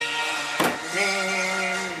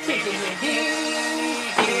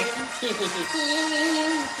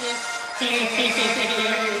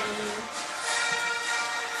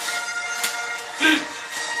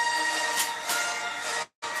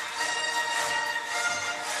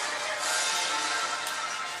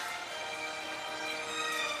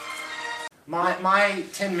My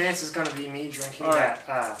 10 minutes is going to be me drinking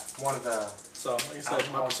that one of the like I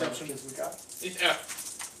said, my perception we got. Yeah.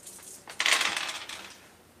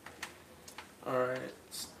 Alright,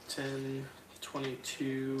 it's 10,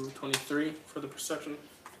 22, 23 for the perception.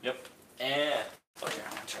 Yep. And okay,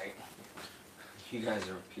 that's right. You guys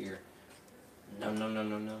are up here. No.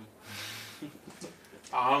 No.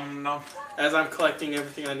 As I'm collecting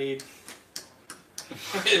everything I need.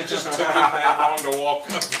 It just took me that long to walk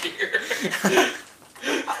up here.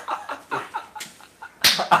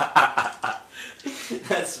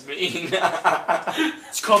 That's mean.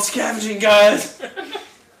 It's called scavenging, guys.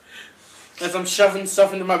 As I'm shoving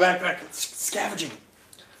stuff into my backpack, it's scavenging.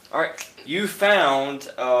 Alright, you found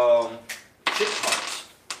ship parts.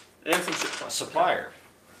 And some shit A parts. supplier.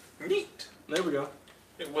 Neat. There we go.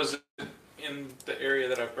 It was in the area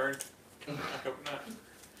that I burned. I hope not.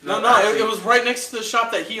 No, it was right next to the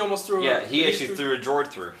shop that he almost threw. Yeah, he actually threw a droid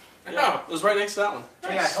through. Yeah, it was right next to that one.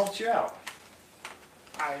 Nice. Yeah, I helped you out.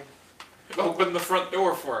 Open the front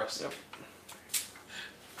door for us. Yep.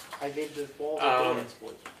 I gave the ball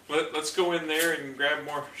Let's go in there and grab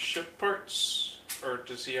more ship parts, or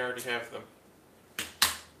does he already have them?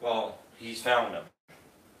 Well, he's found them.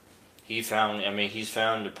 He's found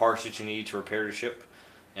the parts that you need to repair the ship,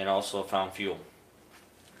 and also found fuel.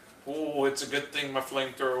 Oh, it's a good thing my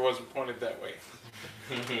flamethrower wasn't pointed that way.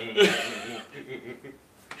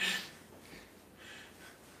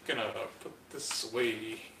 Gonna put this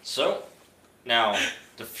away. So, now,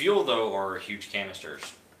 the fuel though are huge canisters.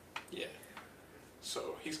 Yeah.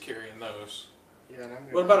 So he's carrying those. Yeah, and I'm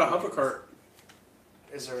What about a hover cart?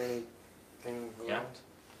 Is there anything around? Yeah.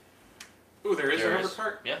 Ooh, there is There a hover is.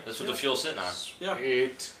 cart? Yeah, that's what the fuel's sitting on. Yeah.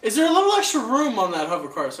 Sweet. Is there a little extra room on that hover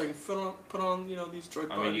cart so I can put on these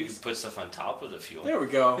droid I mean, you bodies? can put stuff on top of the fuel. There we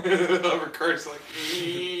go. The hover cart's like.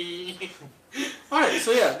 Alright,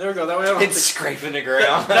 so yeah, there we go. That way I don't have It's to, scraping the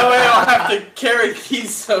ground. that way I don't have to carry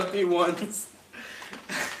these heavy ones.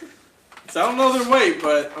 So I don't know their weight,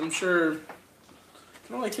 but I'm sure I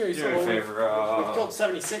can only carry Do so me a much. favor, We've killed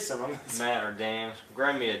 76 of them. Matt or Dan,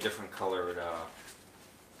 grab me a different colored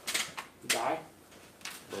Die?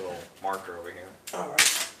 little marker over here.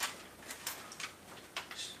 Alright.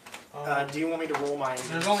 Do you want me to roll my...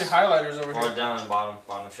 There's only highlighters over Or here. down in the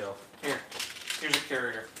bottom shelf. Here's a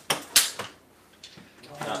carrier.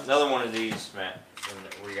 Another one of these, Matt.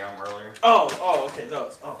 We got them earlier. Oh, okay,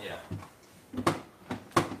 those. Oh. Yeah.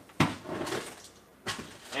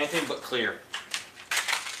 Anything but clear.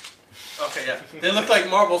 Okay, yeah. They look like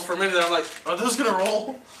marbles for a minute. I'm like, are those gonna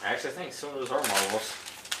roll? Actually, I think some of those are marbles.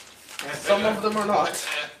 And some of them are not.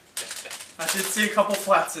 I did see a couple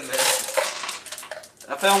flats in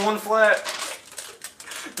there. I found one flat.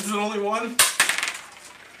 Is it only one?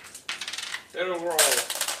 It'll roll.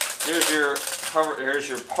 Here's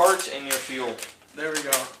your parts and your fuel. There we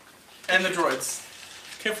go. And the droids.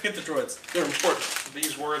 Can't forget the droids. They're important.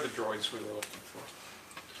 These were the droids we were looking for.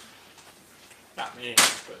 Not me,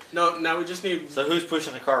 but No, now we just need. So who's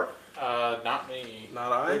pushing the cart? not me. Not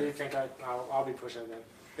What do I. you think I'll be pushing then?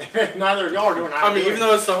 Neither of y'all are doing it. I mean, even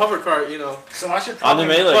though it's the hover cart, you know. So I should I'm probably...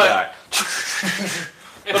 the melee but- guy.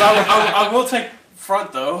 But I will take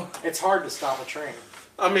front though. It's hard to stop a train.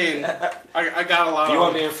 I mean, I got a lot Do you of.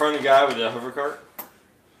 want me in front of the guy with the hover cart?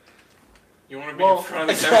 You want to be in front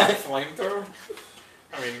of the guy with a flamethrower?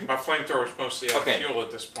 I mean, my flamethrower is mostly out of fuel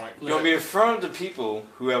at this point. You want to be in front of the people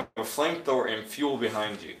who have a flamethrower and fuel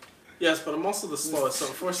behind you. Yes, but I'm also the slowest, so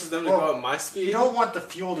it forces them to Well, go at my speed. You don't want the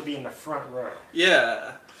fuel to be in the front row,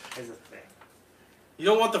 Yeah. is the thing. You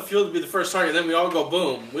don't want the fuel to be the first target, then we all go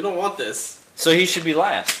boom. We don't want this. So he should be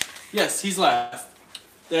last. Yes, he's last.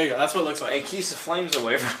 There you go. That's what it looks It like. keeps the flames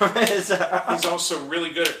away from us. He's also really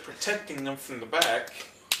good at protecting them from the back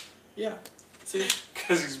Yeah. See?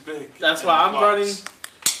 because he's big. That's and why I'm lots. running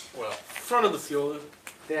Well, front of the fuel.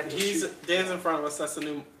 They have to shoot. Dan's in front of us. That's the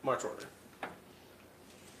new march order.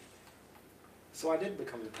 So I did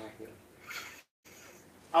become the pac-man.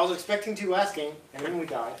 I was expecting to last game, and then we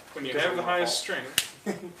died. when you Because have of the my highest fault.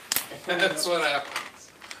 strength, that's what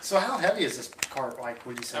happens. So how heavy is this cart, like,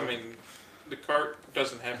 would you say? I mean, the cart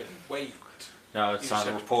doesn't have any weight. No, it's You not just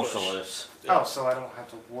a have to repulsor push. lifts. Oh, so I don't have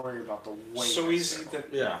to worry about the weight. So of easy the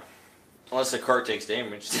that Yeah. Unless the cart takes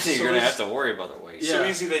damage, then So you're going to it's- have to worry about the weight. Yeah. so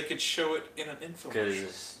easy they could show it in an infomercial.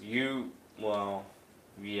 Because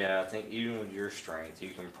Yeah, I think even with your strength, you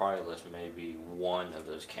can probably lift maybe one of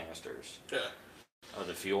those canisters Yeah. of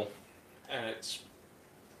the fuel. And it's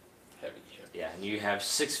heavy. Yeah, and you have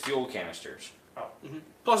 6 fuel canisters. Mm-hmm.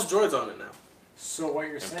 Plus droids on it now. So what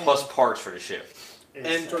you're And saying plus parts for the ship. is And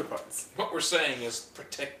that droid parts. What we're saying is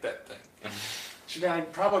protect that thing. should I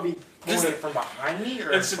probably be This- pulling it from behind me or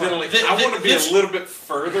in Incidentally, Thi- I want to be this- a little bit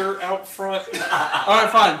further out front.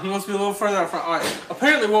 Alright, fine. He wants to be a little further out front. Alright.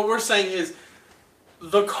 Apparently what we're saying is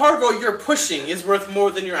the cargo you're pushing is worth more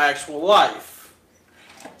than your actual life.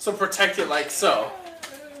 So protect it like so.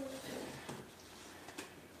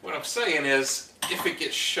 What I'm saying is, if it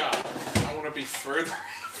gets shot, I want to be further.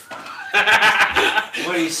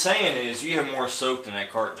 What he's saying is you have more soak than that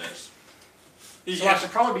cart does. So I should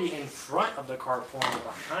probably be in front of the cart pulling it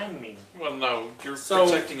behind me. Well, no, you're So,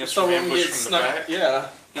 protecting us so from when we ambush get from the snuck, back. yeah.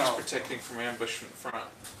 He's Oh. protecting from ambush from the front.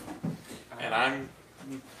 And I'm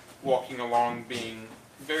walking along being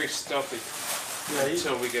very stealthy Yeah,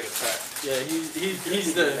 until we get attacked. Yeah, he's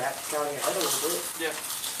He's the that starting ahead a little bit. Yeah,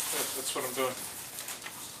 that's what I'm doing.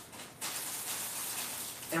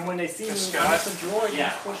 And when they see me, This I'm guy? just a droid Yeah.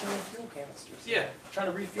 who's pushing the fuel canisters. Yeah. Trying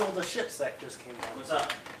to refuel the ships that just came down. What's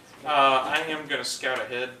up? I am going to scout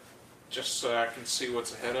ahead just so I can see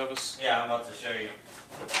what's ahead of us. Yeah, I'm about to show you.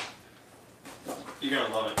 You're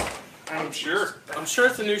gonna love it. I'm sure. I'm sure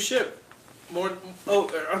it's a new ship. More. Oh,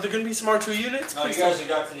 are there going to be some R2 units? Oh, you Please guys tell- have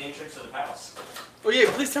got to the entrance of the palace. Oh yeah,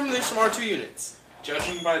 please tell me there's some R2 units.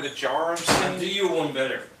 Judging by the jar I'm I'll do seeing, you one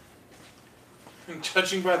better.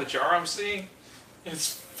 judging by the jar I'm seeing,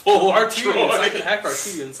 it's full of R2 units. I can droids. hack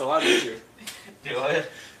R2 units a lot easier. Do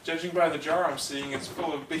it. Judging by the jar I'm seeing, it's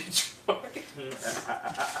full of beach droids.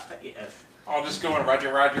 Yes. I'll just go in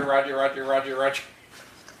Roger, Roger, Roger, Roger, Roger, Roger.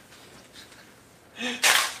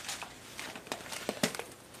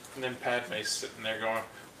 And then Padme's sitting there going,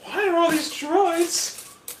 why are all these droids?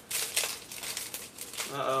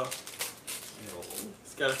 Uh oh.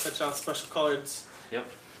 He's got to touch on special colors.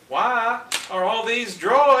 Why are all these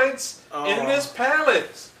droids in this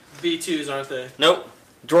palace? B2s, aren't they? Nope.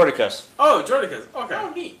 Droidicus. Oh, Droidicus. Okay.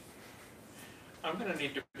 Oh, neat. I'm gonna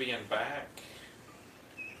need to be in back.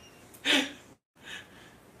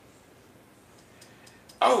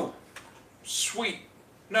 Oh, sweet.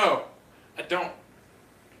 No, I don't.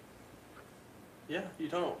 Yeah, you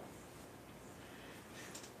don't.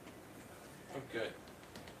 I'm good.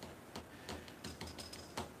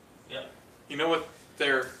 Yep. You know what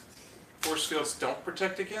their force fields don't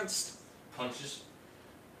protect against? Punches.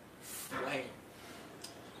 Flame.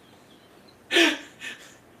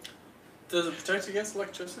 Does it protect against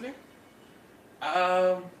electricity?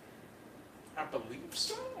 I believe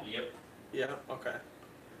so. Yep. Yeah. Okay.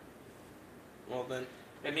 Well then.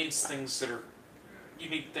 It needs things that are. You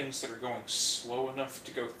need things that are going slow enough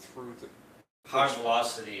to go through the. High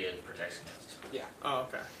velocity it protects against. Oh,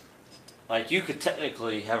 okay. Like you could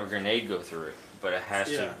technically have a grenade go through it, but it has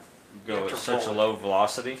Yeah. to You go have at to such a roll it. low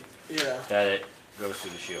velocity Yeah. that it goes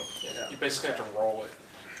through the shield. Yeah. You basically have to roll it.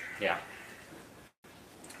 Yeah.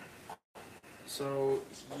 So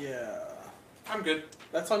yeah, I'm good.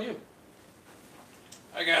 that's on you.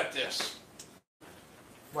 I got this.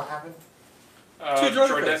 What happened? Two Droidicus.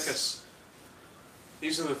 Droidicus.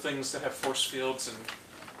 These are the things that have force fields and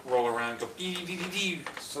roll around and go dee dee dee dee.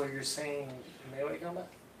 So you're saying melee combat?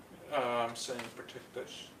 I'm saying protect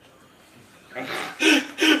this.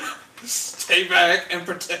 Stay back and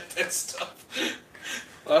protect that stuff.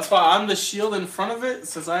 Well, that's why I'm the shield in front of it,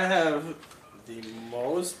 since I have the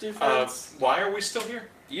most defense. Why are we still here?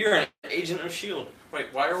 You're an agent of S.H.I.E.L.D. Wait,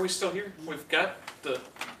 why are we still here? We've got the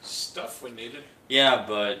stuff we needed. Yeah,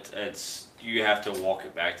 but it's you have to walk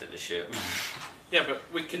it back to the ship. Yeah, but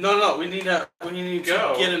we can. No, we need to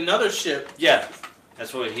Go. get another ship. Yeah,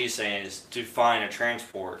 that's what he's saying is to find a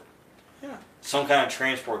transport. Yeah. Some kind of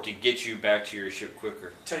transport to get you back to your ship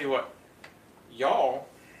quicker. Tell you what, y'all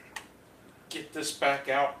get this back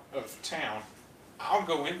out of town. I'll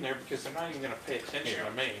go in there because they're not even going to pay attention Yeah.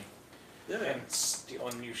 to me Yeah. and steal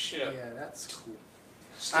a new ship. Yeah, that's cool.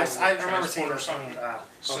 Steal I a remember seeing transport or this something on.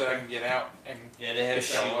 so that I can get out and Yeah, they have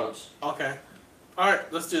If y'all shields. Okay. All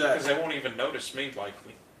right, let's do because that. they won't even notice me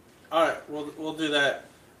likely. All right, we'll do that,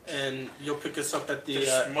 and you'll pick us up at the.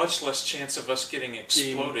 There's much less chance of us getting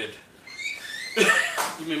exploded.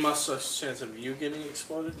 You mean much less chance of you getting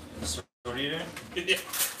exploded? What are you doing? Yeah.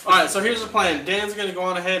 All right, so here's the plan. Dan's gonna go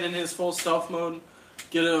on ahead in his full stealth mode,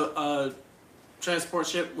 get a transport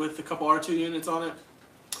ship with a couple R2 units on it,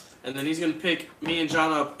 and then he's gonna pick me and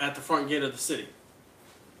John up at the front gate of the city.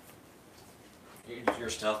 Your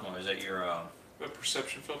stealth mode, is that your, The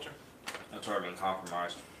perception filter. that's already been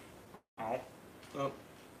compromised. Oh. Oh.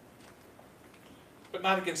 But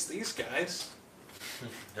not against these guys.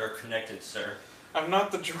 They're connected, sir. I'm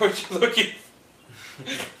not the droid you're looking.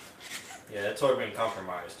 Yeah, that's already been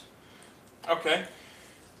compromised. Okay.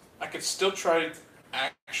 I could still try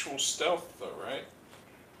actual stealth, though, right?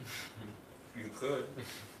 You could.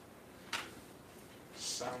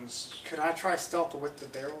 Sounds. Could I try stealth with the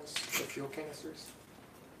barrels, the fuel canisters?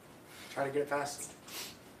 Try to get past.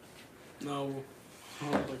 No,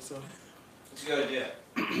 I don't think so. It's a good idea.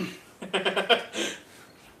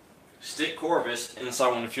 Stick Corvus inside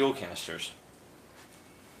one of the fuel canisters.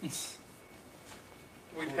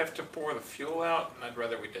 We'd have to pour the fuel out, and I'd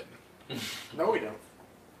rather we didn't. No, we don't.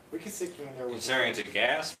 We can stick you in there with. Considering it's a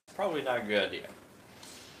gas, probably not a good idea.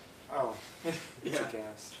 Oh, it's Yeah. a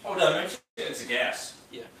gas. Oh, did I mention it's a gas?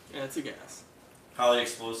 Yeah, it's a gas. Highly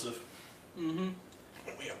explosive. Mm-hmm.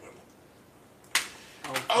 Only a little.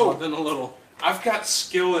 Oh, then a little. I've got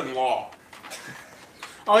skill in law.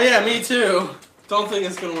 Oh yeah, me too. Don't think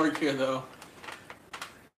it's gonna work here though.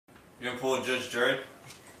 You gonna pull a Judge Dredd?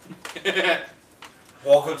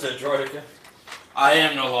 Welcome to Droideka. I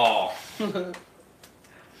am the law.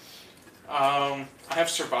 I have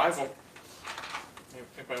survival.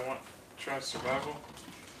 If I want to try survival.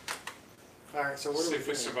 Alright, so what See do if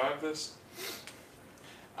we we do? survive this.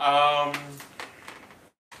 I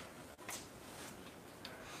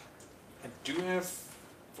do have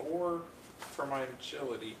 4 for my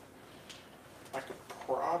agility. I could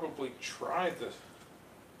probably try the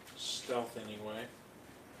stealth anyway.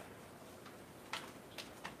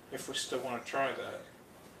 If we still want to try that.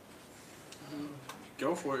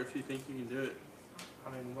 Go for it if you think you can do it. I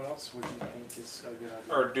mean, what else would you think is a good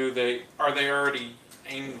idea? Or are they already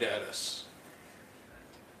aimed at us?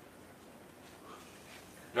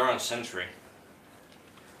 They're on Sentry.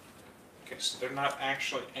 Okay, so they're not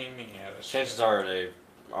actually aiming at us. Chances are they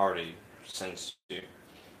already sensed you.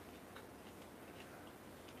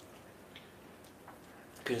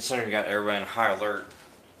 Considering you got everybody on high alert.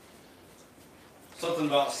 Something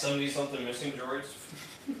about 70-something missing droids.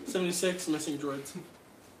 76 missing droids.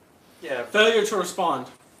 Yeah. Failure to respond.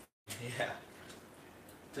 Yeah.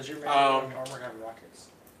 Does your armor have rockets?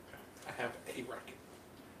 I have a rocket.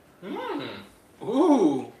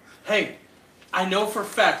 Ooh. Hey, I know for a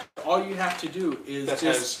fact all you have to do is That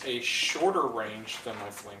just has a shorter range than my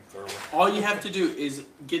flamethrower. all you have to do is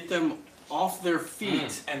get them off their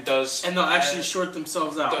feet And does and they'll actually short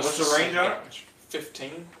themselves out. does What's the range on it? damage.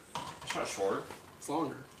 15. It's not short. It's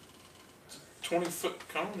longer. 20-foot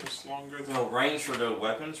cone is longer than. No, range for the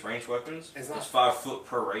weapons, ranged weapons, It's is not- 5 foot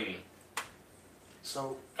per rating.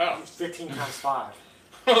 So, Oh. 15 times 5.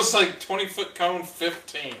 I was like 20-foot cone,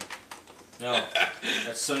 15. No,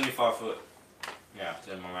 that's 75 foot. Yeah,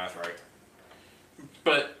 did my math right.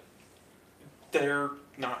 But they're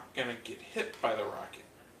not gonna get hit by the rocket.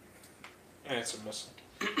 And it's a missile.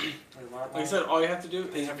 Like I said, all you have to do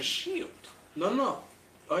They is have a shield. no.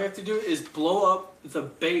 All you have to do is blow up the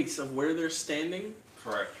base of where they're standing.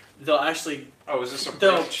 Correct. They'll actually Oh, is this a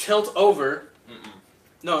they'll bridge? tilt over. Mm-mm.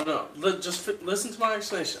 No. Listen to my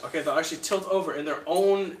explanation. Okay, they'll actually tilt over, and their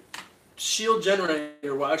own shield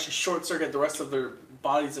generator will actually short circuit the rest of their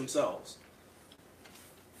bodies themselves.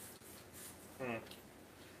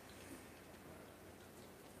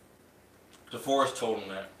 DeForest told him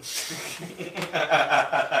that.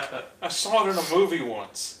 I saw it in a movie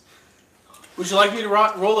once. Would you like me to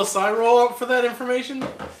roll a side roll up for that information?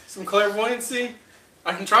 Some clairvoyancy?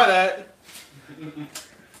 I can try that.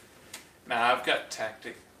 Nah, I've got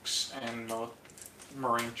tactics and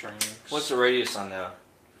marine training. What's the radius on the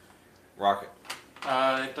rocket?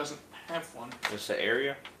 It doesn't have one. What's the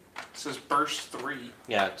area? It says burst 3.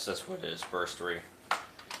 Yeah, that's what it is. Burst 3.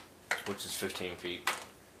 Which is 15 feet.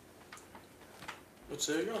 Which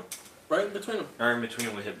there you go. Right in between them. Or in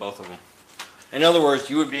between, we hit both of them. In other words,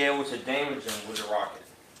 you would be able to damage them with a rocket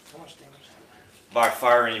How much damage? by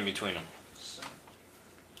firing in between them. So,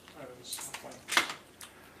 that is something.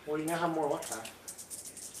 Well, you now have more luck time.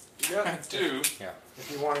 I do. If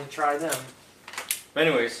you want to try them. But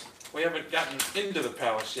anyways, We haven't gotten into the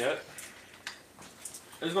palace yet.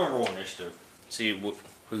 let's go and roll initiative. See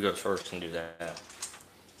who goes first and do that.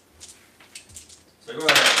 So go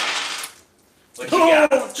ahead. What you got?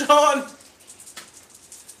 Oh, John!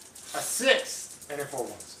 A 6 and then 4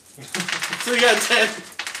 ones. So you got 10.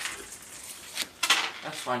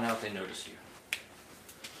 Let's find out if they notice you.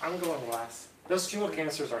 I'm going last. Those fuel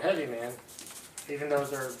canisters are heavy, man. Even though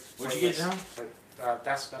they're. What'd you get, John? But,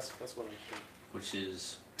 that's what I did. Which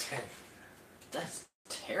is 10. that's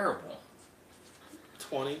terrible.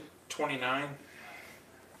 20. 29.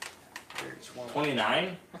 There's one.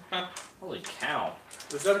 29? Holy cow!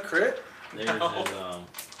 Is that a crit? There's No.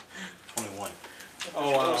 21.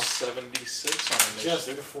 Oh, wow. 76 on Just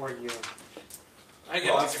initiative. before you. I get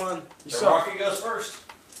Well, to that's fun. You The saw rocket goes first.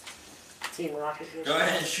 Team Rocket. Go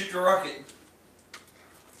ahead and shoot the rocket.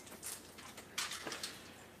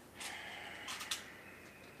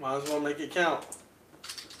 Might as well make it count.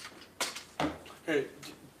 Hey,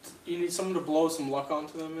 you need someone to blow some luck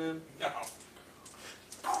onto them, man? No.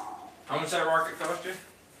 How much that rocket cost you?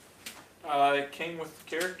 It came with the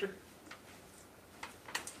character.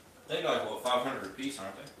 They got like, what, 500 apiece,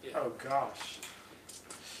 aren't they? Yeah. Oh gosh.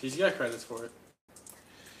 He's got credits for it.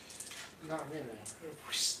 Not really.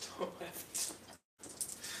 We still have.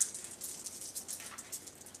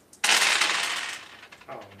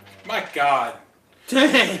 Oh no. My God.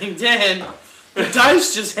 Dang, Dan! The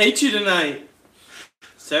dice just hate you tonight.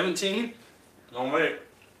 17? Don't wait.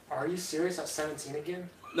 Are you serious? At 17 again?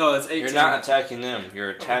 No, that's 18. You're not attacking them.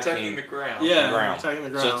 You're I'm attacking, attacking the ground. Yeah, the ground. attacking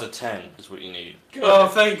the So ground. it's a 10 is what you need. Good. Oh,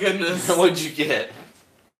 thank goodness. What'd you get?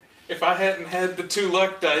 If I hadn't had the 2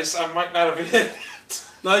 luck dice, I might not have hit.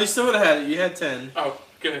 No, you still would have had it. You had 10. Oh,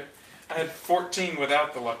 good. I had 14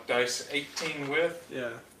 without the luck dice, 18 with.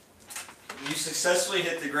 Yeah. You successfully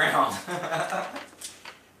hit the ground.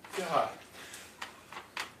 God.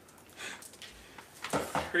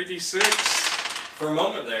 3d6. For a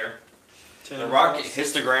moment there, 10 the rocket plus.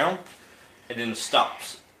 hits the ground and then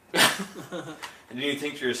stops. And then you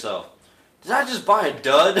think to yourself, did I just buy a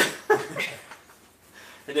dud?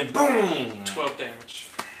 And then boom! 12 damage.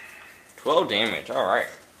 12 damage, alright.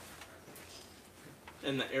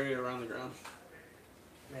 In the area around the ground.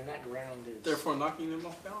 Man, that ground is. Therefore, knocking them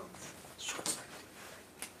off balance. Short circuit.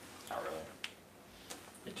 Not really.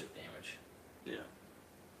 It took damage. Yeah.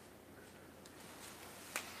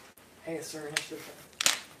 Hey, sir, initiative.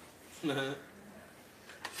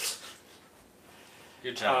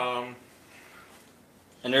 Good job. Um,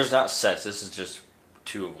 And there's not sets, this is just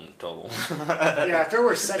 2 of them total. Yeah, if there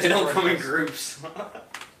were sets They don't of come in them, groups.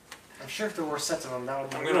 I'm sure if there were sets of them, that would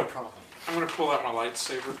be I'm no gonna- problem. I'm gonna pull out my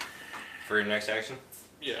lightsaber. For your next action?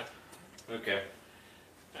 Yeah. Okay.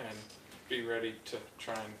 And be ready to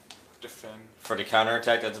try and defend. For the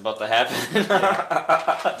counterattack that's about to happen?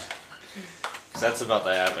 'Cause that's about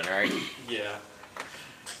to happen, right? Yeah.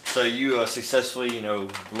 So you successfully,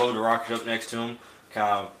 blow the rocket up next to him, kind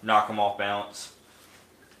of knock him off balance.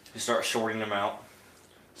 You start shorting them out.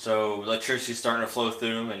 So electricity's starting to flow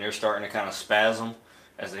through them, and they're starting to kind of spasm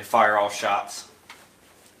as they fire off shots.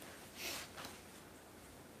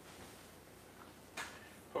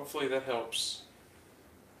 Hopefully that helps.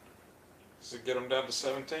 Does it get them down to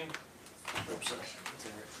 17? Oops, sorry. That's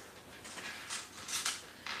all right.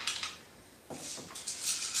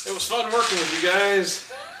 It was fun working with you guys.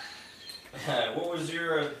 What was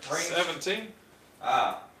your range? 17?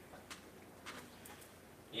 Ah.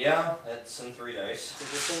 Yeah, that's some 3 dice. So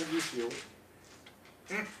this one you healed.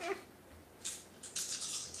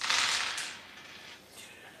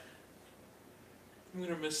 I'm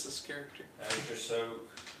gonna miss this character. After soak.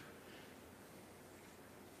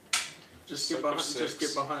 Just Soak get of behind. 6. Just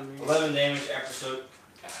get behind me. 11 damage after soak.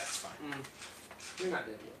 Ah, that's fine. Mm. You're not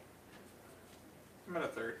dead yet. I'm at a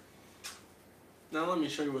 3rd. Now let me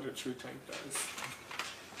show you what a true tank does.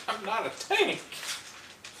 I'm not a tank.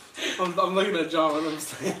 I'm looking at John. What I'm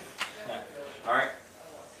saying. Alright.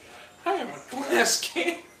 I am a glass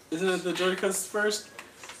can. Isn't it the Joy-Cons first?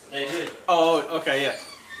 They did. Oh, okay, yeah.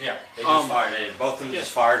 Yeah, they just fired. Both of them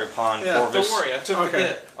just fired upon Yeah, Corvus. Don't worry, I took Okay. the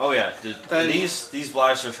hit. Oh yeah, Then- these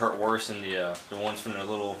blasters hurt worse than the ones from the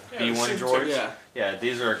little Yeah, B1 the droids. Yeah. Yeah,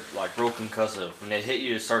 these are like real concussive. When they hit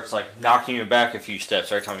you, it starts like knocking you back a few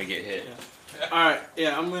steps every time you get hit. Yeah. All right.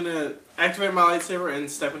 Yeah, I'm gonna activate my lightsaber and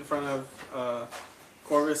step in front of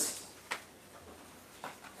Corvus.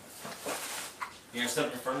 You gonna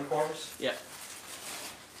step in front of Corvus?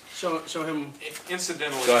 Show him.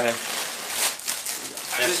 Incidentally, Go ahead.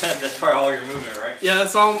 That's probably all your movement, right? Yeah,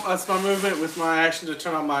 that's all. That's my movement with my action to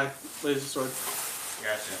turn on my laser sword.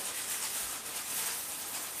 Gotcha.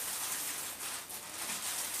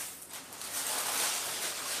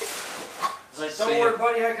 It's like, don't See worry, ya.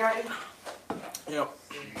 buddy, I got you. Yep.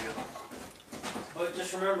 But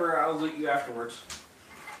just remember, I'll loot you afterwards.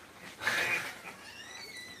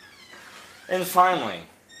 And finally,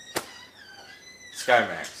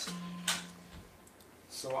 Skymax.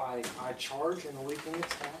 So I charge and weaken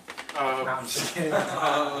attack. No, uh, I'm just kidding.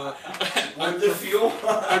 With the fuel?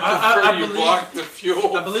 I prefer I you believe- block the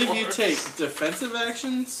fuel. I believe you for take us. defensive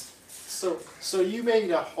actions. So you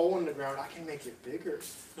made a hole in the ground. I can make it bigger.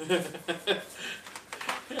 and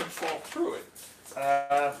fall through it.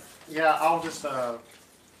 Yeah, I'll just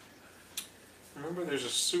Remember, there's a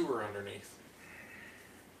sewer underneath.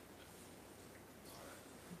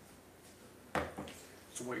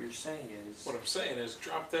 So what you're saying is, What I'm saying is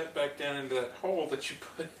drop that back down into that hole that you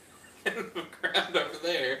put in the ground over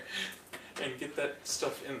there and get that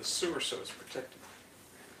stuff in the sewer so it's protected.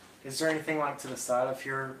 is there anything like to the side of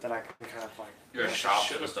here that I can kind of like? Your Yeah, shop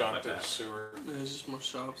should and have stuff gone like to the that. sewer. There's just more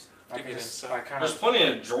shops. I To can get just, inside. I kind There's of. plenty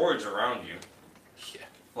of droids around you. Yeah.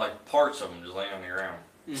 Like parts of them just laying on the ground.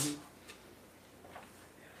 Mm-hmm.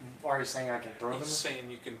 Are you saying I can throw them? He's saying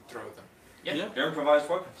you can throw them. Yeah. They're improvised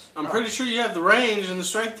weapons. I'm pretty sure you have the range and the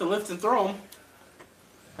strength to lift and throw them.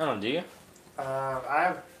 I don't know, do you? I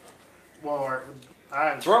have. Well, I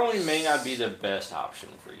have. Throwing may not be the best option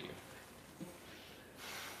for you.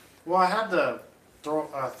 Well, I have the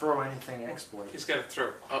throw anything exploit, He's got to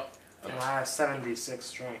throw up, and I have 76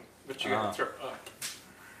 strength. but you got to throw up.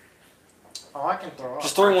 Oh, I can throw up.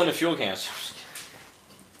 Just throw one to fuel canisters.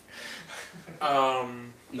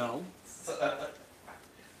 No.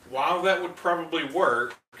 While that would probably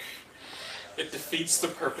work, it defeats the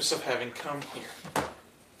purpose of having come here.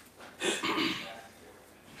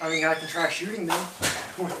 I mean, I can try shooting them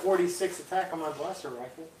with 46 attack on my blaster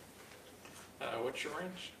rifle. What's your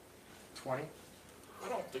range? 20. I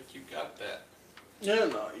don't think you got that. Yeah,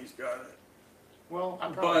 no, he's got it. Well,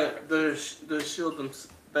 I'm probably. But the shield,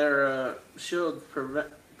 their shield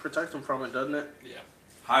protect them from it, doesn't it? Yeah.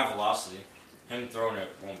 High velocity. Him throwing it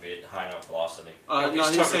won't be at high enough velocity. No, he's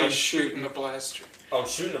he's talking saying about shooting shooting. the blaster. Oh,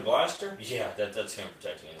 shooting a blaster? Yeah, that's him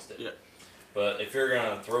protecting against it. Yeah. But if you're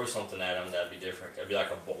gonna throw something at him, that'd be different. It'd be like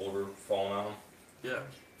a boulder falling on him. Yeah.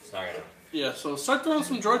 It's not gonna. Yeah, so start throwing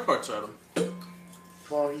some droid parts at them.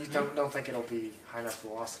 Well, you don't think it'll be high enough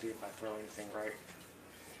velocity if I throw anything right.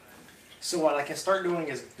 So what I can start doing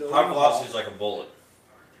is building High a velocity is wall. like a bullet.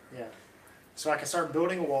 Yeah. So I can start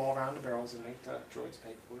building a wall around the barrels and make the droids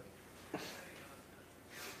pay for it.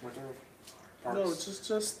 With their parts.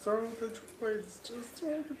 No, just throw the droids. Just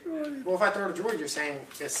throw the droids. Well, if I throw the droid, you're saying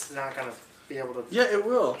it's not gonna be able to. Yeah, it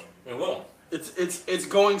will. It will. It's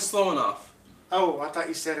going slow enough. Oh, I thought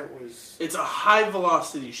you said it was. It's a high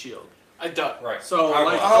velocity shield. I duck. Right. So High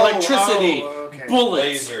like velocity. electricity, okay.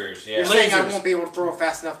 bullets. Lasers, yeah. You're saying I Lasers. won't be able to throw it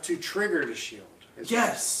fast enough to trigger the shield. is-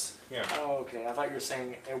 Yes. Yeah. Oh, okay. I thought you were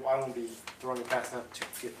saying I won't be throwing it fast enough to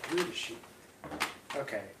get through the shield.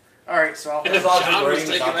 Okay. All right. So I'll. His logic John was rating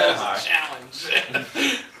is taking not that that as high. a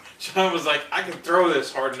challenge. John was like, I can throw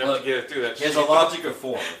this hard enough Look, to get it through that He has a shield. logic of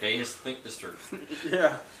 4, okay? Just think this through.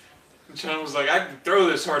 Yeah. John was like, I can throw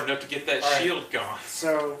this hard enough to get that All right. shield gone.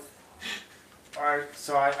 So. All right.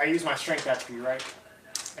 So I use my strength attribute, right?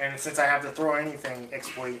 And since I have the throw anything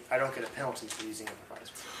exploit, I don't get a penalty for using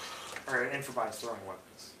improvised or improvised throwing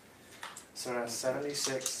weapons. So that's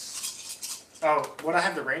 76. Oh, would I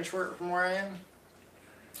have the range for it from where I am?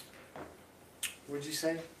 Would you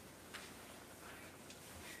say?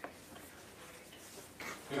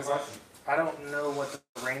 I don't know what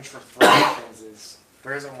the range for throwing things is.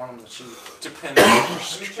 There isn't one on the sheet. Depends on your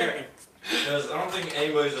strength. Because I don't think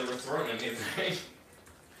anybody's ever thrown anything.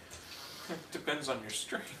 Depends on your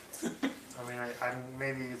strength. I mean, I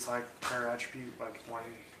maybe it's like per attribute, like 1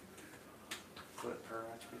 foot per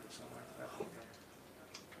attribute or something like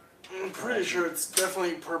that. I'm pretty sure it's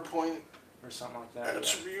definitely per point Or something like that.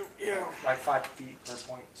 attribute. Yeah. Like 5 feet per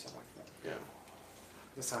point, something like that. Yeah.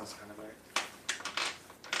 This sounds kind of right.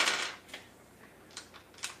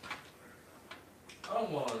 Oh,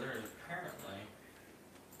 well, there's apparently.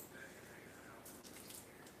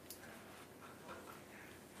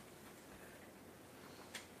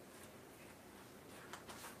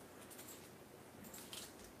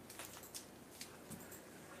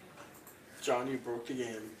 John, you broke the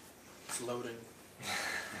game. It's loading.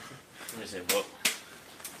 Let me see, book. I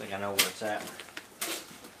think I know where it's at.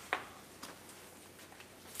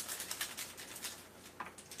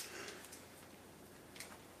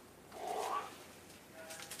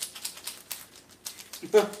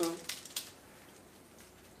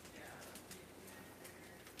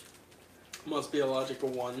 Must be a logical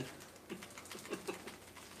one.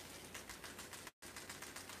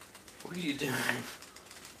 What are you doing?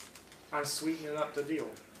 I'm sweetening up the deal.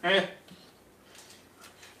 Eh.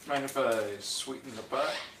 Mind if I sweeten the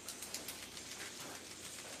butt?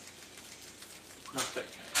 Not that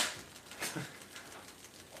kind.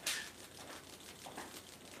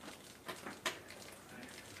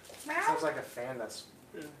 Sounds like a fan that's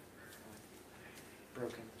Yeah.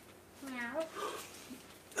 broken.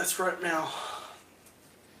 That's right now.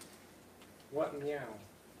 What meow?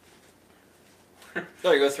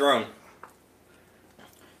 There you go, throw him.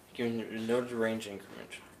 Give me note the range increment.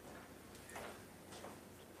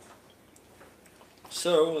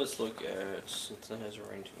 So let's look at since it has a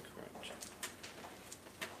range increment.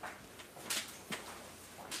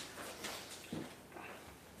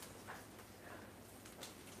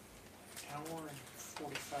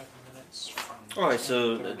 5 minutes from. Alright,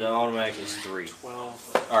 so 10:30 the automatic is 3.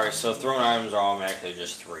 12. Alright, so thrown items are automatically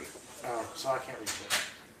just 3. Oh, so I can't reach it.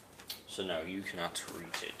 So no, you cannot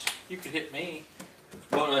reach it. You could hit me.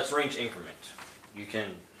 Well, that's range increment. You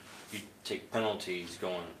take penalties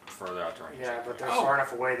going further out the range. Yeah, but they're Oh. far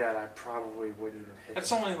enough away that I probably wouldn't even hit That's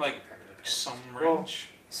them. only like some Well, range.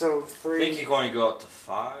 So I think 3, you can only go up to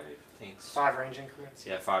 5. I think it's 5 range increments.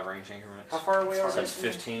 5 range increments. How far away are So they? that's from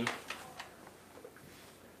me? 15.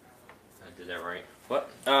 I did that right. What?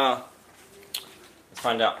 Let's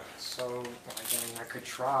find out. So again, I could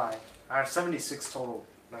try. I have 76 total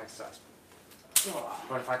max dice.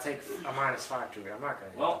 But if I take a -5 to it, I'm not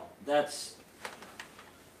gonna. Well, that's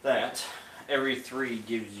that. Every 3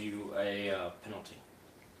 gives you a penalty.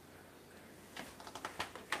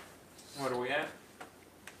 What are we at?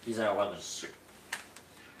 He's at 11.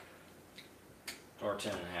 Or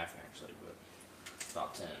 10 and a half actually, but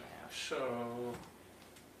about 10 and a half. So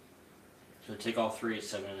So take all 3 at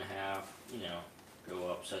 7 and a half, go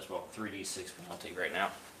up. So that's about 3d6 penalty right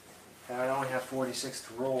now. I only have 46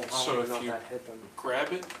 to roll. I So don't if even know you- if that hit them.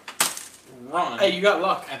 grab it, run, Hey, you got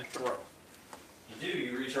luck. and throw. You do,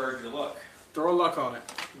 you recharge your luck. Throw a luck on it.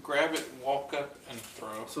 Grab it, walk up, and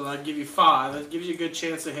throw. So that'd give you 5. That gives you a good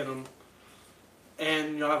chance to hit him.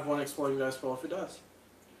 And you'll have 1 exploding dice roll if it does.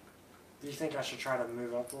 Do you think I should try to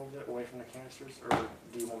move up a little bit away from the canisters, or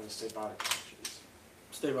do you want me to stay by the canisters?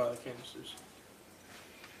 Stay by the canisters.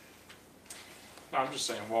 No, I'm just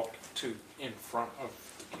saying walk to in front of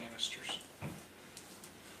the canisters.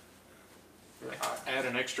 Add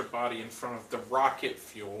an extra body in front of the rocket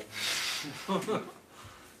fuel. You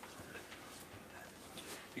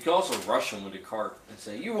can also rush him with a cart and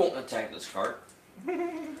say, "You won't attack this cart."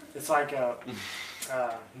 It's like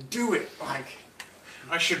do it. Like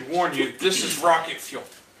I should warn you, this is rocket fuel.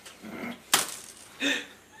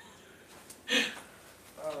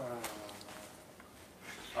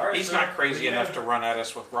 Alright, He's so not crazy we enough have- to run at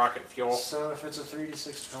us with rocket fuel. So if it's a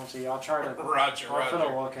 3d6 penalty, I'll try to. Roger, I'll put a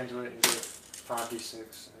roger. look into it and do it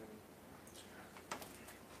 5d6.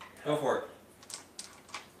 Go for it.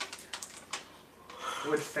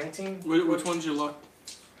 And would fainting? Which one's your luck?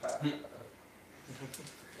 Make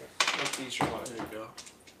these your luck. There you go.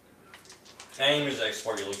 Aim is the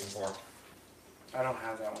export you're looking for. I don't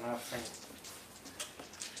have that one. I have faint.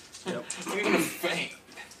 You're gonna faint.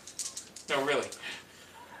 No, really.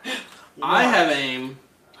 You know, I have aim.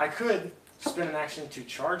 I could spend an action to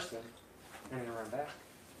charge them and then run back.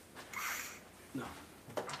 No.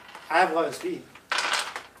 I have 11 speed.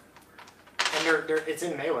 And it's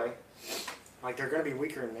in melee. Like, they're going to be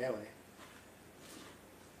weaker in melee.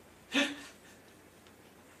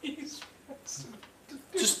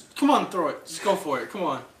 Just come on, throw it. Just go for it. Come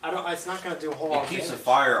on. It's not going to do a whole lot It of keeps the damage.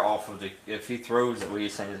 fire off of the. If he throws it, what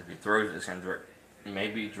he's saying is if he throws it, it's going to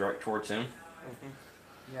maybe direct towards him,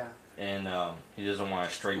 Yeah. and he doesn't want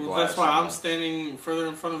a straight Well, blast. that's why I'm on standing further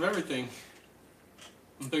in front of everything.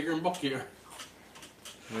 I'm bigger and bulkier. him.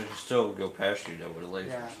 We can still go past you though with a laser.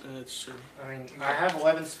 Yeah. That's true. I mean, I have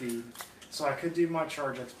 11 speed, so I could do my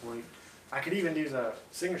charge exploit. I could even do the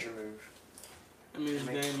signature move. I mean,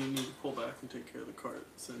 then you need to pull back and take care of the cart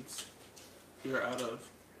since you're out of.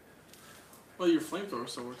 Well, your flamethrower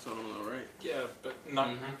still works on them though, right? Yeah, but not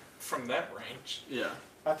Mhm. from that range. Yeah.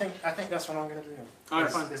 I think that's what I'm going to do. Alright,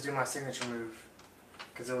 is, fine. is do my signature move.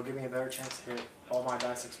 Because it'll give me a better chance to hit. All my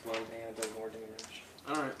dice explode and it does more damage.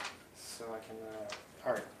 All right. So I can,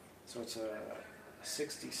 alright, so it's a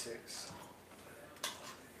 66.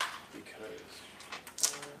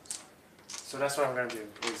 Because, so that's what I'm going to do,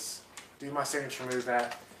 is do my signature move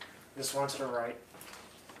at this one to the right.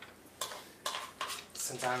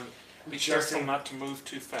 Since I'm Be just careful in, not to move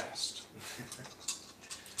too fast.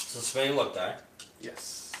 So spinning luck die.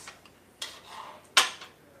 yes.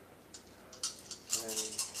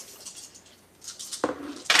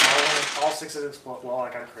 And all 6 of it explode, well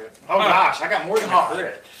I got a crit. Oh gosh, I got more than a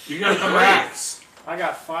crit. You got the rats. I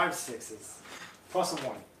got 5 6s. Plus a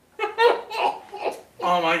 1.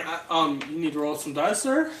 Oh my. You need to roll some dice,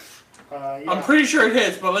 sir. Yeah, I'm pretty sure it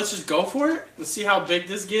hits, but let's just go for it and see how big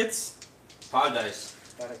this gets. 5 dice.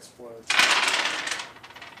 that explodes.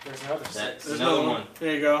 There's another 6. That's There's another one.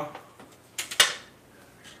 There you go.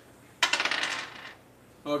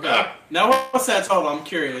 Okay. Now what's that total? I'm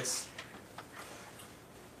curious.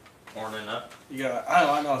 More than enough. You got.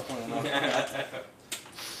 I know it's more than enough.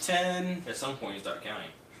 10. At some point you start counting.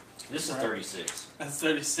 This is Right. 36. That's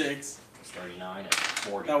 36. It's 39 and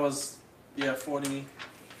 40. That was, 40,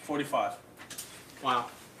 45. Wow.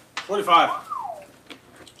 45.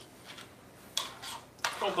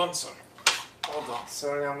 Well done, son. Well done.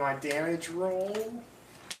 So now my damage roll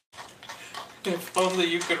If only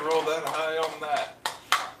you could roll that high on that.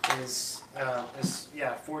 Is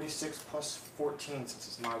 46 plus 14 since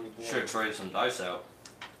it's mighty blow. Should have traded some dice out.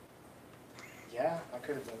 Yeah, I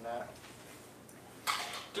could have done that.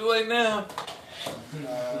 Too late now.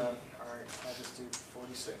 Alright, I'll just do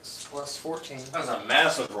 46 plus 14. That was a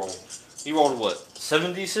massive roll. He rolled what?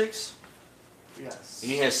 7d6? Yes.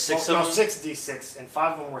 And he has 6 no, of them? 6d6, and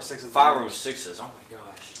 5 of them were 6 of 5 them. or 6s. Oh my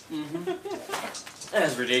gosh. Mm-hmm. That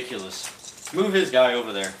is ridiculous. Move his guy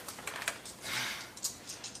over there.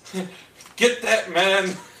 Get that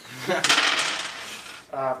man.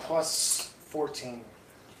 Plus 14.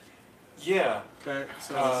 Yeah. Okay,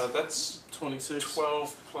 so That's 26.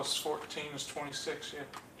 12 plus 14 is 26.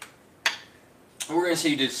 Yeah. We're gonna say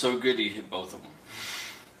you did so good you hit both of them.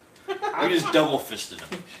 You just double fisted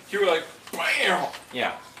him. You were like, bam.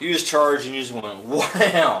 Yeah. You just charged and you just went,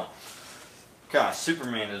 wow. Gosh,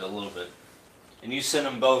 Superman did a little bit. And you sent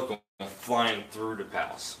them both going flying through the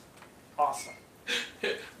palace. Awesome.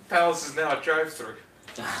 Palace is now a drive-through.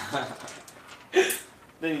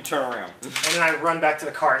 Then you turn around. And then I run back to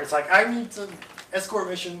the cart. It's like, I need to escort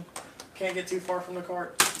mission. Can't get too far from the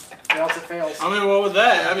cart. Or else it fails. I mean, what with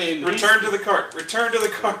that? I mean, Return to the cart. Return to the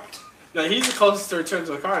cart. No, he's the closest to return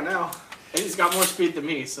to the car now. And he's got more speed than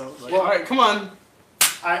me, so like, Well- alright, come on.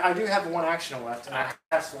 I do have one action left, and I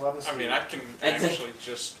have 11 I speed. mean, I can actually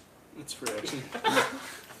just It's free action.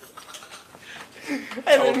 And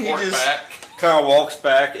then he teleport just back. kind of walks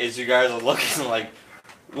back as you guys are looking like,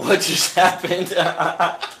 what just happened?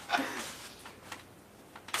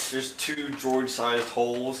 There's 2 droid-sized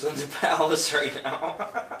holes in the palace right now.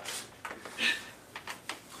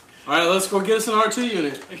 Alright, let's go get us an R2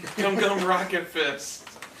 unit. Come rocket fist.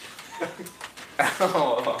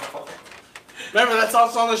 Oh. Remember, that's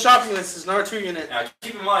also on the shopping list, is an R2 unit. Now,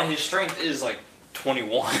 keep in mind, his strength is like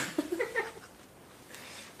 21.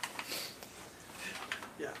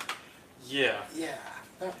 Yeah. Yeah,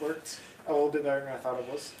 that worked. A little bit better than I thought it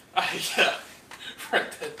was. Yeah.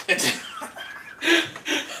 Write that down.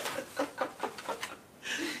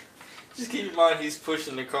 Just keep in mind, he's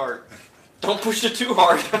pushing the cart. Don't push it too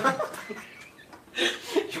hard.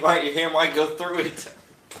 Your hand might go through it.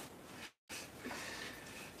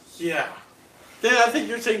 Yeah. Dan, I think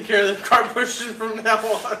you're taking care of the car pushes from now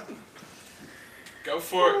on. Go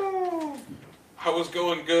for it. I was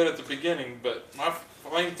going good at the beginning, but my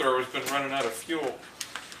flamethrower's been running out of fuel.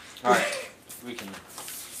 Alright, we can.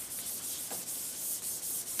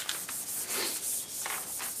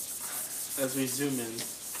 As we zoom in.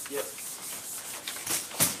 Yep.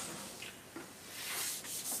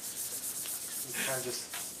 Kind of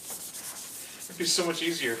just. It'd be so much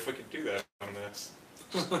easier if we could do that on this.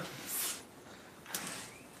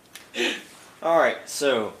 Alright,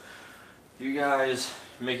 so you guys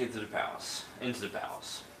make it to the palace. Into the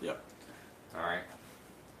palace. Yep. Alright.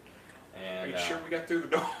 Are And you sure we got through the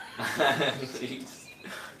door?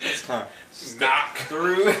 it's kind of Knock.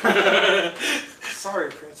 through.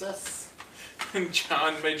 Sorry, princess. And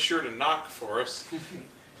John made sure to knock for us.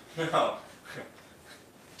 No.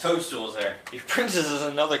 Toadstool's there. Your princess is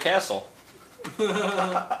in another castle.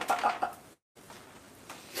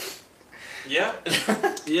 Yeah.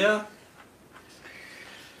 Yeah.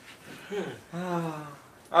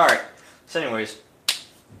 Alright. So anyways.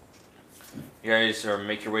 You guys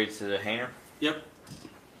make your way to the hangar? Yep.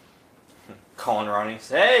 Calling Ronnie.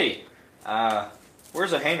 Say, hey!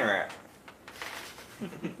 Where's the hangar at?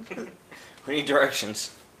 We need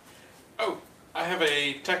directions. Oh, I have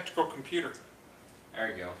a tactical computer. There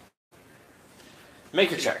you go.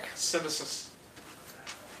 Make a check. Send us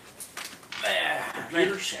Make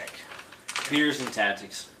a check. Computers and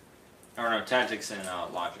tactics. Or no, tactics and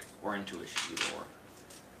logic. Or intuition, either or.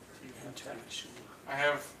 I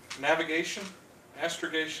have navigation,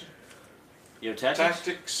 astrogation, You have tactics?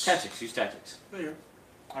 tactics. Tactics, use tactics. There you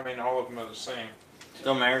I mean, all of them are the same.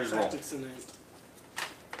 Don't matter, just go. roll. Tactics in it.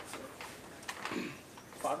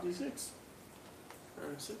 5d6? 5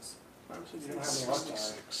 6? 5 6 You don't have any luck die.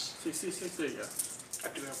 66, there you go. I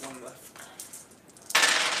do have one left.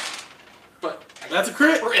 But That's a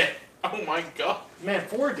crit! crit. Oh my god. Man,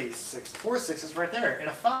 4d6. 4 6s right there, and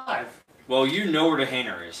a 5. Well, you know where the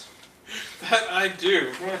hangar is. That I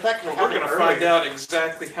do. Man, if that could But have we're gonna find out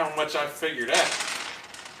exactly how much I figured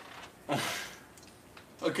out.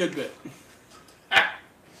 A good bit.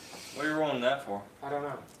 What are you rolling that for? I don't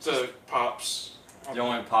know. So pops. You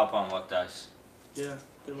only pop on luck dice. Yeah,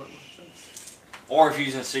 they went much sense. Or if you're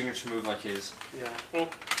using a signature move like his. Yeah. Well,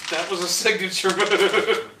 that was a signature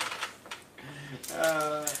move.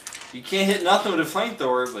 You can't hit nothing with a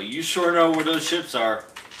flamethrower, but you sure know where those ships are.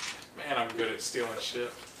 Man, I'm good at stealing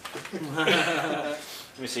shit. Let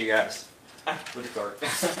me see, guys. with the cart.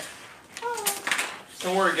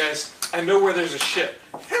 Don't worry, guys. I know where there's a ship.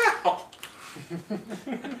 How?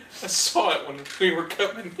 I saw it when we were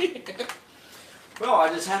coming in. Well, I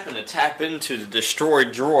just happened to tap into the destroyed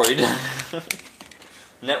droid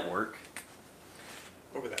network.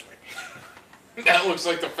 Over that way. That looks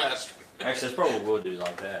like the fast one. Actually, it's probably will do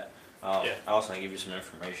like that. Yeah. I also want to give you some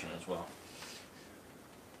information as well.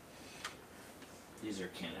 These are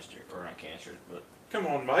canisters, or not canisters, but Come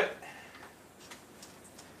on, mate.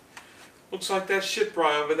 Looks like that ship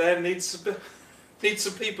right over there needs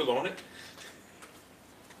some people on it.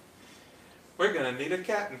 We're gonna need a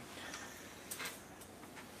captain.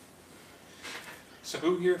 So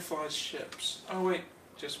who here flies ships? Oh wait,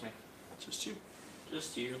 just me. Just you.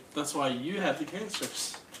 just you. That's why you have the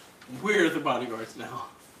canisters. We're the bodyguards now.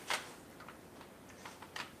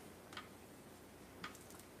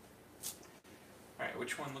 Alright,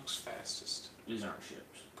 which one looks fastest? These aren't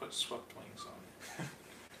ships. Put swept wings on.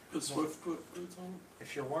 Put Swift boots on.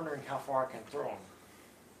 If you're wondering how far I can throw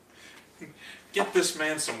them, Get this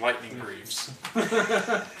man some lightning greaves.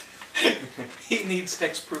 He needs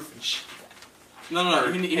hexproof and shit. No.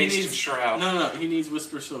 Or He haste and needs. shroud. No. He needs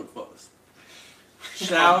whisper so close.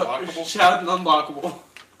 Shout Unblockable? and unblockable.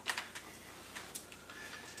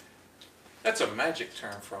 That's a magic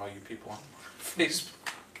term for all you people on Facebook.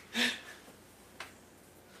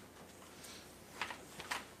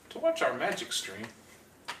 To watch our magic stream.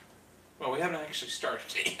 Well, we haven't actually started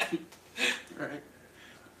it yet. Right.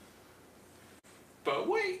 But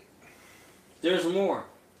wait, There's more.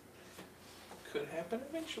 could happen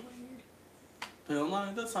eventually. Bill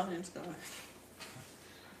Nye the Science Guy.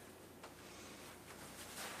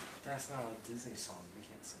 that's not a Disney song. We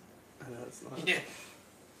can't sing that. I know it's not. Yeah.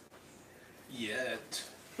 Yet.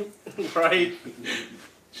 Right.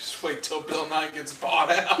 Just wait till Bill Nye gets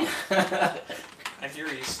bought out. I hear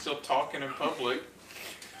he's still talking in public.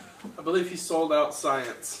 I believe he sold out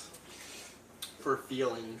science for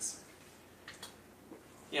feelings.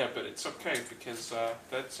 Yeah, but it's okay because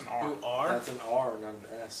that's an R. R? That's an R, not an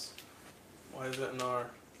S. Why is that an R?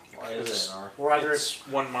 Why is it an R? Or either It's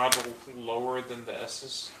one model lower than the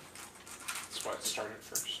S's. That's why it started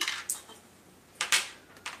first.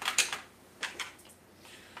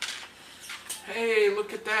 Hey,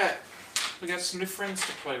 look at that. We got some new friends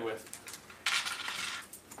to play with.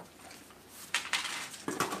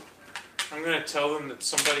 I'm gonna tell them that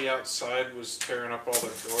somebody outside was tearing up all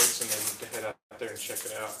their droids and they need to head out there and check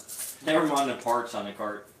it out. Never mind the parts on the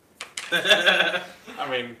cart. I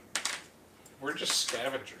mean, we're just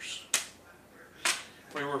scavengers.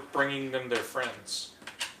 We were bringing them their friends.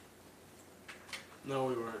 No,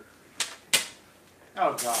 we weren't.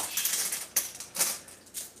 oh gosh,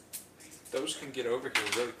 Those can get over here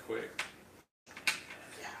really quick.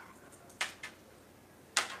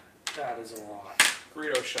 that is a lot.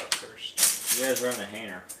 Greedo shot first. You guys run the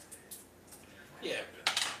hanger. Yeah,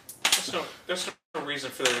 but there's no reason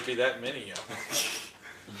for there to be that many of them.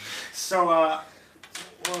 So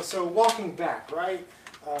so walking back, right?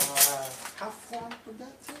 How far would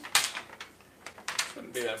that take?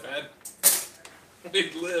 Wouldn't be that bad.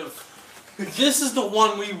 We'd live. This is the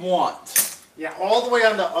one we want. Yeah, all the way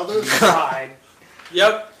on the other side.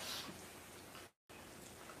 Yep.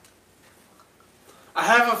 I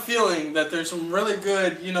have a feeling that there's some really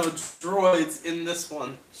good, droids in this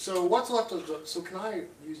one. So what's left of the? So can I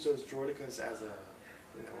use those droidicas as a,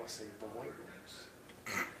 let's say, bowling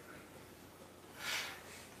rings?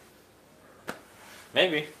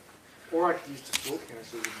 Maybe. Or I could use the fuel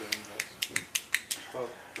canisters as bowling balls.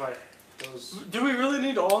 But those. Do we really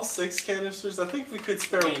need all 6 canisters? I think we could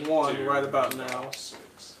spare We one do. right about now.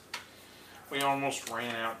 6. We almost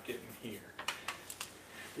ran out getting here.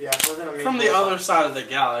 Yeah, we're gonna make From the other side of the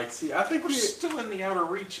galaxy, I think We're we still in the outer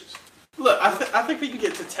reaches. look. I think we can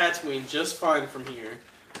get to Tatooine just fine from here,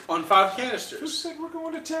 on 5 Who canisters. said we're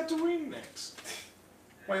going to Tatooine next?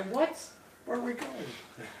 Wait, what? Where are we going?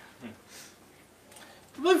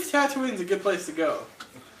 I believe Tatooine's a good place to go.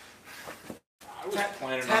 I was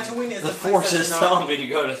planning on... Tatooine is The a place Force that's is not- telling me to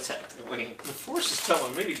go to Tatooine. The Force is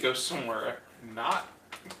telling me to go somewhere not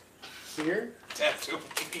Here. Tatooine.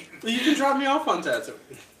 You can drop me off on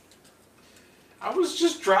Tatooine. I was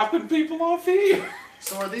just dropping people off here.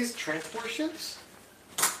 So are these transport ships?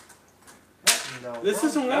 What? No. This wrong.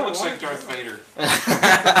 isn't That what looks I like Darth Vader.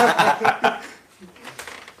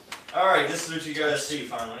 Alright, this is what you guys see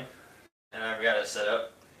finally. And I've got it set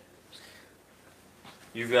up.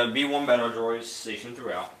 You've got B1 battle droids stationed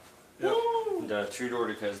throughout. Yep. The 2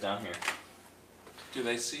 droidicas down here. Do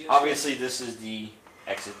they see us? Obviously, this is the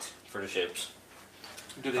exit for the ships.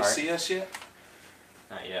 Yet? Do they Alright. see us yet?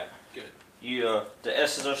 Not yet. Good. The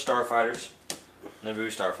S's are starfighters. Naboo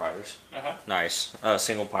starfighters. Uh-huh. Nice.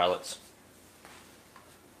 Single pilots.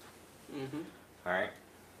 Mm-hmm. Alright.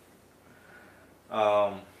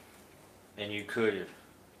 And you could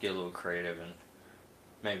get a little creative and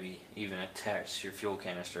maybe even attach your fuel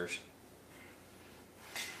canisters.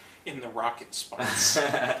 In the rocket spots.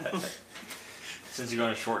 Since you're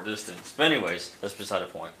going a short distance. But anyways, that's beside the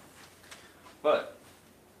point. But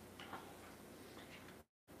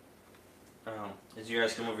as you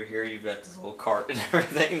guys come over here, you've got this little cart and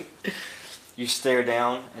everything. You stare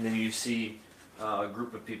down, and then you see a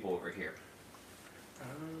group of people over here.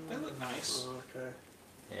 They look nice. Okay.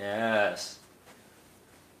 Yes.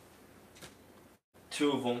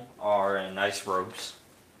 2 of them are in nice robes.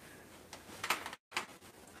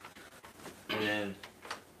 And then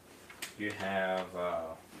you have,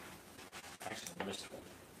 actually, I missed one.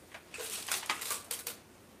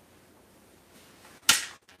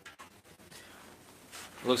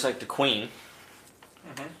 It looks like the Queen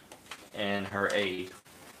Mm-hmm. and her aide.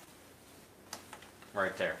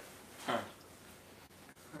 Right there. Huh.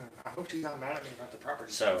 I hope she's not mad at me about the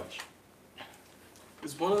property. So,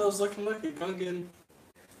 Is one of those looking like a Gungan?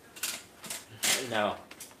 no.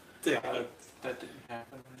 Yeah. That didn't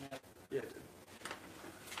happen yet. Yeah, it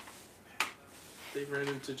did. They ran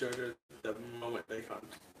into Jar Jar the moment they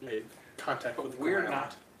made contact But with the we're ground.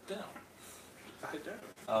 not them. I don't.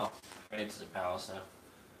 Oh, right into the palace now.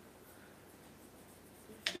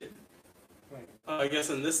 Wait, I guess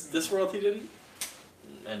in this world he didn't.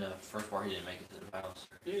 In the first part, he didn't make it to the palace.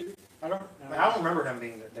 He, I don't remember him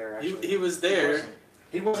being there. Actually, he was there.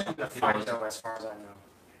 He wasn't in the fight wasn't. though, as far as I know.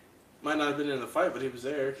 Might not have been in the fight, but he was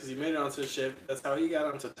there because he made it onto the ship. That's how he got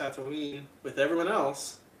onto Tatooine with everyone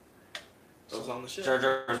else. That was on the ship. Jar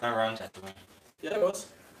Jar was never on Tatooine. Yeah, it was.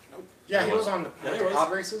 Yeah, he He was on the Yeah, he was.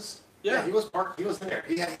 pod races. Yeah. He was He was there.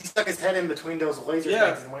 He stuck his head in between those laser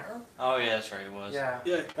Yeah. things and went, oh. Oh, yeah, that's right, he was. Yeah.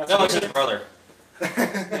 Yeah. That's That what was his brother.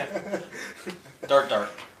 Dark.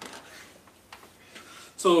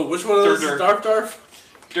 So which one of those is Dur-dur. Darth?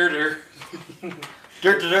 Dirter.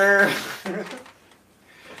 Dur.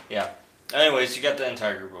 Yeah. Anyways, you got the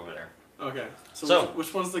entire group over there. Okay. So, So-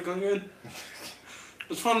 which one's the Gungan?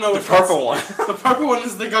 Which one? No, The which purple one's- one. The purple one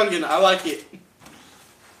is the Gungan. I like it.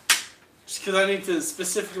 Just because I need to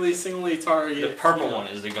specifically singly target. The purple you know, one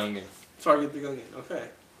is the Gungan. Target the Gungan. Okay.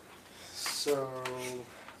 So,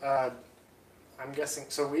 I'm guessing.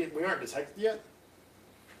 So we aren't detected yet.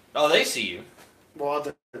 Oh, they see you. Well,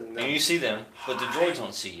 other than And you see them, but the droids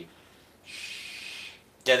don't see you.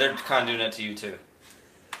 Yeah, they're kind of doing that to you, too.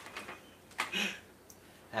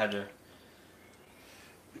 Had to.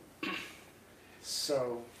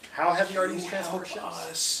 So, how heavy are these You transport help ships?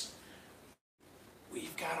 us.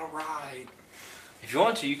 We've got a ride. If you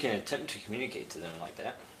want to, you can attempt to communicate to them like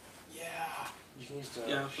that. Yeah. You can use the.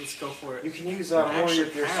 Yeah. Let's go for it. You can use You more of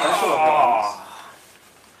actually your have- special abilities.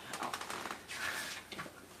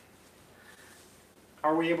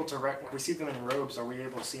 Are we able to we see them in robes? Are we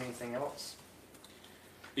able to see anything else?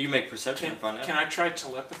 You make perception Can, and find out. can I try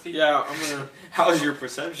telepathy? Yeah, I'm gonna. How's your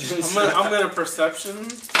perception? I'm gonna perception.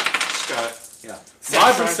 Scott, Yeah.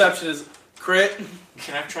 My perception is crit.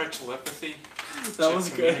 can I try telepathy? That to was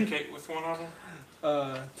good. communicate with one of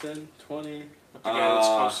them? 10, 20, With the guy that's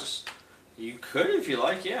Uh, closest? You could if you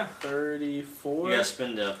like, yeah. 34. You gotta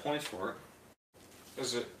spend points for it.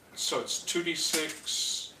 Is it, so it's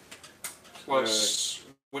 2d6 plus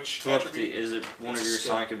which Telepathy, attribute? is it one It's of a your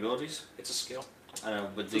skill. sonic abilities? It's a skill. I know,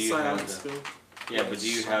 but do The you have psionic the? skill. Yeah, but do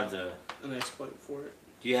you have the? An exploit for it.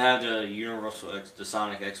 Do you have the the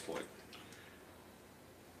sonic exploit?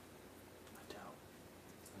 I doubt.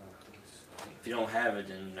 If you don't have it,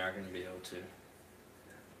 then you're not gonna be able to.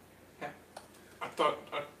 I thought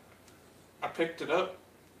I picked it up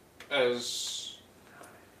as,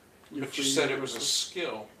 but you said it was a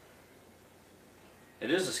skill. It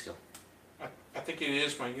is a skill. I think it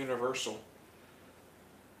is my universal.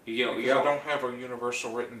 You get. Because I don't have a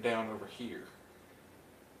universal written down over here.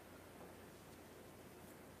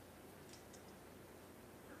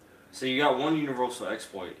 So you got one universal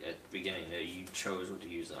exploit at the beginning that you chose what to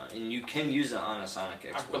use it on, and you can use it on a sonic I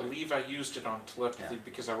exploit. believe I used it on telepathy Yeah.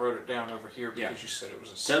 because I wrote it down over here because Yeah. you said it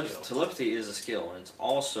was a So skill. telepathy is a skill, and it's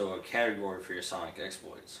also a category for your sonic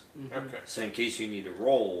exploits. Mhm. Okay. So in case you need to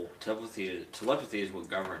roll, telepathy is what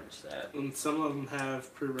governs that. And some of them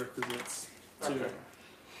have prerequisites too. Okay.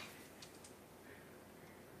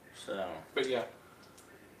 So But yeah,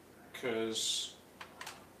 because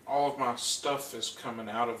all of my stuff is coming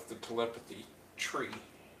out of the telepathy tree.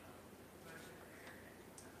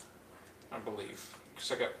 I believe.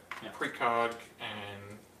 Because I got Yeah. precog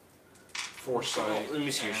and Foresight. Let me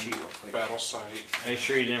see your and sheet real quick. Battle sight. Make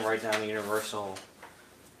sure you didn't write down universal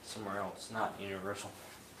somewhere else. Not universal.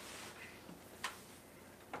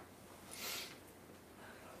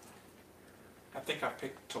 I think I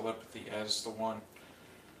picked telepathy as the one.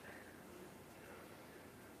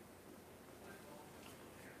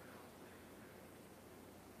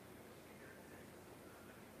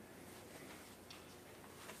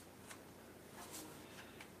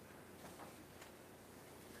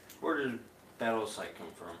 Where did battle sight come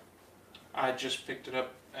from? I just picked it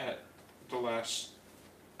up at the last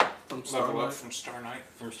From level Starlight. up from Star Knight.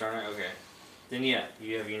 From Starlight? Okay. Then yeah,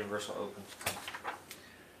 you have universal open.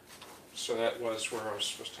 So that was where I was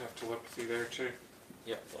supposed to have telepathy there too.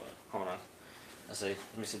 Yep. Hold on. Let's see.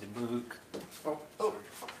 Let me see the book. Oh.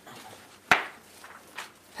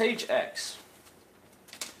 Page X.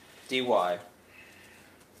 DY.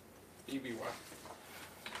 EBY.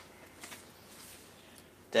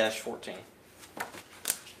 Dash 14.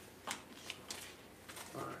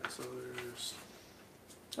 Alright, so there's.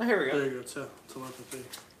 Oh, here we go. There you go, telepathy.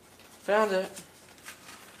 Found it.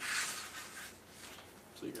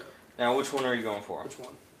 So you got Now, which one are you going for? which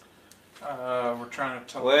one? We're trying to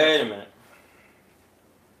tell Wait a minute.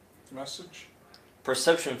 message.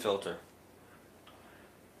 Perception filter.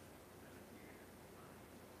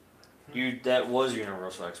 That was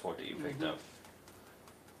universal exploit that you picked up.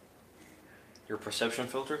 Your perception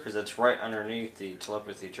filter, because that's right underneath the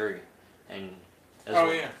telepathy tree, and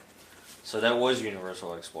Yeah. So that was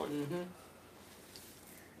universal exploit. Mm-hmm.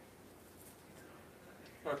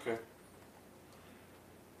 Okay.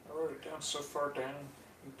 I wrote it down so far down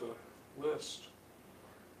the list.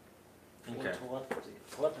 Okay.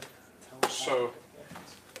 So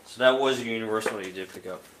So that was a universal that you did pick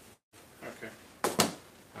up. okay.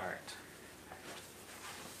 All right.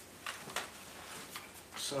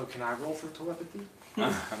 So can I roll for telepathy?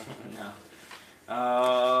 No.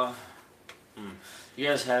 You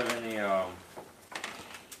guys have any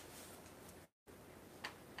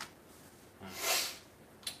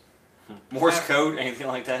Morse code, anything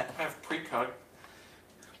like that? I have precog.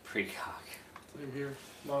 Precog. Same here.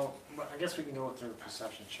 Well, I guess we can go with their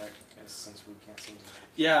perception check, since we can't seem to.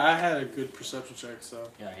 Yeah, I had a good perception check, so.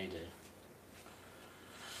 Yeah, he did.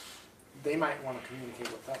 They might want to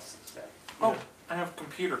communicate with us instead. Oh, I have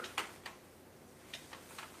computer.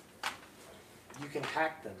 You can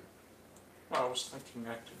hack them. Well, I was thinking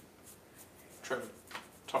I could try to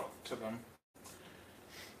talk to them.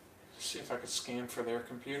 See if I could scan for their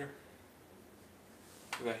computer.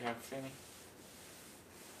 Do they have any?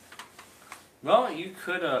 Well, you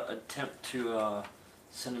could attempt to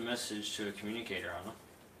send a message to a communicator on them.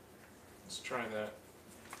 Let's try that.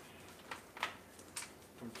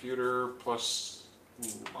 Computer plus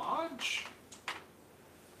lodge?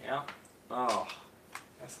 Yeah. Oh.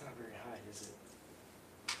 That's not very high, is it?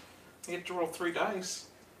 You have to roll 3 dice.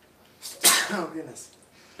 Oh goodness.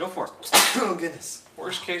 Go for it. Oh goodness.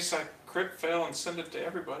 Worst case, I crit fail and send it to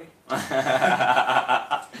everybody.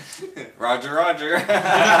 Roger, Roger.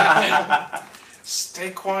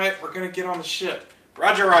 Stay quiet, we're gonna get on the ship.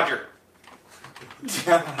 Roger, Roger.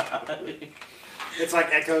 It's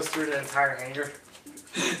like echoes through the entire hangar.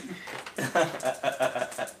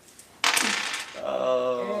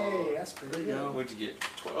 Oh. Hey, that's pretty There you good. go. What'd you get?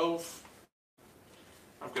 12.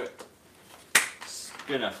 I'm good.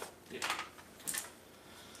 Good enough. Yeah.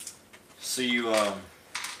 So you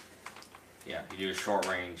you do a short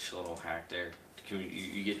range little hack there.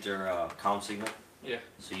 You get their comm signal. Yeah.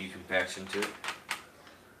 So you can patch into it.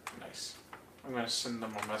 Nice. I'm gonna send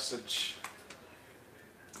them a message.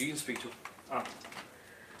 You can speak to them.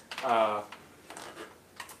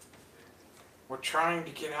 We're trying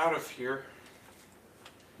to get out of here.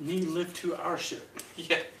 Need lift to our ship.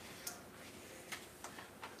 Yeah.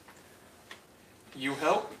 You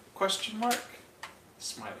help? Question mark?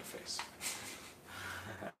 Smiley face.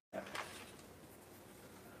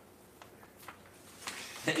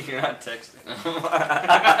 You're not texting.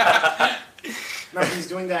 No, he's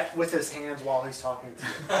doing that with his hands while he's talking to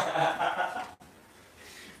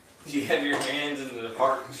you. Do you have your hands in the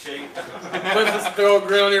heart shape? Put this big old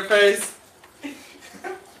grin on your face.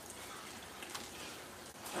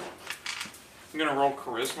 I'm gonna roll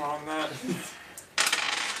charisma on that.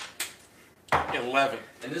 11.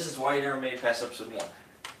 And this is why you never made it past episode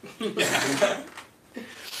 1.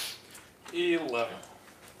 11.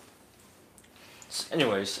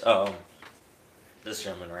 Anyways, this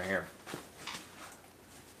gentleman right here.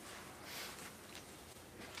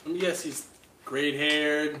 Let me guess, he's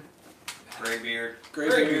gray-haired. Gray beard.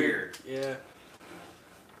 Gray beard. Yeah.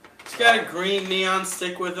 He's got a green neon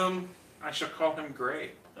stick with him. I shall call him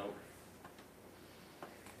Gray. Nope.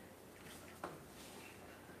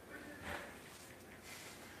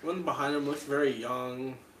 One behind him looks very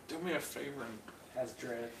young. Do me a favor and Has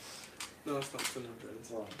dreads. No, it's not Cinnamon Dreads.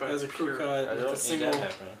 Well, but Has a crew pure- cut I with don't a see that single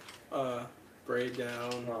happening. braid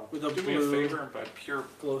down No. with a do me a blue favor and by pure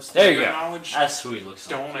glow stick. There you go. knowledge, That's who he looks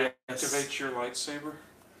like. don't Yes. activate your lightsaber.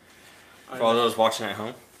 For all those watching at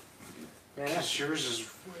home. Man, Because yours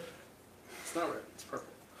is. It's not red. It's purple.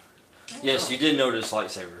 Yes, you did notice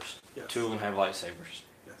lightsabers. Yes. 2 of them have lightsabers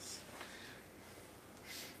Yes.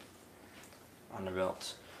 on the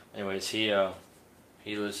belts. Anyways, he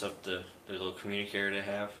lifts up the little communicator they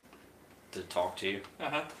have to talk to you, Uh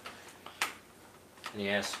huh. and he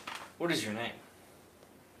asks, "What is your name?"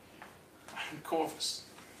 I'm Corvus.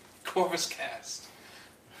 Corvus Cast.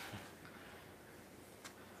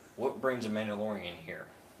 What brings a Mandalorian here?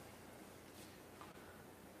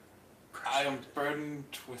 I am burdened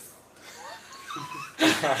with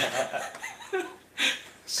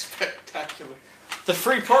spectacular. The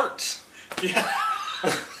free parts. Yeah.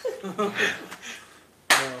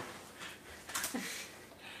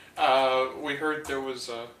 No. We heard there was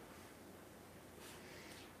a.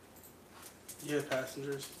 You have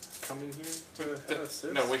passengers coming here to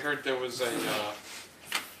assist? No, we heard there was a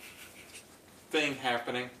thing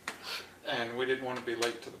happening, and we didn't want to be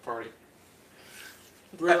late to the party.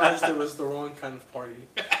 Realized it was the wrong kind of party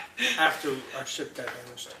after our ship got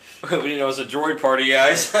damaged. We didn't know it was a droid party,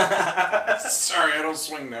 guys. Sorry, I don't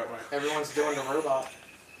swing that way. everyone's doing the robot.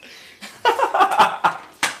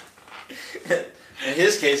 In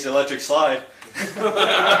his case, the electric slide.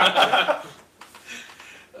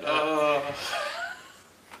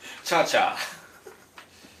 Cha-cha.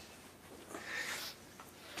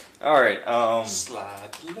 Alright, Slide.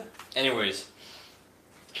 anyways.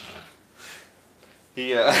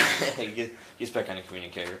 He, he gets back on the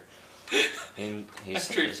communicator. And he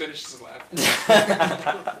After he says, finishes laughing.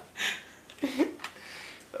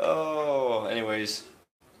 oh, anyways.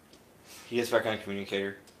 He gets back on the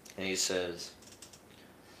communicator and he says,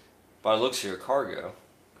 by the looks of your cargo,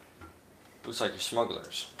 looks like you're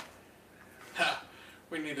smugglers. Ha,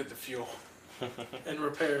 we needed the fuel. And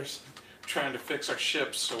repairs. Trying to fix our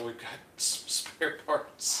ships, so we got some spare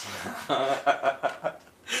parts.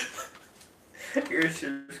 Your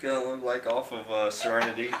ship's gonna look like off of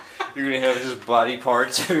Serenity. You're gonna have just body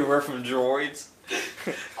parts everywhere from droids.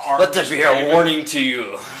 Let there be a warning to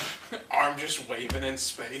you. Arm just waving in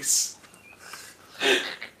space.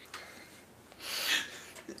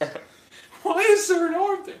 Why is there an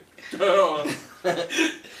arm there? Oh,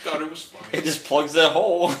 thought it was funny. It just plugs that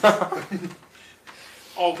hole.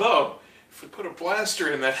 Although, if we put a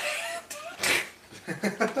blaster in that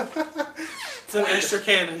It's an extra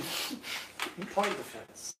cannon. Point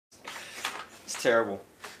defense. It's terrible.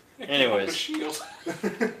 it Anyways. a shield.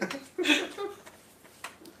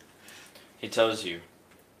 He tells you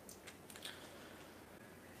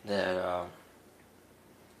that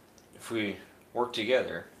if we work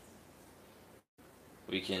together,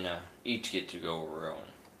 we can each get to go where we're going.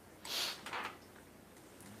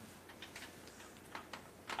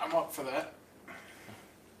 I'm up for that.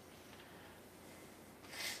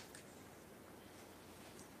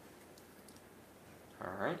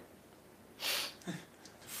 Alright. The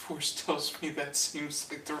Force tells me that seems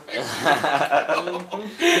like the right way.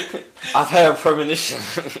 I've had a premonition.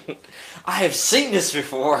 I have seen this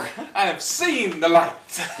before. I have seen the light.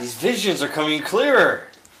 These visions are coming clearer.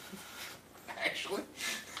 Actually,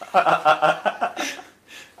 I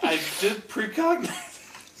did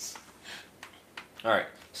precognize. Alright,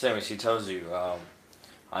 so anyways, he tells you,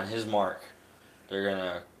 on his mark, they're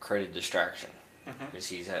gonna create a distraction. Because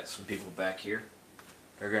he's had some people back here.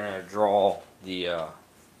 They're gonna draw the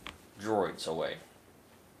droids away.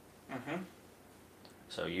 Mm-hmm.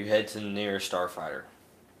 So you head to the nearest starfighter.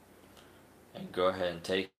 And go ahead and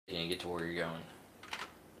take it and get to where you're going.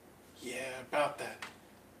 Yeah, about that.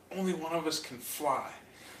 Only one of us can fly.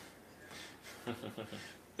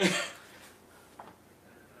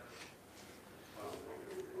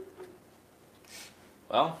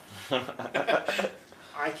 Well,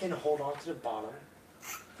 I can hold on to the bottom.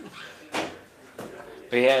 but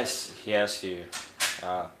he asks you,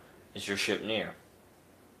 is your ship near?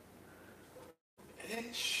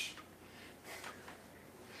 Ish.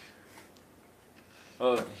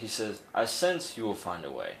 Well, he says, I sense you will find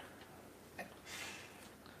a way.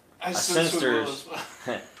 I sense sense we will there's- as well.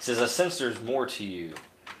 He says, I sense there's more to you.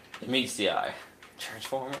 It meets the eye.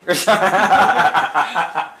 Transformers?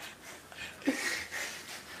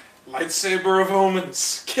 Lightsaber of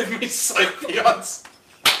omens. Give me Scythians.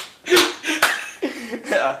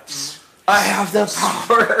 I have the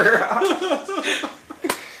power!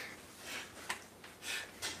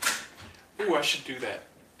 Ooh, I should do that.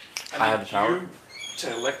 I have need the power? you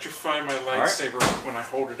to electrify my lightsaber when I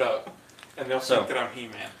hold it up, and they'll So- think that I'm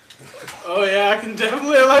He-Man. Oh yeah, I can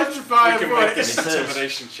definitely electrify We a can make place. an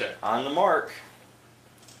intimidation check. On the mark.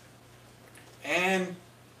 And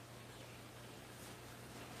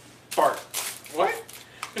Bart. What?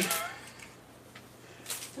 I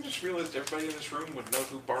just realized everybody in this room would know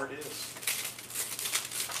who Bart is.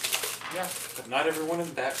 Yeah. But not everyone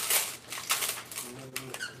in that.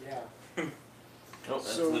 Yeah. Oh, that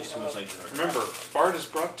So, looks too much like Jar Jar. Remember, Bart is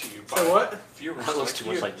brought to you by So what? viewers That looks like too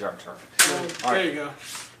you. much like Jar Jar. There Alright. you go.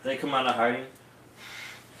 They come out of hiding.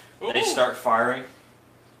 They Ooh. start firing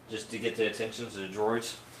just to get the attention of the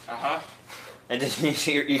droids. Uh-huh. And then you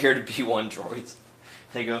hear the B1 droids.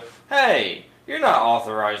 They go, "Hey, you're not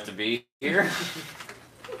authorized to be here."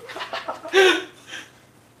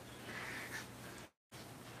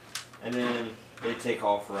 And then they take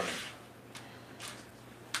off running.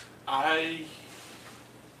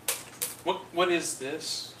 What is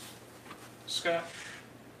this, Scott?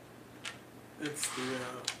 It's the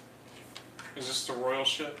Is this the royal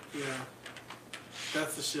ship? yeah.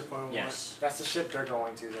 That's the ship I want. Yes. That's the ship they're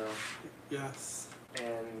going to, though. Yes.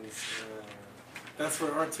 And That's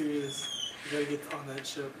where R2 is. You gotta get on that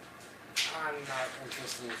ship. I'm not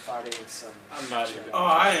interested in fighting some. I'm not even. Oh,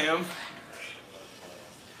 I am,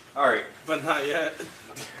 Alright, but not yet.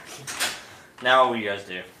 now what do you guys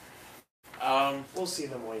do? We'll see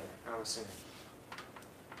them later, I'm assuming.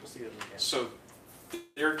 We'll see them again. So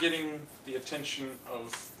they're getting the attention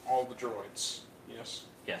of all the droids. Yes.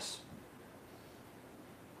 Yes.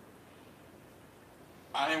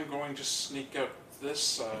 I am going to sneak up this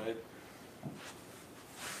side,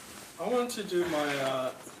 I want to do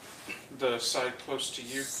my the side close to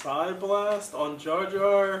you. side blast on Jar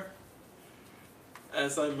Jar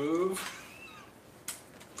as I move.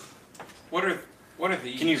 What are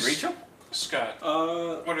these? Can you reach them? Scott? What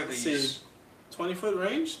are let's these? see, 20-foot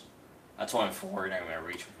range? That's only 4, you're not going to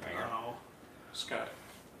reach them from here. Oh. Scott.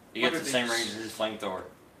 You What get are the same these? range as his flamethrower.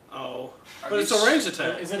 Oh. Are But it's these- a range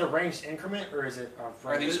attack. Is it a ranged increment or is it a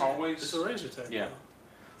Are these It's hallways? a range attack. Yeah.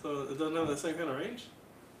 So it doesn't have the same kind of range?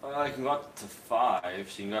 You can go up to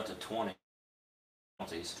 5, so you can go up to 20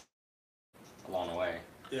 penalties along the way.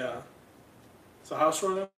 Yeah. So how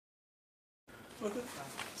short am I with it?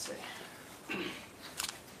 Let's see.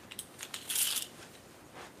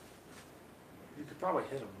 You could probably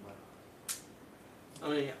hit him, but I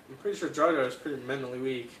mean, I'm pretty sure Jar Jar is pretty mentally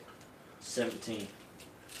weak. 17.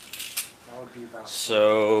 that would be about.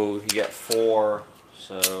 So you get 4,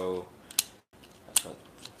 so that's what.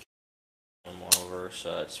 1 over,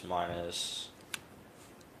 so that's minus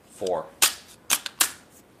 4.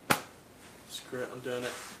 Screw it, I'm doing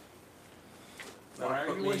it. Why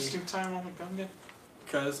are you wasting time on the Gungan?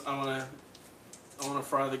 Because I wanna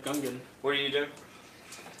fry the Gungan. What are you doing?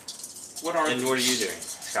 What are And these? what are you doing,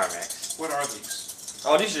 Skymax? What are these?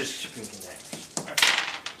 Oh, these are just shipping containers.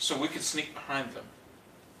 So we could sneak behind them.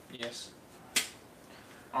 Yes.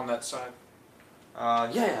 On that side.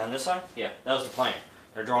 Yeah, on this side? Yeah, that was the plan.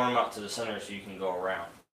 They're drawing them out to the center so you can go around.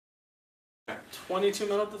 22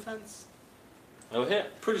 metal defense? No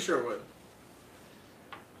hit. Pretty sure it would.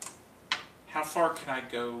 How far can I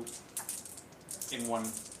go in one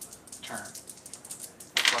turn?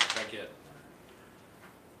 How far can I get?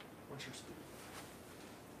 What's your speed?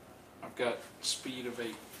 I've got speed of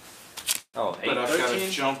 8, Oh, 8. but I've got a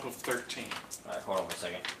 13? jump of 13. Alright, hold on one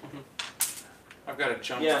second. I've got a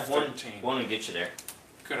jump Yeah, of one 13. will get you there.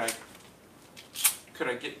 Could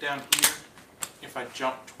I get down here if I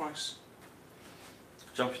jump twice?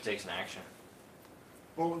 Jump takes an action.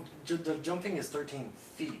 Well, the jumping is 13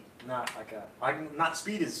 feet, not like a. Not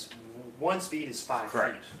speed is. One speed is 5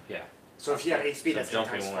 Correct. feet. Yeah. So if you have 8 speed, So that's 8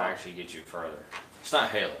 jumping times won't 5. actually get you further. It's not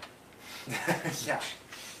Halo. Yeah.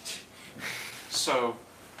 So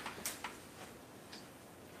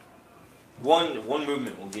One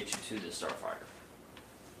movement will get you to the Starfighter.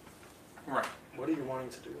 right, What are you wanting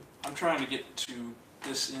to do? I'm trying to get to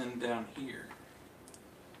this end down here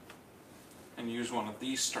and use one of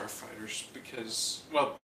these starfighters because,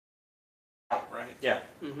 well, right? Yeah.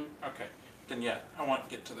 Mm-hmm. Okay, then yeah, I want to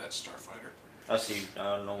get to that starfighter. I see.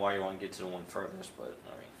 I don't know why you want to get to the one furthest, but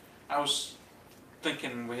I mean, I was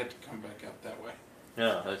thinking we had to come back out that way.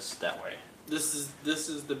 no, that's that way. This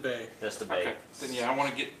is the bay. That's the bay. Okay, then yeah, I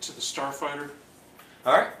want to get to the starfighter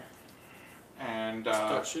All right. and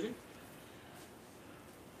Start shooting?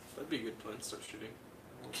 That'd be a good plan, start shooting.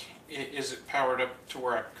 is it powered up to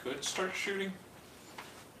where I could start shooting?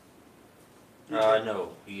 No,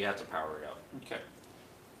 you have to power it up. Okay.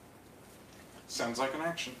 Sounds like an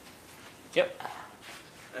action. Yep.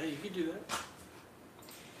 Hey, you could do that.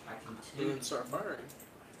 I And then start firing.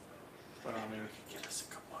 But I mean, Get us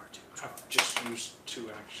a couple R2. I've just used 2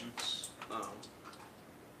 actions.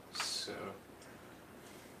 So,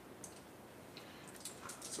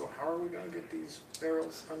 So how are we gonna get these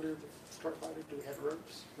barrels under the starfighter? Do we have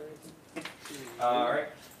ropes or anything? Alright.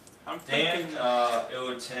 I'm Dan, thinking. it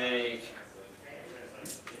would take.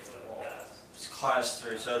 It's class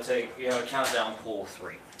 3, so it'll take. You have a countdown pool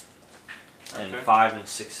 3. And Okay. 5 and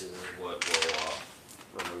 6 is what will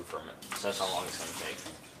remove from it. So that's how long it's going to take.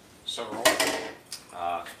 So roll.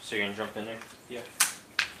 So you're going to jump in there? Yeah.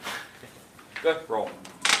 Good, roll.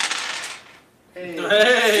 Hey.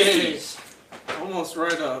 Hey! Jeez. Almost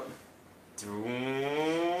right up.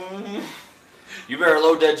 You better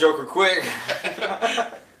load that joker quick.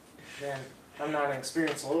 Man, I'm not an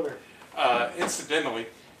experienced loader. Incidentally,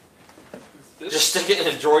 this, Just stick it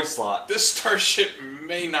in a droid slot. this starship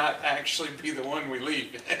may not actually be the one we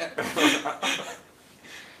leave.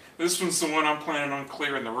 This one's the one I'm planning on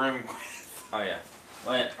clearing the room with. Oh yeah.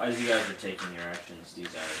 Well, as you guys are taking your actions, these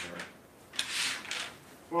guys are.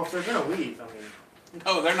 Well, if they're gonna leave, I mean,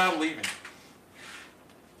 No, they're not leaving.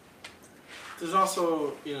 There's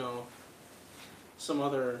also, some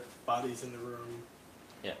other bodies in the room.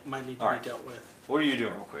 Yeah. Might need to Alright. be dealt with. What are you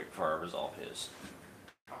doing real quick before I resolve his?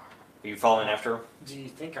 Are you following after him? do you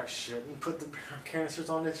think I shouldn't put the canisters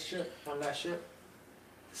on this ship, on that ship?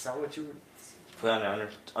 Is that what you would? Put on an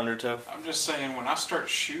undertow? I'm just saying, when I start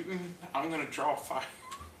shooting, I'm gonna draw fire.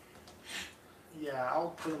 Yeah, I'll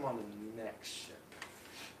put them on the next ship.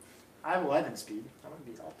 I have 11 speed. I'll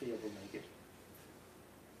be able to make it.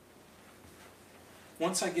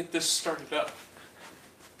 Once I get this started up,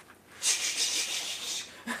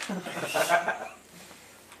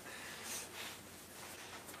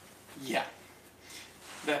 yeah,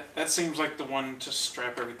 that seems like the one to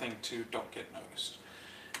strap everything to. Don't get noticed.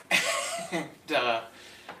 And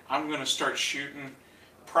I'm gonna start shooting.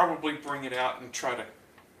 Probably bring it out and try to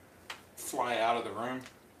fly out of the room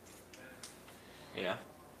Yeah.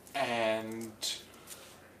 and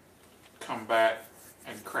come back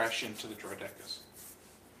and crash into the Droidecas.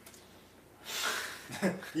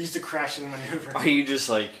 Use the crashing maneuver. Are you just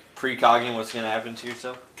like precogging what's gonna happen to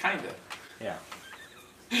yourself? Kinda. Yeah.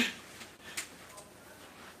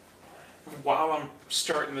 While I'm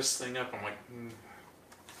starting this thing up, I'm like,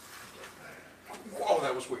 whoa,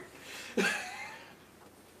 that was weird.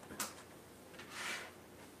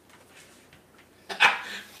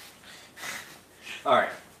 Alright.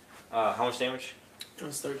 How much damage? It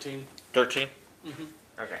was 13. 13? Mm-hmm.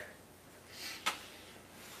 Okay.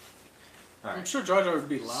 I'm Alright. sure Jar Jar would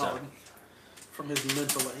be So- loud from his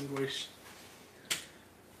mental anguish.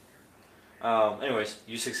 Anyways,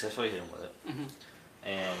 you successfully hit him with it. Mm-hmm.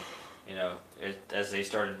 And, as they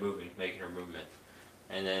started moving, making her movement.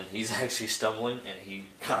 And then he's actually stumbling, and he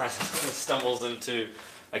kind of stumbles into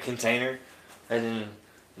a container. And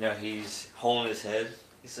then, he's holding his head.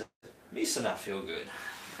 He said, Misa not feel good.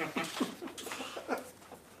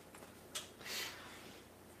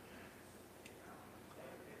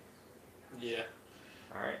 Yeah.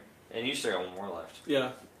 Alright. And you still got one more left.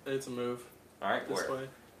 Yeah, it's a move. Alright, This where?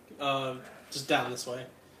 way. Just down this way.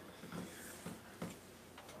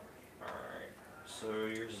 Alright. So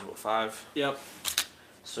yours is what, 5? Yep.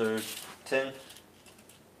 So 10.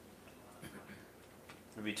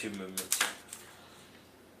 Would be 2 movements.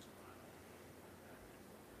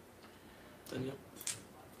 Then yep.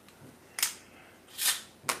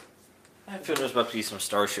 I feel there's about to be some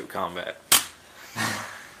starship combat.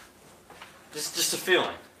 just a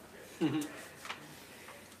feeling.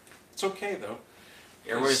 It's okay though.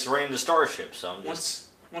 Everybody's running the starship, so I'm just.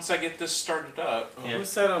 Once I get this started up, Yeah. Who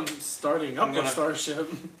said I'm starting up I'm a gonna- starship?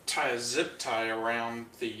 tie a zip tie around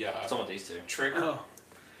the Some of these two. trigger, Oh.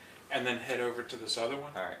 and then head over to this other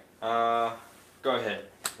one. Alright. Go ahead.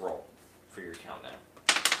 Roll for your countdown.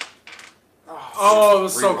 Oh, it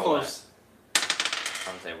was so Reroll close.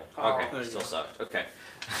 On the table. Oh, Okay. there you Still go. sucked. Okay.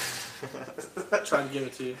 Trying to give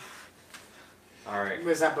it to you. Alright.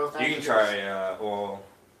 Was that both You can actions? try, well.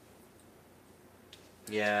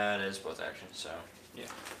 Yeah, it is both actions, so. Yeah.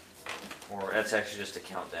 Or that's actually just a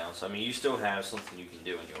countdown. So, I mean, you still have something you can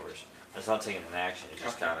do in yours. It's not taking an action, it's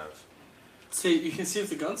just Okay. kind of. See, you can see if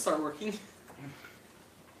the guns start working.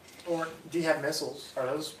 Or do you have missiles? Are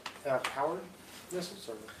those powered missiles?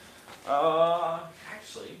 Or?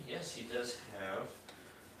 Actually, yes, he does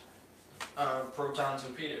have proton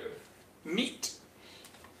torpedo. Neat.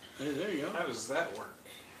 Hey, there you go. How does that work?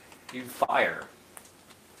 You fire.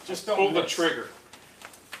 Just don't Pull the miss. trigger.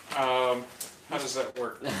 How does that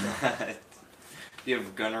work? Do you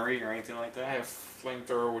have gunnery or anything like I that? have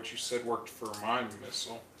flamethrower, which you said worked for my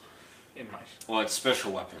missile. In my Well, it's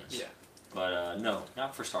special weapons. yeah. But no,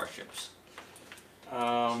 not for starships.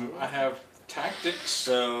 I have tactics.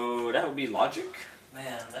 So that would be logic.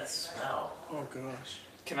 Man, that smell. Oh gosh.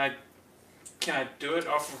 Can I do it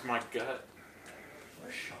off of my gut?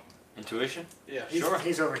 Where's Sean? Intuition. Yeah,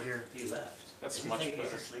 He's over here. He left. That's Does he much think better.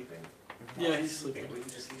 He's sleeping? Yeah, he's sleeping. We can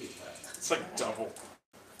just leave that. It's like double.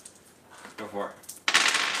 Go for it.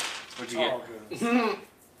 What'd you Oh, get? good.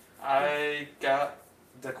 I got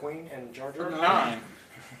The Queen and Jar Jar. 9.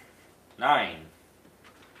 9.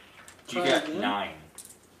 You Try got again? 9.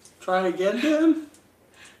 Try again, Dan?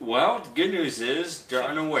 Well, the good news is they're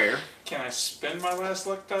unaware, Can I spend my last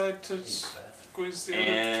luck die to squeeze the other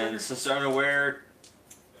and trigger? since they're unaware,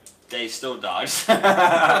 they still dodge.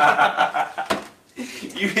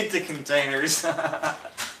 You hit the containers.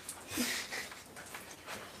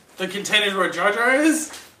 The containers where Jar Jar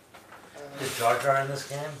is? Is Jar Jar in this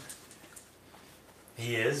game?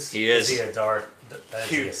 He is? He is. Is he a Darth? Is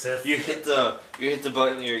he a Sith? You hit the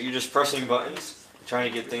button. You're just pressing buttons,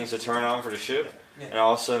 trying to get things to turn on for the ship, and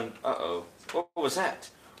all of a sudden, what was that?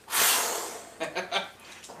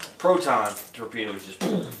 Proton torpedoes just.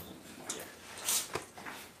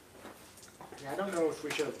 Yeah, I don't know if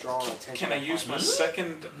we should have drawn attention. Can I use my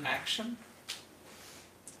second action?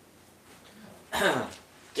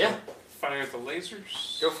 Yeah, Fire the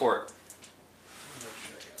lasers? go for it.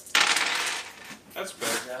 That's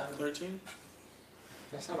better. 13?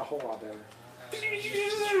 That's not a whole lot better.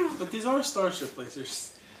 But these are starship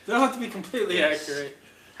lasers. They don't have to be completely Yes. accurate.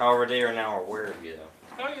 However, they are now aware of you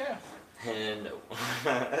though. Oh yeah. And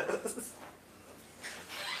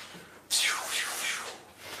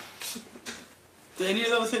Did any of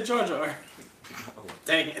those hit Jar Jar?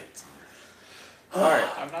 Dang it. Alright.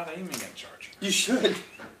 I'm not aiming at Jar Jar. You should.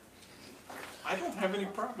 I don't have any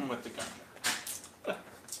problem with the gun.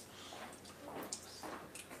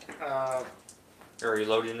 are you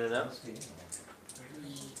loading it up?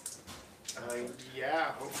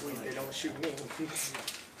 Yeah, hopefully they don't shoot me.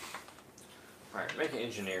 Alright, make an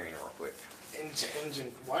engineering real quick.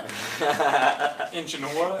 Engine, what? Engine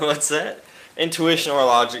what? What's that? Intuition or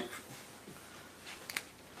logic?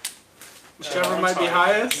 Whichever I'm might be sorry.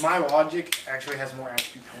 highest. My logic actually has more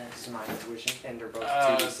attribute points than my intuition, and they're both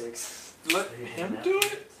 2d6. Let him do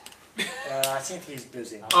it? I think he's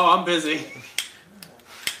busy. Oh, I'm busy.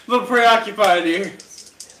 A little preoccupied here.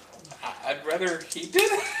 I'd rather he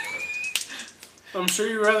did it. I'm sure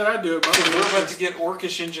you'd rather I do it, but We're about to get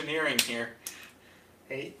orcish engineering here.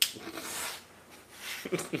 8.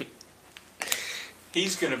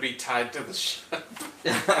 He's gonna be tied to the ship.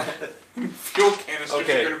 Fuel canisters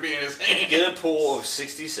Okay. are gonna be in his hand. Get a pool of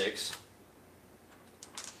 66.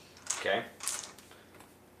 Okay. What's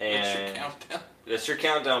your And countdown? that's your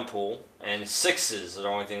countdown pool, and 6s are the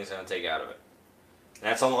only thing that's going to take out of it. And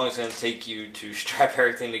that's how long it's going to take you to strap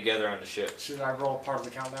everything together on the ship. Should I roll part of the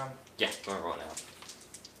countdown? Yeah, go ahead and roll it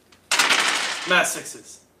mass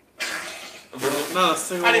sixes. No,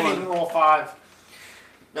 single I didn't one. even roll 5.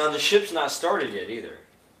 now. Now, the ship's not started yet either.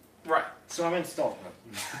 Right. So I'm installed.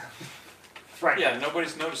 Right. Yeah,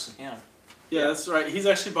 nobody's noticing him. Yeah, that's right. He's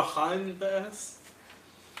actually behind the S.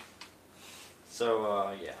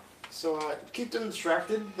 So, yeah. So keep them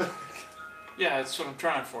distracted. Yeah, that's what I'm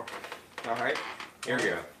trying for. Alright, here we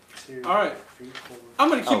go. 2, All right. 3, 4, I'm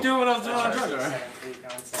gonna keep Oh. doing what I was doing on That's Jar right. Jar. 7, 8,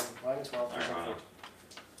 9, 10, 11, 12, 13, Alright, 14.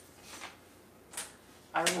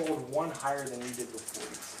 I rolled 1 higher than you did with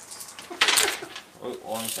 46. Oh,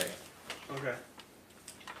 1 second. Okay.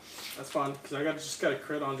 That's fine, because I just got a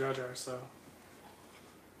crit on Jar Jar, so.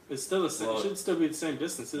 It's still the same. Well, It should still be the same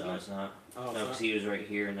distance, isn't No, it? it's not. Oh, No, it's because he was right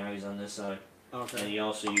here, and now he's on this side. not? And Okay.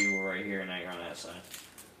 you were right here, and now you're on that side.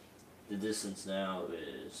 The distance now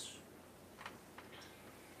is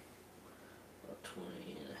about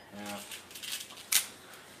 20 and a half.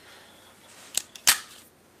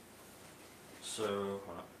 So,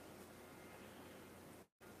 hold on.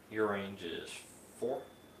 Your range is 4?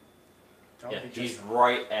 Don't Yeah, be he's just-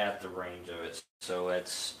 right at the range of it. So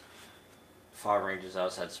it's 5 ranges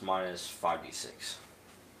outside, it's minus 5d6.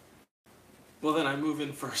 Well, then I move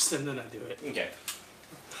in first and then I do it. Okay.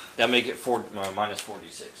 That make it minus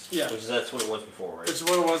 4d6. Yeah. Which that's what it was before, right? Which is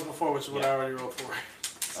what it was before, which is what Yeah. I already rolled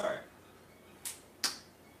for. Alright.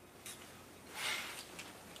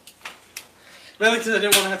 Mainly because I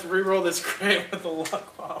didn't want to have to re-roll this crit with a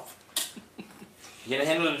luck pop. You gonna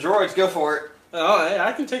handle the droids, go for it. Oh, hey,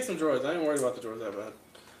 I can take some droids. I ain't worried about the droids that bad.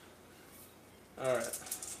 Alright.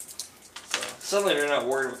 So. Suddenly they're not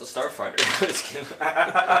worried with the starfighter. Just kidding.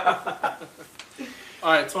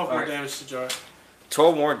 Alright, 12 more Alright. damage to Jar.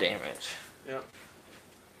 12 more damage. Yep.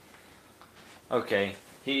 Okay,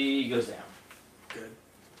 he goes down. Good.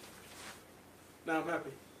 Now I'm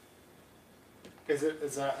happy.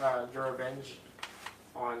 Is that your revenge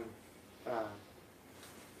on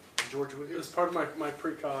George It Lucas? was part of my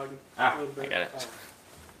precog. Ah, a little I bit. got it.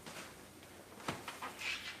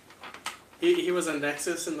 He was a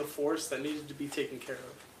nexus in the Force that needed to be taken care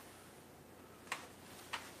of.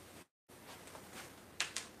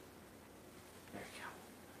 There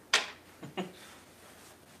you go.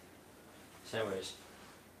 So anyways,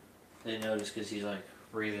 they notice because he's like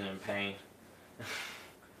breathing in pain.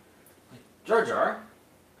 Like, Jar Jar,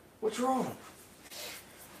 what's wrong?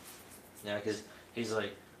 Yeah, because he's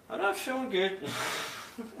like, I'm not feeling good.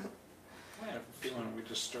 I have a feeling we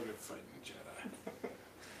just started fighting Jedi.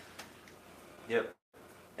 Yep.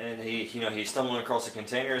 And he's stumbling across the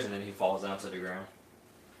containers and then he falls down to the ground.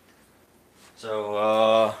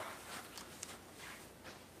 So,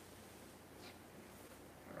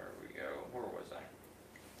 where we go? Where was I?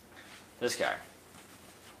 This guy.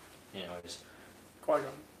 You know, he's Qui-Gon.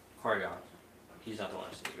 Qui-Gon. He's not the one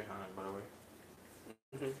sitting behind, by the way.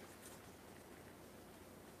 Mm-hmm.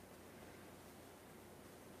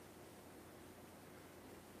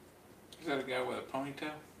 Is that a guy with a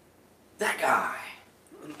ponytail? That guy!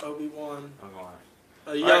 An Obi-Wan. I'm going.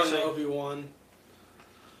 A young Actually- Obi-Wan.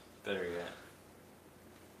 Better yet.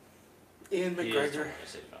 Ian He is the McGregor. one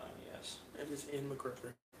sitting behind, yes. It was Ian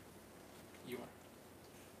McGregor. You are.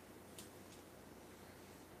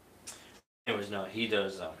 Anyways, no, he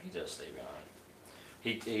does stay behind.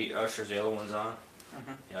 He ushers the other ones on.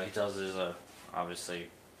 Mhm. You know, he tells his obviously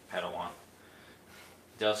Padawan.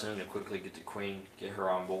 He tells him to quickly get the Queen, get her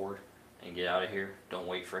on board, and get out of here. Don't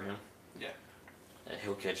wait for him. Yeah.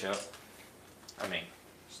 He'll catch up. I mean,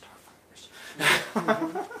 Starfighters.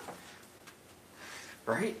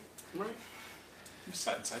 Right? Right.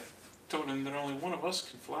 Besides, I told him that only one of us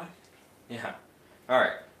can fly. Yeah. All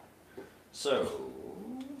right. So,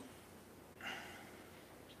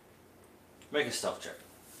 make a stealth check.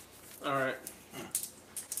 Alright.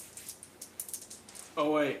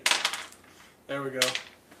 Oh, wait. There we go.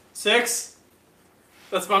 6?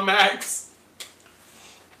 That's my max.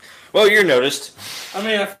 Well, you're noticed. I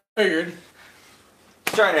mean, I figured.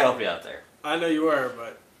 Trying to help you out there. I know you were,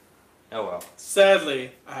 but Oh well.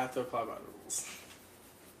 sadly, I have to apply my rules.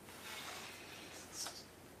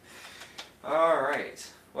 All right.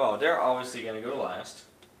 Well, they're obviously gonna go last.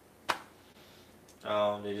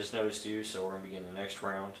 They just noticed you, so we're gonna begin the next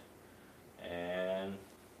round. And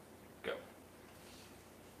go.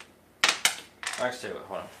 Actually, wait,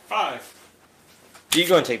 hold on. 5. You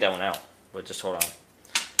go and take that one out, but just hold on.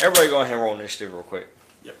 Everybody, go ahead and roll initiative real quick.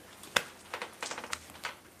 Yep.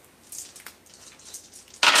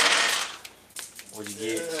 What'd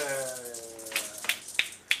you get?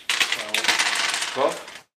 12.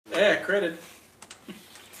 12? Yeah, critted.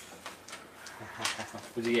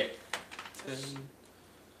 What'd you get? 10.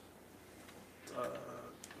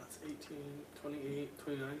 That's 18, 28,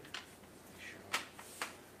 29.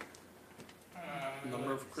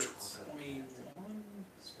 Number of crits. 21.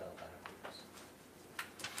 Spell backwards.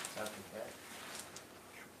 Something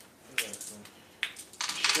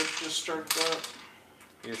Ship just started up.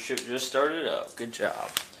 Your ship just started up. Good job.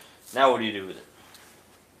 Now what do you do with it?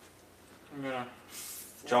 I'm gonna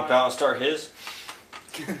Jump fly. out and start his?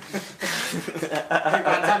 Hey, by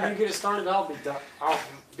the time you get it started, I'll be done. I'll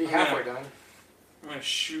be halfway done. I'm gonna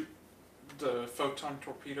shoot the photon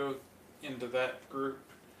torpedo into that group,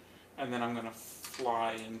 and then I'm gonna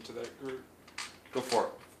fly into that group. Go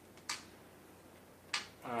for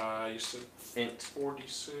You said it. Int.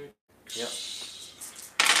 46. Yep.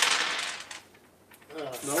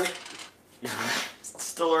 Nope.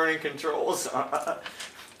 Still learning controls.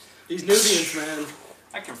 These Nubians, man.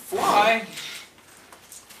 I can fly.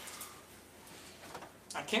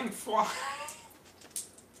 I can fly.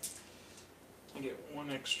 I get 1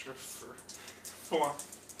 extra for fly.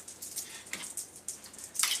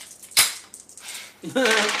 And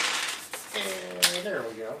there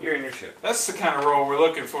we go. You're in your ship. That's the kind of roll we're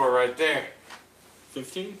looking for right there.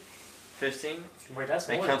 15? 15? Wait, that's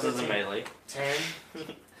That more counts than as a 15. melee. 10.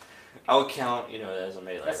 I would count, that as a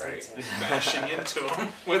melee, That's right? 18. Bashing into him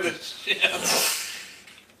with a ship.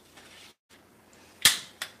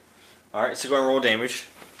 Alright, so go and roll damage.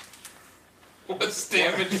 What's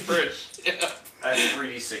damage for a ship? I have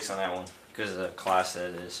 3d6 on that one, because of the class that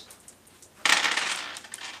it is.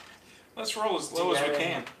 Let's roll as Do low you as we have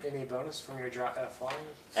can. any bonus from your flying?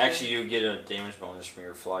 Actually, you get a damage bonus from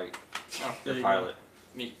your flight, Oh, There your you pilot.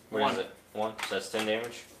 neat. What 1. is it? 1? So that's 10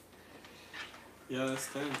 damage? Yeah,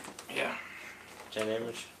 that's 10. Yeah. 10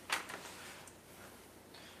 damage?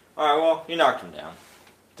 Alright, well, you knocked him down.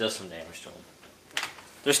 Does some damage to him.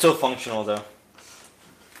 They're still functional, though.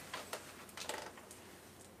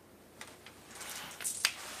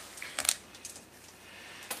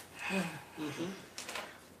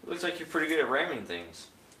 Mm-hmm. Looks like you're pretty good at ramming things.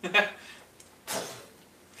 Yeah,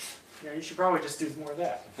 you should probably just do more of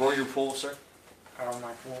that. Roll your pool, sir. Out on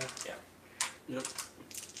my pool. Yep.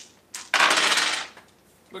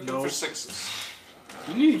 Looking No. for sixes.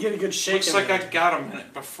 You need to get a good shake. Looks in like I there. got a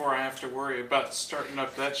minute before I have to worry about starting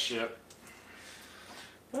up that ship.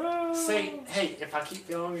 Say, hey, if I keep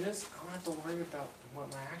going this, I don't have to worry about what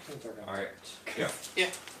my actions are going to Alright. Yeah.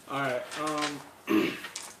 All right. be.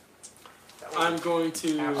 I'm going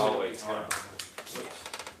to. Oh, wait, hold on. Wait.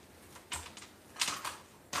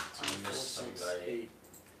 I missed 4, 6, somebody. 8,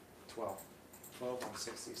 12. 12 on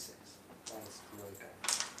 66. That was really bad.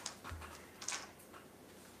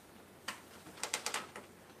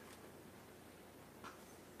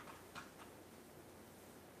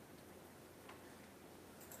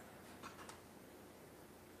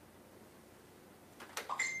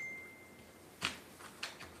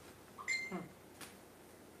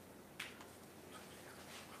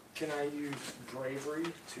 Can I use bravery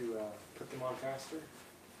to put them on faster?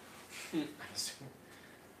 Hmm. I assume.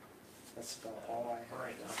 That's about all I have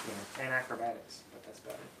right now. Yeah. And acrobatics, but that's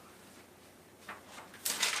about it.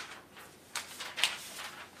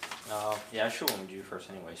 Yeah, I should want to do first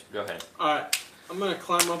anyways. Go ahead. All right. I'm gonna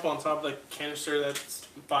climb up on top of the canister that's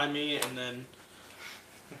by me, and then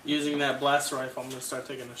using that blaster rifle, I'm gonna start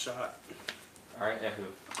taking a shot. Alright, yeah, who?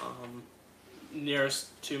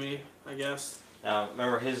 Nearest to me, I guess. Now,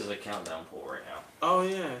 remember, his is a countdown pool right now. Oh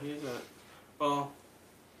yeah, he's a. Well,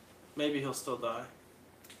 maybe he'll still die.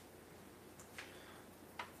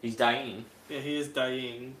 He's dying. Yeah, he is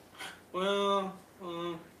dying. Well,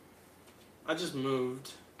 I just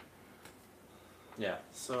moved, Yeah.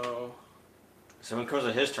 so So when it comes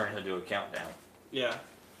to his turn, he'll do a countdown. yeah.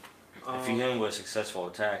 If you hit him with a successful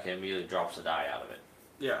attack, it immediately drops the die out of it.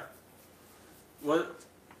 Yeah. What?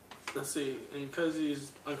 Let's see. And because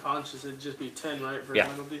he's unconscious, it'd just be 10, right, for Yeah.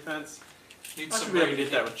 mental defense. Need I should be somebody able to to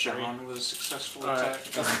get that hit with John with a successful All right.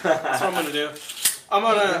 attack. That's what I'm gonna do. I'm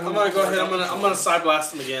gonna go ahead. I'm gonna side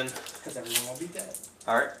blast him again. Because everyone will be dead.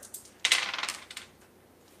 Alright.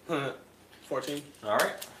 14.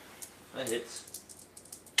 Alright. That hits.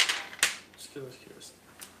 Just because I was curious.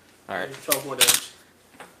 Alright. 12 more damage.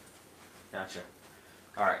 Gotcha.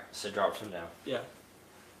 Alright, so it drops him down. Yeah.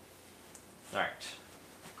 Alright.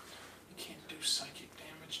 You can't do psychic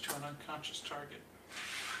damage to an unconscious target.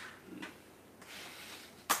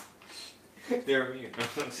 They're immune.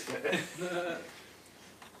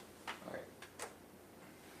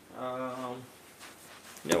 Alright.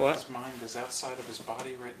 You know what? His mind is outside of his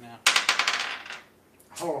body right now.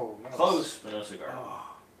 Oh, no. Close, but no cigar. Oh.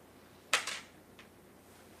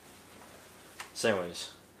 So anyways.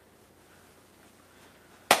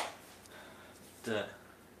 The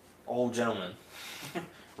old gentleman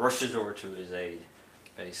rushes over to his aide,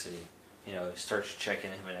 basically. You know, starts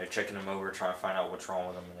checking him, checking him over, trying to find out what's wrong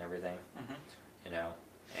with him and everything. Mm-hmm. You know,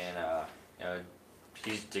 and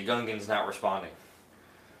the Gungan's not responding.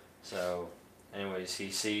 So, anyways,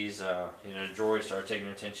 he sees the droids start taking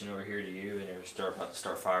attention over here to you, and they're about to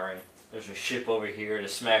start firing. There's a ship over here that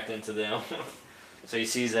smacked into them. So he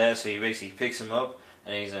sees that, so he basically picks him up,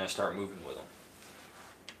 and he's gonna start moving with him.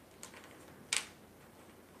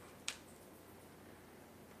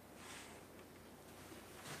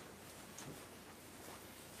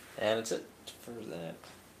 And that's it for that.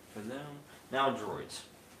 For them. Now droids.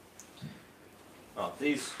 Oh,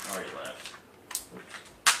 these already left.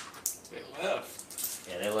 They left.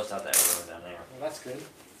 Yeah, they left out that road down there. Well, that's good.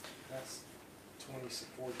 That's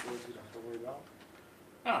 24 droids we don't have to worry about.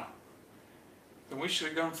 Oh. Then we should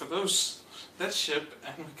have gone for that ship,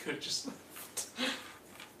 and we could have just left. Sounds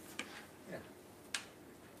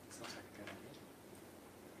like a good idea.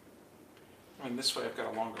 I mean, this way I've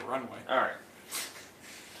got a longer runway. Alright.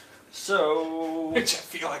 So, Which I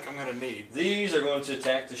feel like I'm going to need. these are going to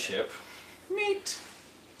attack the ship. Neat.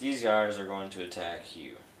 These guys are going to attack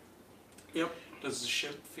you. Does the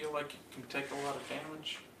ship feel like it can take a lot of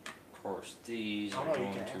damage? Of course, these Oh, are you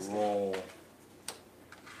going can to ask it. roll.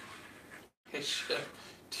 Hey, ship,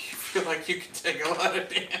 do you feel like you can take a lot of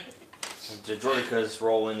damage? The droidicas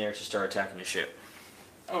roll in there to start attacking the ship.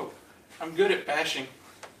 Oh, I'm good at bashing.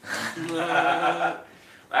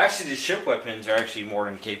 Actually, the ship weapons are actually more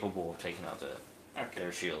than capable of taking out Okay.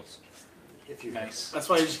 their shields. If you Nice. That's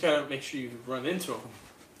why you just gotta make sure you run into him.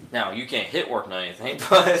 Now, you can't hit work on anything,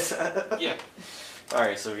 but... Yeah.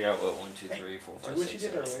 Alright, so we got what? 1, 2, 3, 4, do 5, what you 6,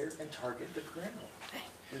 did 7. earlier and target the ground.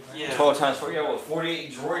 The ground. Yeah. 12 times 4, you got what?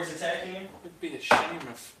 48 droids attacking you? It'd be a shame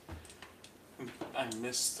if I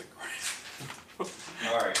missed the ground.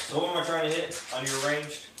 Alright, so what am I trying to hit on your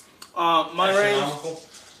ranged? My range. Astronomical?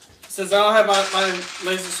 Since I don't have my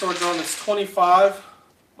laser sword drawn, it's 25.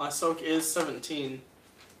 My soak is 17.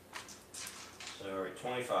 So we're at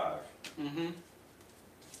 25. Mm-hmm.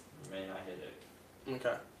 May not hit it.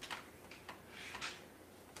 Okay.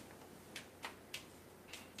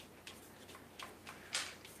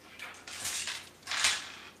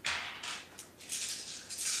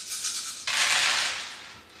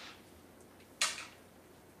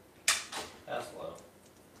 That's low.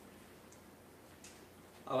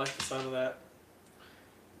 I like the sound of that.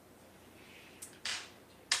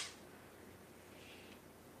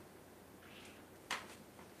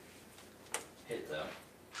 Hit though.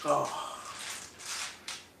 Oh.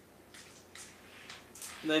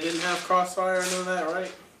 They didn't have crossfire or none of that,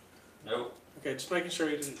 right? Nope. Okay, just making sure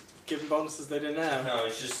you didn't give them bonuses they didn't have. No,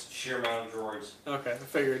 it's just sheer amount of droids. Okay, I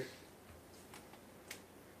figured.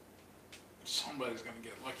 Somebody's gonna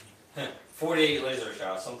get lucky. 48 laser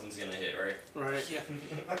shots. Something's gonna hit, right? Right. Yeah.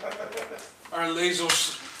 Our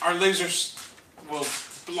lasers will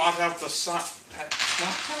blot out the sun.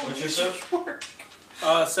 What's your soak?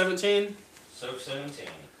 17. Soak 17.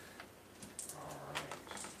 Alright.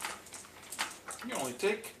 You only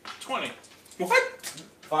take 20. What?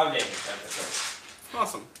 5 damage after soak.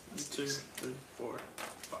 Awesome. 2, 3, 4,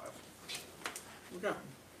 5. Okay.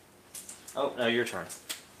 Oh, no, your turn.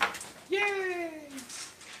 Yay!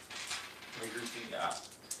 What group you got?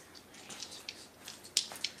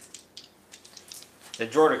 The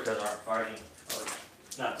Droidicas aren't fighting. Or,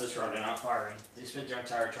 not this round, they're not firing. They spent their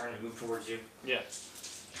entire turn and moved towards you. Yeah.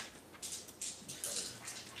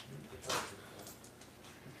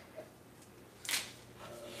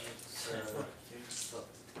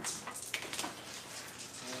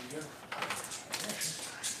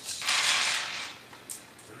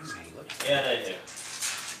 Yeah, they do.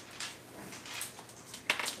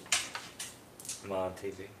 Come on,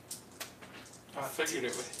 TV. I figured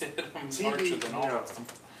it would hit them TV, larger than all no. of them.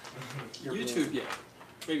 You're YouTube, yeah.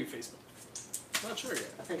 Maybe Facebook. Not sure yet.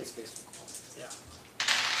 I think it's Facebook. Yeah.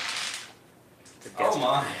 Oh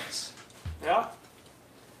my. Yeah?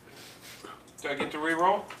 Do I get to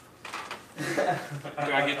reroll?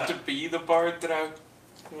 Do I get to be the bard that I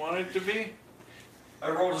wanted to be? I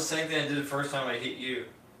rolled the same thing I did the first time I hit you.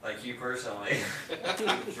 Like you personally.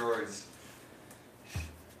 Droids.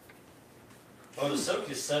 Oh, the soak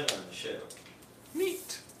is 7 on the ship.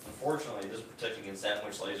 Neat. Unfortunately, it doesn't protect against that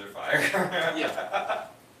much laser fire. Yeah.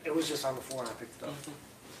 It was just on the floor and I picked it up.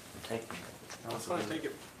 Take That's fine, take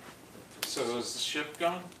it. So is the ship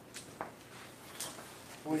gone?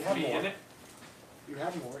 Well, you have Me more. in it? You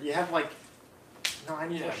have more. You have like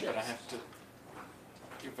 9 Yeah, more but ships. I have to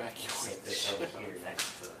evacuate the this over ship. here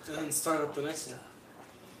next to. And then start up the next one.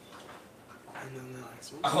 And then the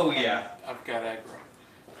next one. Oh yeah. I've got aggro.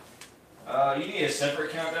 You need a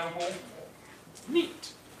separate countdown pool.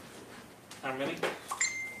 Neat. How many?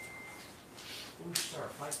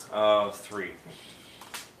 3.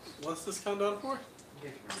 What's this countdown for?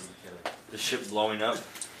 The ship blowing up.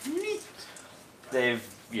 They've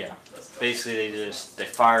basically they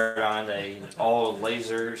fired on all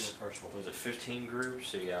lasers. Was it 15 groups?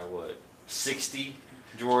 So yeah, what 60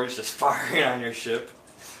 droids just firing on your ship.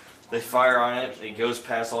 They fire on it. It goes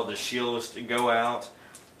past all the shields to go out,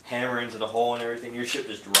 hammer into the hull and everything. Your ship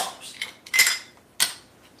just drops.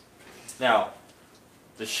 Now,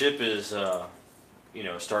 the ship is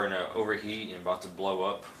starting to overheat and about to blow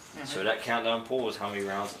up. So that countdown pool is how many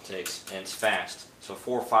rounds it takes, and it's fast. So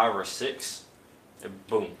 4, 5, or 6, and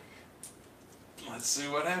boom. Let's see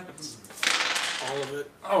what happens. All of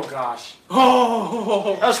it. Oh gosh.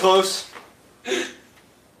 Oh! That was close.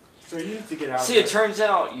 So you need to get out See, of it turns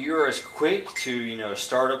out you're as quick to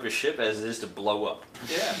start up a ship as it is to blow up.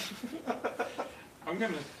 Yeah. I'm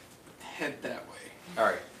gonna head that way. All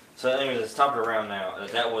right. So anyways, it's top of the round now.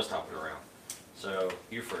 That was top of the round. So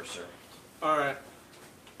you first, sir. Alright.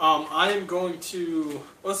 I am going to...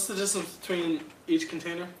 What's the distance between each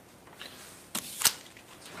container? That's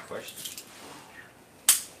a good question.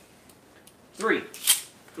 3,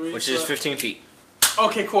 3, which so- is 15 feet.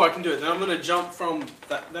 Okay, cool, I can do it. Then I'm going to jump from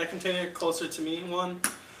that container closer to me, one.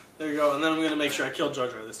 There you go. And then I'm going to make sure I kill Jar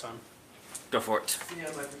Jar this time. Go for it. Yeah,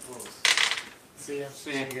 it might be close. See ya.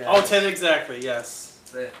 See ya. you Oh, guys. 10 exactly, yes.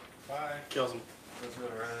 Bye. Kills him. That's all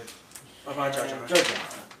right. Bye-bye, Jar Jar. Jar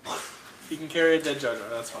Jar. He can carry a dead Jar Jar,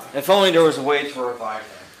 that's fine. If only there was a way to revive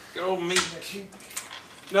him. Go me.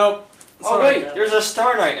 Nope. It's Oh alright. wait, there's a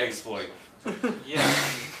Star Knight exploit. Yeah.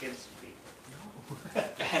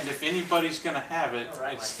 And if anybody's gonna have it,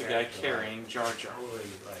 it's the guy carrying Jar Jar.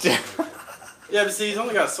 Yeah, but see, he's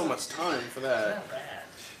only got so much time for that.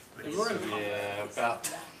 But We're in- Yeah, about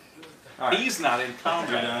that. All right. He's not in You're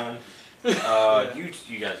combat. done. You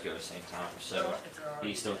guys go at the same time, so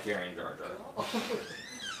he's still carrying Jar Jar.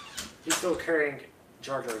 He's still carrying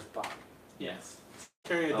Jar Jar's body. Yes.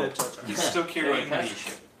 Carrying a dead Jar Jar. He's still carrying Anyway, me. pass the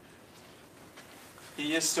ship.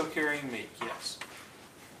 He is still carrying me, yes.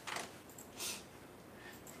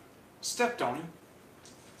 Stepped on him.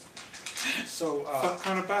 So, Felt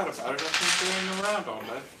kind of bad about it. I've been going around all day.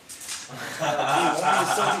 do you want me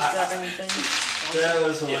to still be strap anything? That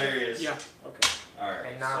was hilarious. Yeah. Okay. Alright.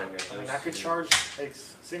 And now, so I mean, I could charge a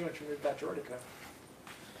signature move that Jordica.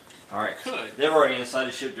 Alright. Could. They're already inside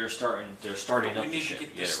the ship. They're starting But up we the need to ship. get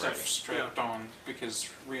Get this it ready. stuff strapped on because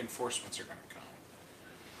reinforcements are going to come.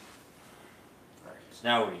 So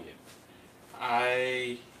now what do you do?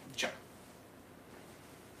 I jump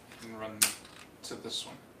and run to this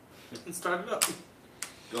one. And start it up.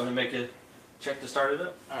 Go ahead and make a check to start it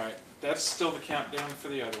up. Alright, that's still the countdown for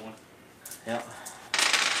the other one. Yeah.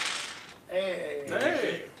 Hey.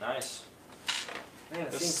 Hey. Nice. Man,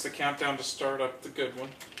 it This is seems the countdown to start up the good one.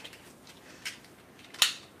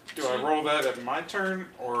 Do I roll that at my turn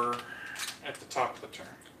or at the top of the turn?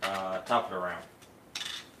 Top of the round.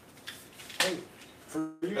 hey,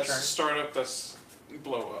 for your That's turn. the start up, that's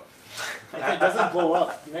blow up. If it doesn't blow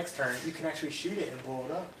up next turn, you can actually shoot it and blow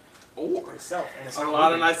it up Or yourself. And it's A not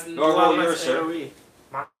lot of moving. nice, Go roll nice yours, sir. AoE.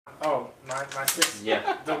 My six.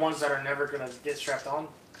 Yeah. The ones that are never gonna get strapped on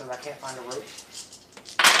because I can't find a rope.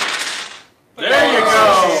 There you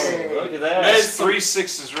Hey. go. Look at that. that's 3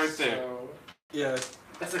 6s right there. So, Yeah.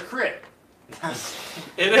 that's a crit.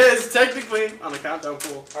 It is technically on the countdown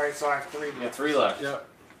pool. All right, so I have 3. You got 3 left. Yep.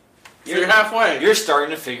 So you're halfway. You're starting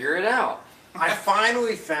to figure it out. I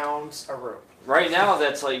finally found a rope. Right now,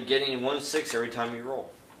 that's like getting 1/6 every time you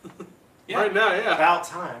roll. Yeah. Right now, yeah. About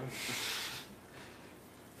time.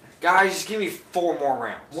 Guys, just give me 4 more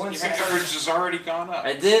rounds. One Your coverage has already gone up.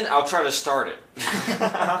 And then I'll try to start it.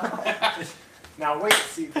 Now wait to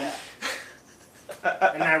see that.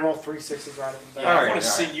 And I roll 3 6s right at the Yeah, back. I Alright, want to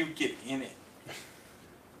see alright. you get in it.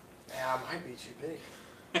 Yeah, I might be too big.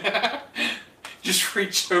 Just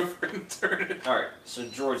reach over and turn it. Alright, so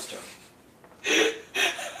Droid's turn.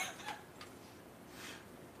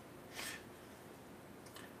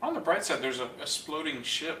 On the bright side, there's a exploding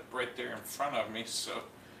ship right there in front of me, so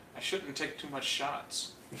I shouldn't take too much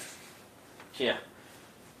shots. Yeah.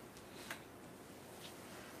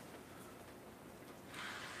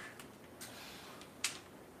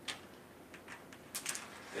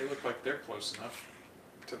 They look like they're close enough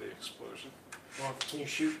to the explosion. Well, can you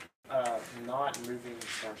shoot not moving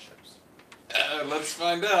starships? Let's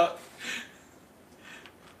find out.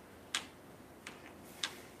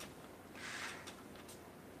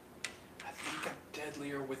 I think I'm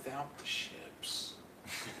deadlier without the ships.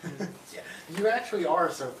 You actually are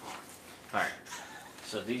so far. Alright.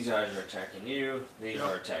 So these guys are attacking you. These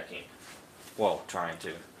are attacking. Well, trying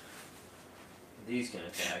to. These can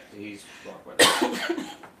attack. These block by the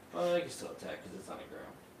well, they can still attack because it's on the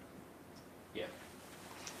ground. Yeah.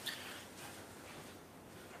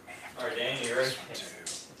 Alright, Danny, you ready?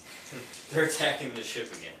 They're attacking the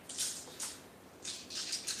ship again.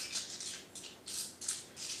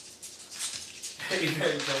 You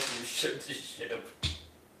better jump from ship to ship.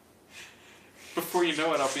 Before you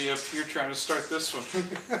know it, I'll be up here trying to start this one.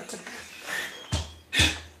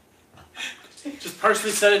 Just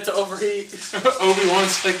partially set it to overheat.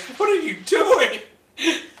 Obi-Wan's like, what are you doing?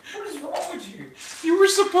 What is wrong with you? You were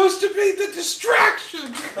supposed to be the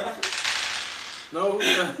distraction. No.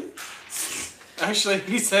 Actually,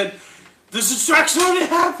 he said, the distraction already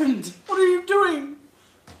happened. What are you doing?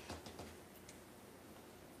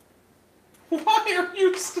 Why are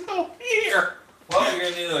you still here? Well, you're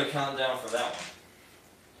gonna need a countdown for that one.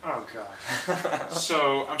 Oh god.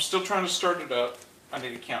 So, I'm still trying to start it up. I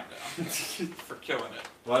need a countdown for killing it.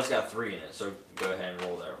 Well, it's got 3 in it, so go ahead and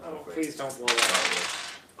roll that real Oh, quick. please don't blow up.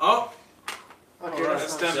 Oh, Okay, Alright,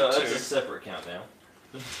 that's that's not- done. So Two. that's a separate countdown.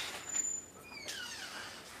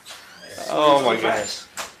 Oh my goodness.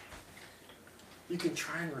 You can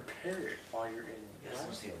try and repair it while you're in. Yes,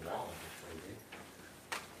 let's see a wall before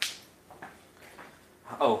you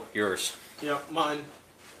Oh, yours. yeah, mine.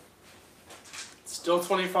 Still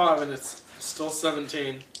 25 and it's still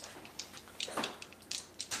 17.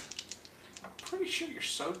 I'm pretty sure your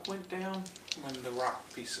soak went down when the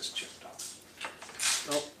rock pieces chipped off.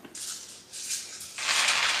 Nope.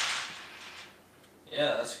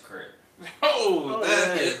 Yeah, that's a crit. Oh, Oh,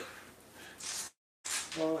 that yeah. hit.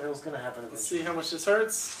 Well, it was gonna happen Let's eventually. see how much this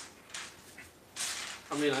hurts.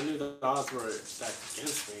 I mean, I knew the odds were stacked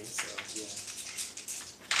against me, so yeah.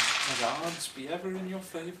 May the odds be ever in your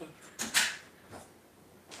favor.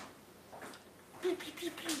 Pew, pew,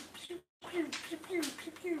 pew, pew, pew, pew, pew, pew,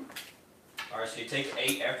 pew, pew. Alright, so you take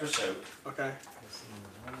 8 after soak. Okay.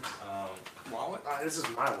 Wallet? This is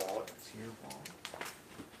my wallet. It's your wallet.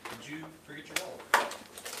 Did you forget your wallet? I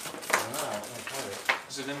don't know, I don't have it.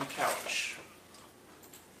 Is it in the couch?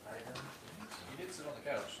 I don't think so. You did sit on the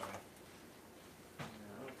couch, so. No,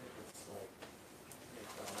 I don't think it's like.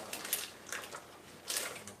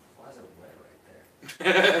 Why is it wet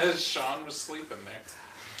right there? Sean was sleeping there.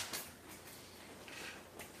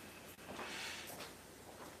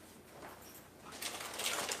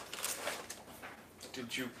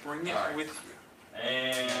 Did you bring it Alright. with you?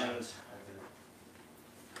 And I do.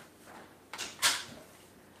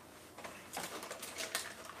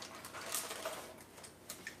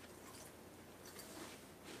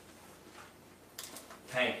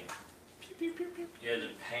 pain. Pew, pew, pew, pew. You have the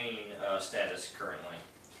pain status currently.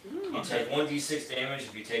 You take 1d6 damage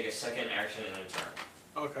if you take a second action in a turn.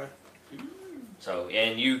 Okay. So,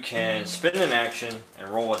 and you can spend an action and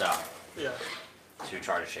roll a die Yeah. to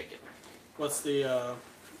try to shake it. What's the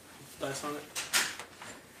dice on it?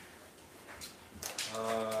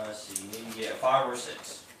 Let's see, you need to get a 5 or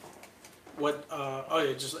 6. What? Oh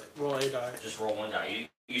yeah, just roll a die. Just roll one die.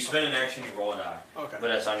 You spend an action, you roll a die. Okay. But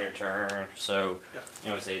that's on your turn, so Yeah. you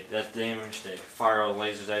know, say that damage, they fire all the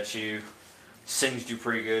lasers at you, singed you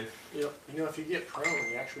pretty good. Yep. You know, if you get prone,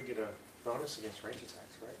 you actually get a bonus against range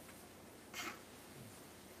attacks, right?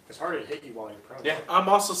 It's harder to hit you while you're prone. Yeah. I'm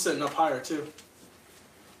also sitting up higher too.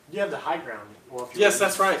 You have the high ground. Well, if you Yes,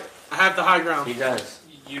 that's right. I have the high ground. He does.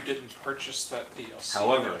 You didn't purchase that DLC.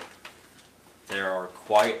 However, there are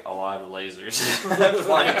quite a lot of lasers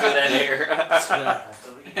flying through that air. Yeah.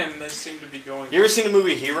 And they seem to be going. You ever seen the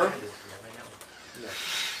movie Hero?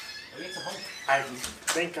 I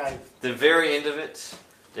think I. The very end of it,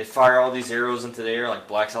 they fire all these arrows into the air, like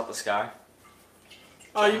blacks out the sky.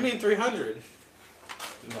 Oh, you mean 300?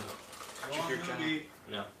 No. Did you hear John?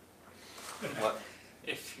 No. What?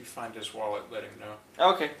 If you find his wallet, let him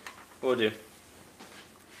know. Okay, we'll do.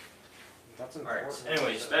 That's Alright, important.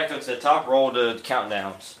 anyways, back up to the top, roll the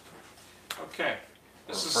countdowns. Okay.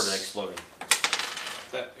 This For the is exploding.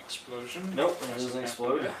 that explosion. Nope, it doesn't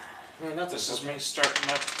explode. Man, that's This is important. me starting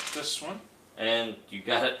up this one. And you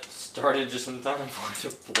got it started just in time for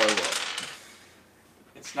it to blow up.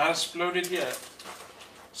 It's not exploded yet.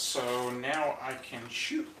 So now I can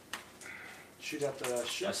shoot. Shoot at the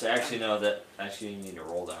ship. I say, actually, no, actually you need to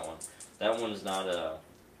roll that one. That one's not,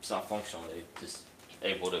 it's not functional. They just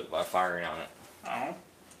disabled it by firing on it. Oh.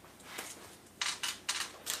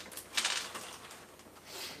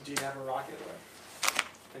 Do you have a rocket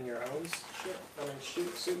in your own ship? I mean,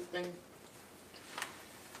 suit thing?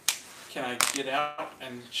 Can I get out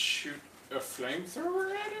and shoot a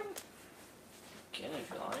flamethrower at him? Can if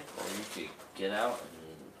you like, or you could get out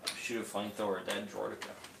and shoot a flamethrower at that Droideka.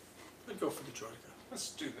 I'd go for the Droideka. Let's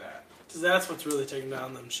do that. Because that's what's really taking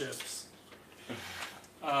down them ships.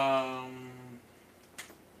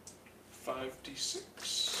 5d6.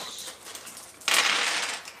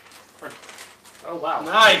 Oh, wow.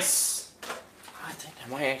 Nice! I think that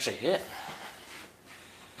might actually hit.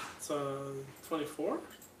 It's 24?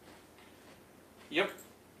 Yep.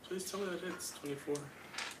 Please tell me that it's 24.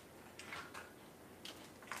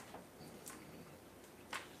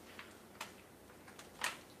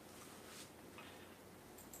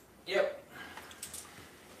 Yep.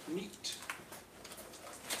 Neat.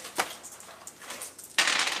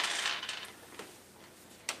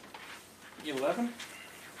 $11?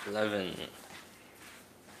 11.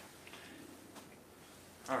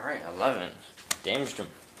 Alright, 11. Damaged him.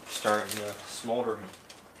 Starting to smolder him.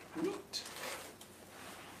 Neat.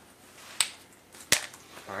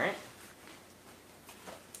 Alright.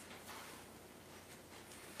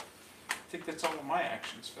 I think that's all of my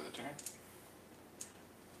actions for the turn.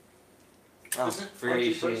 Oh, Is it? for Aren't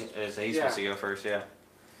you AC, first? he's Yeah. supposed to go first, yeah.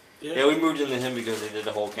 Yeah. Yeah, we moved into him because they did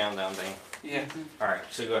the whole countdown thing. Yeah. Alright,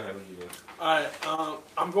 so go ahead, what do you do? Alright,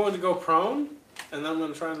 I'm going to go prone, and then I'm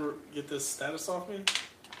going to try and get this status off me.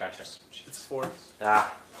 Gotcha. It's 4.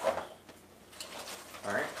 Ah.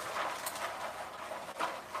 Alright.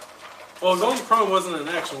 Well, going prone wasn't an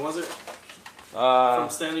action, was it? From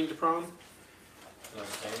standing to prone?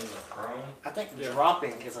 Standing the prone? I think Yeah.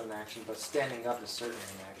 dropping is an action, but standing up is certainly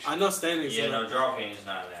an action. I know standing is Yeah, an no, dropping is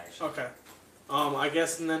not an action. Okay. I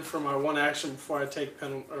guess, and then for my one action before I take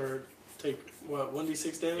take what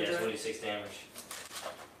 1d6 damage, Yeah, right? 26 damage.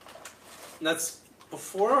 And that's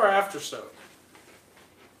before or after soak.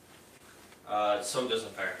 So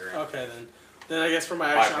doesn't factor in. Okay, then I guess for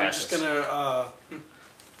my action, Bypasses.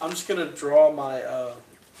 I'm just gonna draw my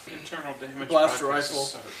Internal damage. Blaster bypasses, rifle.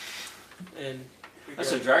 so and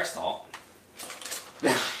That's a Draxthal.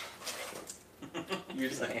 You're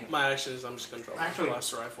saying. My action is I'm just gonna drop my Actually-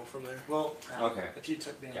 blaster rifle from there. Well, Okay. if you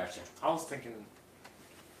took damage, Gotcha. I was thinking.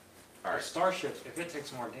 All A right. starship, if it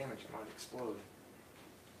takes more damage, it might explode.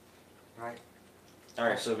 Right? All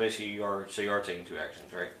right. So basically, you are taking 2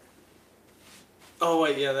 actions, right? Oh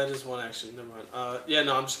wait, yeah, that is one action. Never mind. Yeah,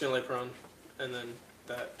 no, I'm just gonna lay prone, and then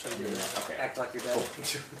that. Try to get rid of Okay. Act like you're dead.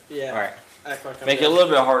 it. Yeah. All right. Act like I'm Make it dead. a little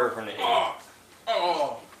bit harder for him to hit.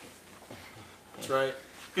 Oh, That's right.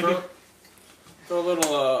 Throw a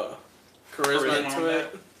little charisma Charisma into on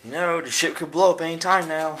it. No, the ship could blow up any time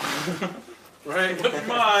now. Right?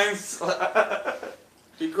 mines.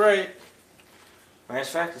 Be great. Matter of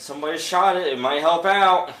fact, if somebody shot it, it might help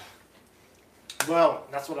out. Well,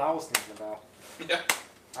 that's what I was thinking about. Yeah,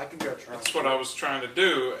 I could go try. that's what I was trying to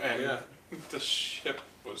do, and Yeah. the ship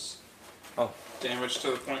was Oh. damaged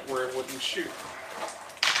to the point where it wouldn't shoot.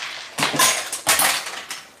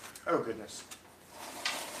 Oh goodness.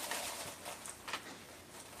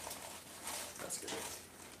 That's good.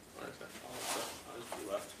 Where's that? Oh, it's just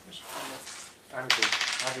left. I'm good.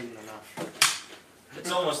 I've eaten enough.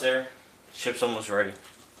 It's almost there. Ship's almost ready.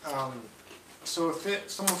 So if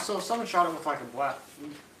someone shot it with like a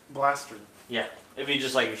blaster. Yeah. It'd be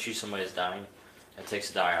just like if you shoot somebody that's dying. It takes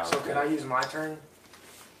a die out. So could I use my turn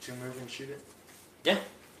to move and shoot it? Yeah.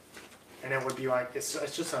 And it would be like it's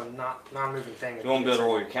just a non-moving thing. You won't be able to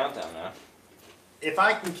roll your countdown now. If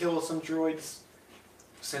I can kill some droids,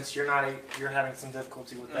 since you're having some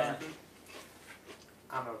difficulty with that,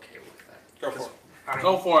 I'm okay with that. Go for it. I mean,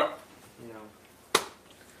 Go for it. you know,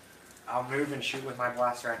 I'll move and shoot with my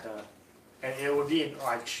blaster at the, and it would be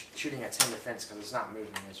like shooting at 10 defense because it's not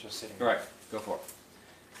moving; it's just sitting. Right. Go for it.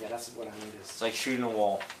 Yeah, that's what I need. Is It's like shooting a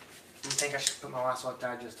wall. you think I should put my last one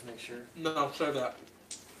die just to make sure? No, save that.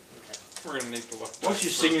 Okay. We're gonna need to look. What's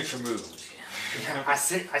your signature moves? Yeah, I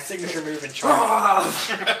signature move and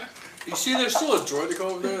charge. You see, there's still a droid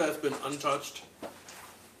over there that's been untouched.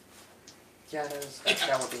 Yeah,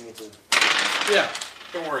 that would be me too. Yeah.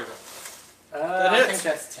 Don't worry though. That I hits. think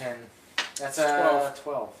that's 10. That's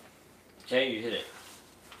 12. Okay, you hit it.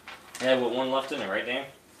 It had what, 1 left in it, right, Dan?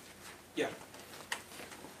 Yeah.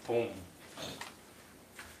 Boom.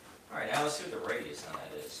 Alright, now let's see what the radius on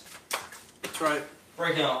that is. That's right.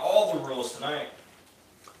 Breaking out all the rules tonight.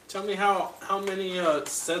 Tell me how many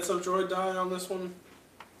sets of droid die on this one?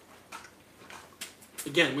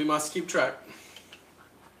 Again, we must keep track.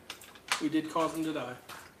 We did cause them to die.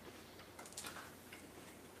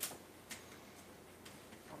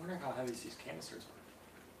 I wonder how heavy these canisters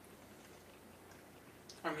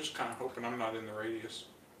I'm just kind of hoping I'm not in the radius.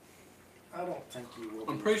 are. I don't think you will.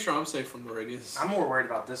 I'm be. pretty sure I'm safe from the radius. I'm more worried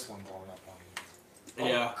about this one blowing up on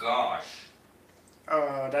you. Yeah. Oh, gosh.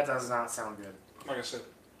 That does not sound good. Like I said,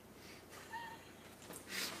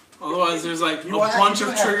 Otherwise, there's like You a have- bunch you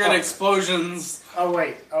of have triggered fun. explosions, Oh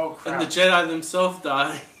wait. Oh crap. and the Jedi themselves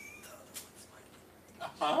die.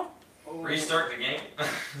 huh? Oh, Restart the game.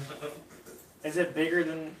 Is it bigger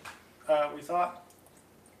than we thought?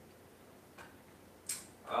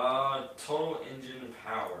 Total engine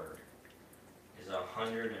power is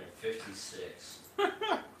 156.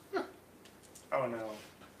 Oh no.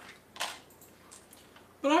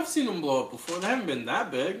 But I've seen them blow up before. They haven't been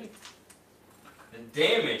that big. The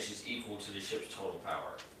damage is equal to the ship's total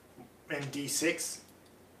power. And D6.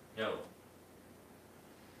 No.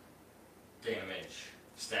 Damage.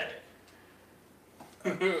 Static.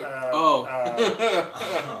 Oh.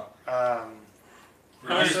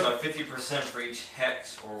 Reduced by 50% for each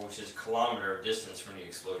hex, or which is kilometer of distance from the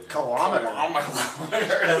explosion. Kilometer.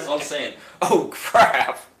 That's what I'm saying. Oh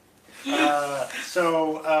crap!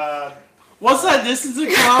 What's that distance in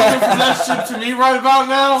kilometers from that ship to me right about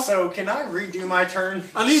now? So can I redo my turn?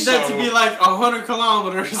 I need that to So- be like 100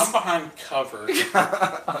 kilometers. I'm behind cover.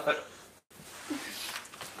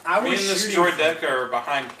 I Me and was this shooting droid deck are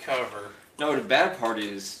behind cover. No, the bad part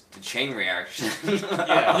is the chain reaction.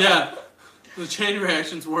 Yeah. Yeah. The chain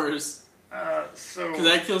reaction's worse. so Because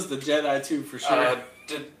that kills the Jedi too, for sure.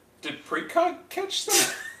 Did Precog catch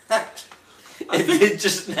that? It did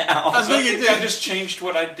just now. I think it I did. just changed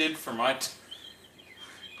what I did for my.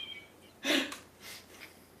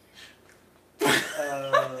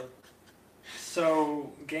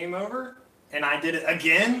 So game over, and I did it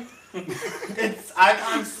again.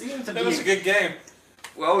 I seem to That was a be, good game.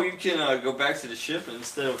 Well, you can go back to the ship and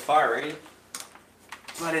instead of firing.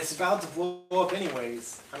 but it's about to blow up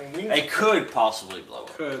anyways. I mean, we It could possibly blow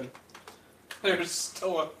up. Could. There's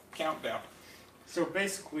still a countdown. so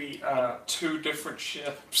basically, On 2 different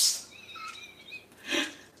ships.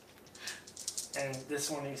 and this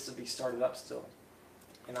one needs to be started up still,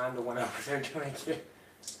 and I'm the one over there doing it.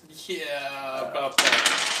 Yeah, about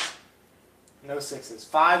that. No 6s.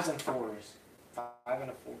 5s and 4s. 5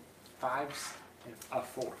 and a 4. 5s and a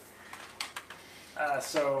 4.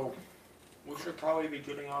 So we should probably be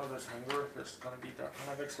getting out of this hangar if there's going to be that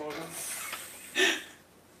kind of explosion.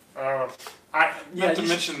 Not to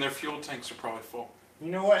mention their fuel tanks are probably full.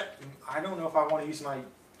 You know what? I don't know if I want to use my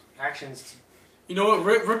actions. You know what?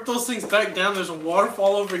 Rip those things back down. There's a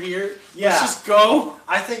waterfall over here. Yeah. Let's just go.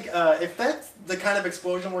 I think if that's the kind of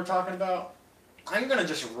explosion we're talking about, I'm going to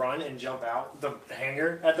just run and jump out the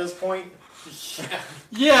hangar at this point.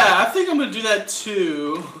 Yeah, I think I'm gonna do that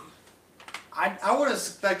too. I would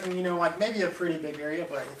expect, like maybe a pretty big area,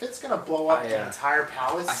 but if it's going to blow up the entire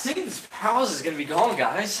palace. I think this palace is gonna be gone,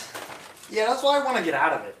 guys. Yeah, that's why I want to get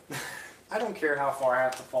out of it. I don't care how far I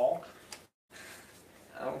have to fall.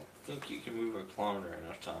 I don't think you can move a kilometer in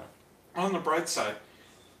enough time. On the bright side,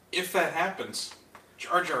 if that happens,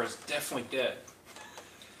 Jar Jar is definitely dead.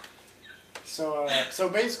 So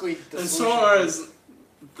basically, the And solution so is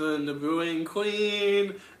the Nabooian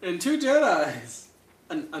Queen and 2 Jedis.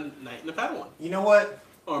 A knight and a Padawan. You know what?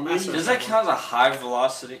 Or Master. Does that count as a high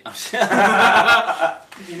velocity?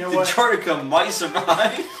 You know what? Antarctica might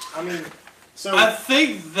survive. I mean, so I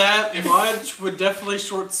think that much would definitely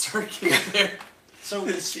short circuit there. so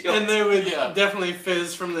And they would definitely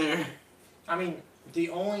fizz from there. I mean,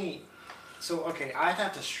 okay, I'd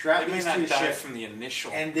have to strap They may these not to the die ship from the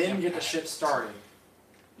initial and then get the impact. ship started.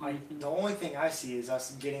 Like the only thing I see is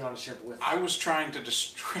us getting on the ship with. I was trying to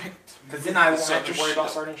distract. Because then I won't this have to other worry about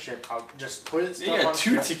ship. starting ship. I'll just put it. You got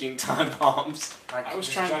 2 ticking time bombs. I was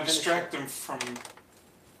trying to distract them from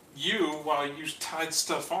you while you tied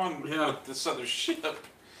stuff on with this other ship.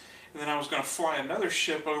 And then I was going to fly another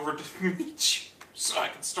ship over to meet you so I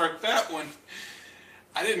could start that one.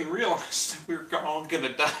 I didn't realize that we were all going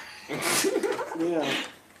to die. Yeah.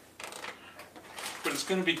 But it's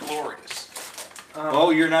going to be glorious.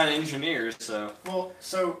 Well, you're not engineers, so. Well,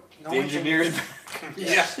 so The engineers.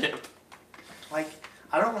 Yeah. Like,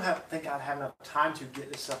 I don't think I'd have enough time to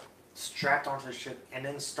get this stuff strapped onto the ship and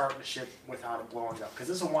then start the ship without it blowing up. Because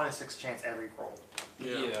this is a 1 in 6 chance every roll.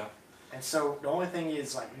 Yeah. And so the only thing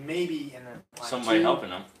is, like, maybe in the like, Somebody 2, helping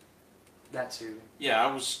them. That too. Yeah,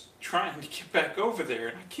 I was trying to get back over there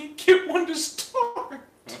and I can't get one to start.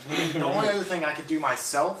 The only other thing I could do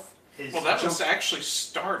myself is Well, that jump. was actually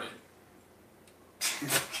started.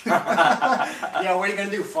 Yeah, what are you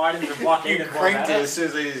gonna do? Fight into the blockade You and cranked blow it that? as soon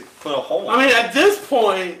as they put a hole I mean, at this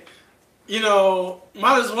point,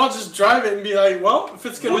 might as well just drive it and be like, well, if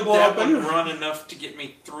it's gonna Would blow that up one anyway. run enough to get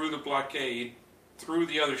me through the blockade, through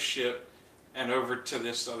the other ship, and over to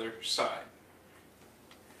this other side?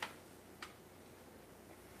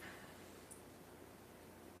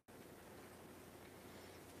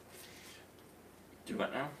 Do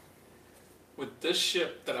what now? Would this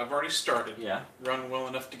ship that I've already started Yeah. run well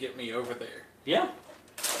enough to get me over there, Yeah.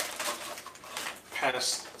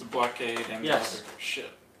 past the blockade and Yes. the other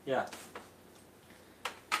ship? Yeah.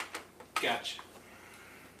 Gotcha.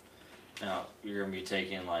 Now, you're going to be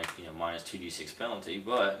taking, like, minus 2d6 penalty,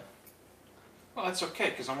 but. Well, that's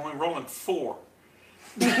okay, because I'm only rolling 4.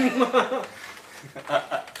 And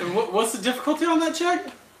what's the difficulty on that check?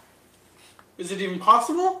 Is it even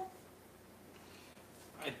possible?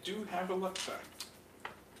 I do have a luck die.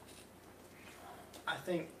 I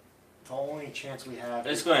think the only chance we have.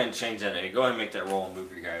 Let's is- go ahead and change that. Go ahead and make that roll and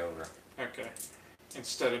move your guy over. Okay.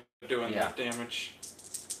 Instead of doing Yeah. that damage.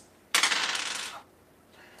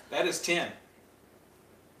 That is 10.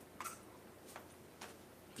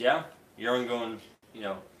 Yeah? You're only going,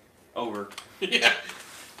 over. Yeah.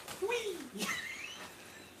 Whee!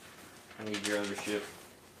 I need your other ship.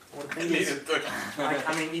 Well, the I thing is, needed the,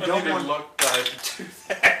 I mean, you I don't needed want. luck die to do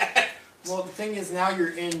that. Well, the thing is, now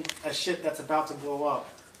you're in a ship that's about to blow up,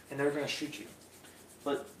 and they're gonna shoot you.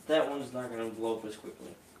 But that one's not going to blow up as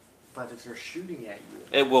quickly. But if they're shooting at you,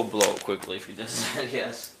 It will blow up quickly if he does that,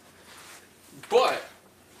 yes. But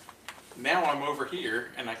now I'm over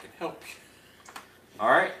here and I can help you.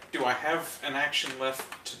 Alright. Do I have an action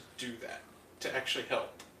left to do that? To actually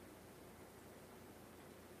help?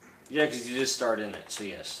 Yeah, because you just start in it, so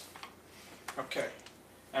yes. Okay.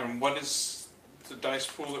 And what is the dice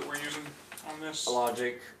pool that we're using on this?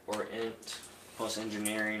 Logic or int plus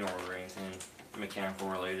engineering or anything mechanical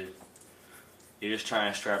related. You're just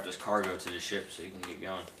trying to strap this cargo to the ship so you can get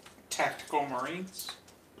going. Tactical Marines?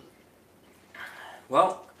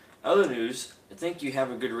 Well, other news, I think you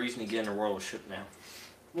have a good reason to get in a world ship now.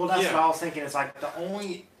 well, that's Yeah. what I was thinking. It's like the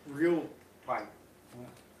only real chance.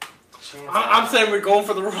 I'm saying we're going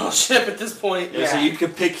for the royal ship at this point. Yeah, so you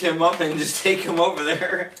could pick him up and just take him over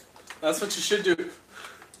there. That's what you should do.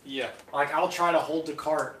 Yeah. Like, I'll try to hold the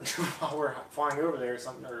cart while we're flying over there or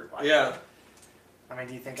something. Or like, Yeah. I mean,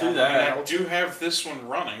 do you think Do I'd that. be I able to? do have this one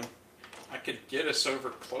running. I could get us over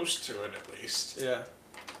close to it at least. Yeah.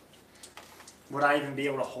 Would I even be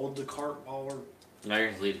able to hold the cart while we're? Now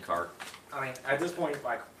you're gonna lead the cart. I mean, at this point,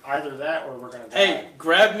 like either that or we're gonna die. Hey,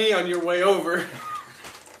 grab me on your way over.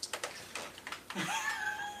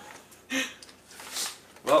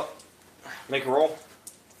 Well, make a roll.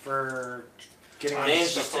 For getting Fine.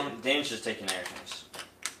 Dan's just taking actions.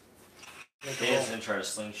 make a Dan's roll. gonna try to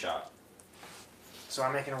slingshot. So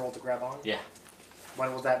I'm making a roll to grab on. Yeah.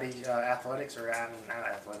 What will that be? Athletics or not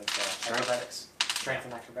athletics? Strength. Acrobatics. Strength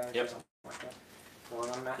and acrobatics. Yep. Or something like that. Well,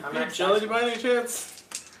 I'm Would it be at agility by any chance?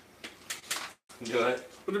 Do it.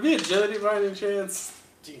 Would it be agility by any chance?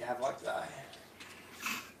 Do you have luck die?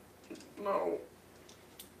 No.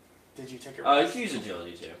 Did you take it? You can use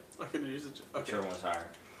agility too. I could use it. Okay. Whichever one's higher.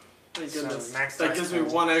 Thank So goodness. max That dice gives me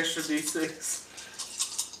roll. 1 extra d6.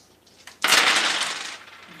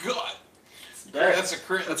 God, That that's a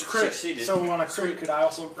crit. That's a crit. succeeded. So on a crit, could I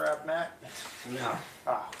also grab Matt? no.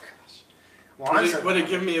 Oh gosh. Well, I'm Would it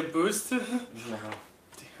give me a boost? No.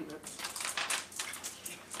 Damn it.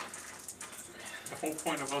 The whole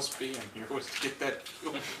point of us being here was to get that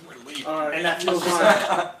relief. Alright, And that use feels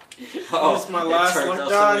my, use my last it turns luck out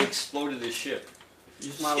die. somebody exploded the ship.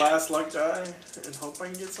 Use my last luck die and hope I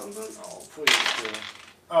can get something. Oh, please do.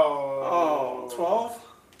 Oh. Oh, 12?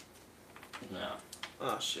 No.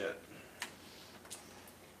 Oh, shit.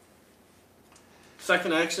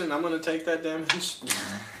 Second action, I'm gonna take that damage.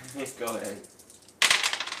 Go ahead.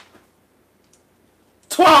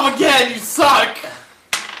 12 again, you suck!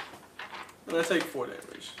 And I take 4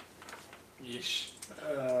 damage. Yeesh.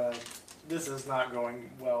 This is not going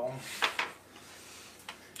well.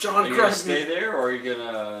 John, Are you gonna grab stay me. there, or are you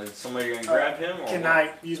gonna somebody gonna grab him? Or Can what?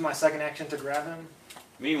 I use my second action to grab him?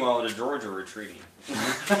 Meanwhile, the droids are retreating.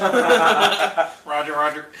 Roger,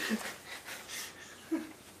 Roger.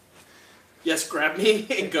 Yes, grab me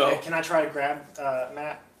and go. Can I try to grab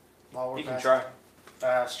Matt while we're You can past-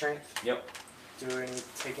 try. Strength? Yep. Do we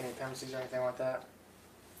take any penalties or anything like that?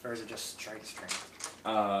 Or is it just straight strength?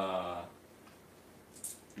 Nah,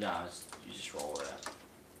 you just roll with that.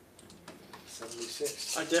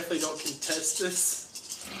 76. I definitely don't contest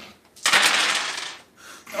this.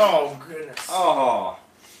 Oh, goodness. Oh.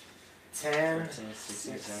 10. 13,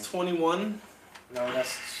 16, 17. 21. No,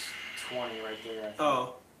 that's 20 right there. I think.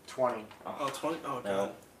 Oh. 20. Oh, 20. Oh, God.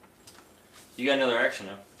 No. You got another action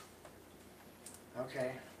now.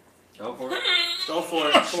 Okay. Go for it. Go for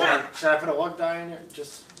it. Come Should on. I put a luck die in there?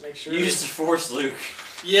 Just make sure. Use the force, Luke.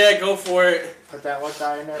 Yeah, go for it. Put that luck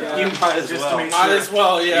die in there. Yeah. You might as Just well. to make Might sure. as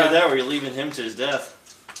well, Either yeah. that or you're leaving him to his death.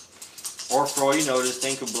 Or for all you know, this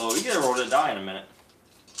thing could blow. You gotta roll to die in a minute.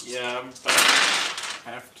 Yeah, I'm about to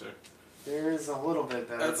have to. There is a little bit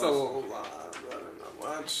better. That's a but- lot, but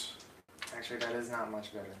not much. Actually, that is not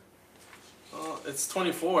much better. Oh, it's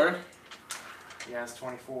 24. Yeah, it's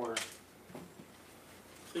 24.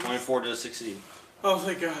 Please. 24 does succeed. Oh,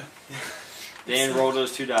 thank God. Dan, roll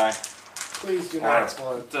those 2 die. Please do not Alright.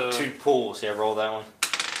 explode. 2 pulls. Yeah, roll that one.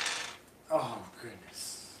 Oh,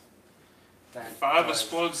 goodness. That 5 does-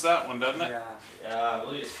 explodes that one, doesn't it? Yeah. Yeah, I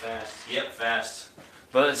believe it's fast. Yep, fast.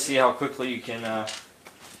 But let's see how quickly you can.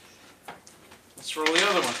 Let's roll the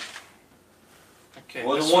other one. Okay.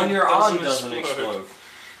 Well, this the one you're on doesn't doesn't explode.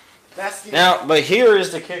 That's the. Now, but here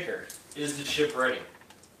is the kicker: is the ship ready?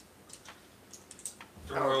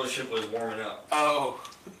 The royal ship was warming up. Oh.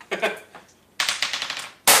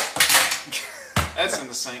 That's in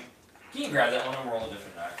the sink. Can you grab that one and roll a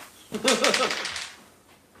different die?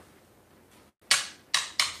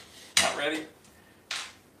 Not ready?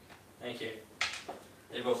 Thank you.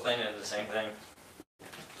 They both landed at the same thing.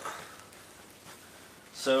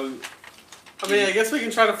 So, I mean, I guess we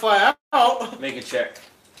can try to fly out. make a check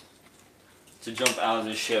to jump out of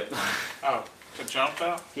the ship. Oh, to jump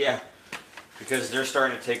out? Yeah, because they're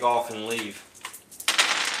starting to take off and leave,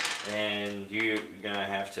 and you're gonna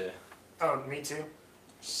have to. Oh, me too.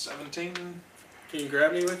 17? Can you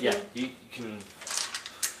grab me with Yeah, you? you can.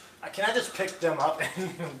 Can I just pick them up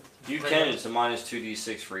and You can. It's a minus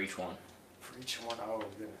 2d6 for each one. for each one? Oh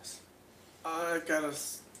goodness. I got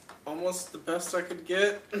almost the best I could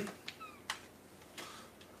get.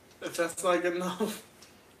 If that's not good enough.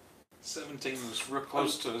 17 was real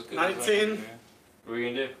close to as good 19. as I could do. What are you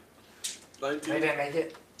gonna do? 19. They didn't make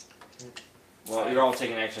it. Well, you're all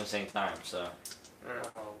taking action at the same time, so Alright.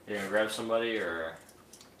 Oh. you're gonna grab somebody or.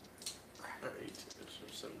 Or 18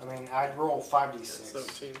 or 17. I mean, I'd roll 5d6.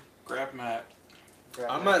 17. Grab Matt. Grab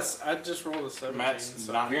I just rolled a 17. Matt's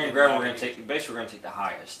so- not If you're gonna getting grab, out we're of gonna here. take. Basically, we're gonna take the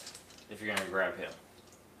highest. If you're gonna grab him.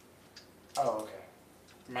 Oh, okay.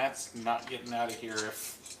 Matt's not getting out of here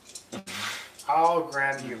if I'll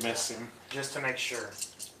grab you miss him. just to make sure.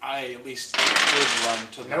 I at least could run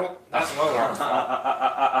to the. Nope, that's low arm fault.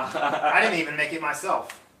 I didn't even make it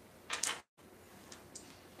myself.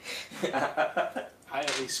 I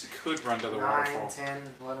at least could run to the 9, waterfall. 10,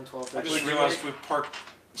 11, 12, I 13. just realized we parked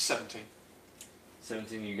 17.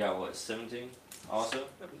 17, you got what, 17 also?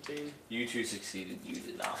 17. You two succeeded, you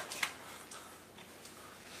did not.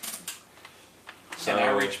 And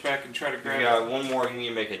I reach back and try to You grab got it. one more, you need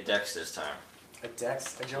to make a dex this time. A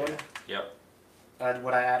dex agility? Yep,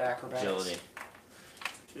 Would I add acrobatics? agility.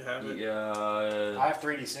 If you have it. Yeah, I have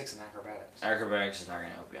 3d6 in acrobatics. acrobatics is not going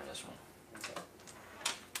to help you on this one. Okay.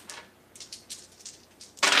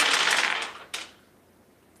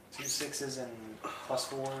 2 6s and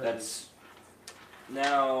 +4. That's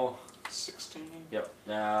now, 16. yep,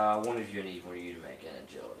 now one of you need one of you to make an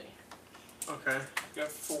agility. Okay. Got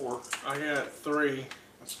 4. I got 3.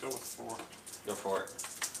 Let's go with 4. Go for it.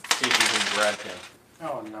 See if you can grab him.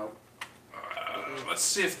 Oh no. Let's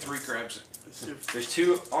see if 3 grabs it. Let's see if- There's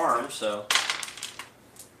 2 arms, so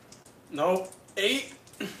Nope. 8.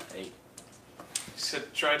 8. You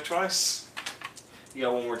said try twice. You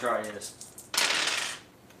got one more try, yes.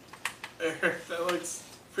 That looks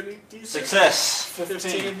pretty decent. Success!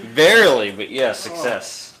 15. Barely, but yeah,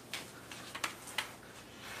 success.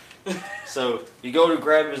 So you go to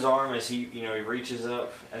grab his arm as he, he reaches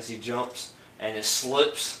up as he jumps, and it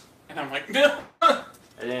slips. And I'm like, no. And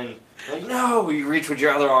then, like, no! You reach with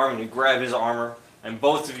your other arm and you grab his armor, and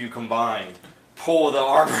both of you combined pull the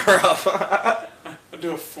armor up. I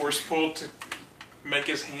do a force pull to make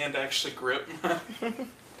his hand actually grip.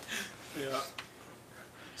 Yeah.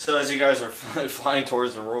 So as you guys are flying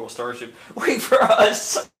towards the Royal Starship, wait for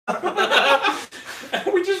us!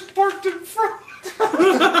 We just parked in front.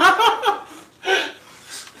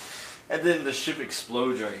 And then the ship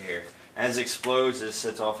explodes right here. As it explodes, it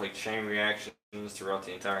sets off like chain reactions throughout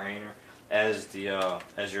the entire hangar as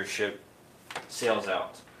as your ship sails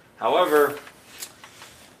out. However,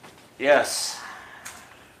 yes.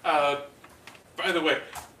 By the way,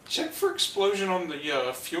 check for explosion on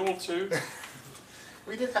the fuel too.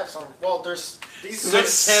 We did have some. Well, there's these.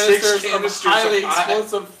 That's 6 6 canisters of highly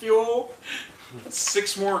canisters of explosive fuel.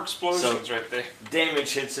 6 more explosions right there.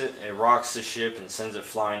 Damage hits it, it rocks the ship and sends it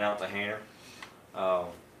flying out the hangar.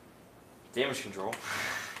 Damage control.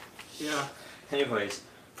 Yeah. Anyways,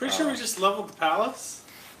 Pretty sure we just leveled the palace.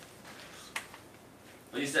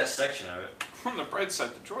 at least that section of it. On the bright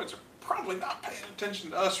side, the droids are probably not paying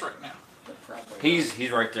attention to us right now. He's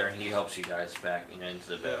right there and he helps you guys back into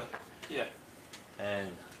the bed. Yeah. And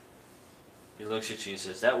he looks at you and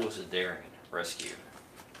says, "That was a daring rescue."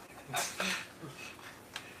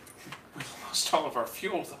 We lost all of our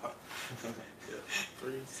fuel though.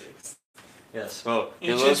 3, 6. Yes. Well,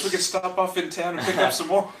 Any chance we could stop off in town and pick up some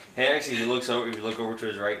more? Hey, actually, he looks over. If you look over to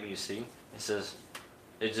his right, and you see, it says,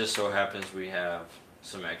 "It just so happens we have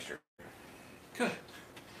some extra." Good.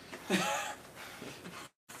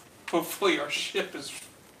 Hopefully our ship is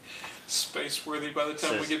space worthy by the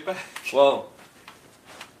time we get back. Well,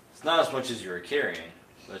 it's not as much as you were carrying,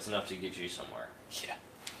 but it's enough to get you somewhere. Yeah.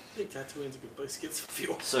 I think Tatooine's a good place to get some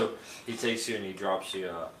fuel. So he takes you and he drops you.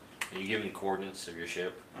 And you give him the coordinates of your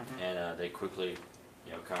ship, and they quickly,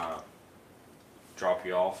 kind of drop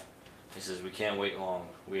you off. He says, "We can't wait long.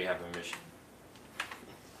 We have a mission.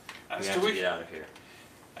 As We do have to we. get out of here."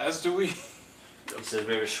 As do we. He says,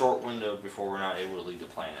 "We have a short window before we're not able to leave the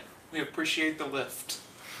planet." We appreciate the lift.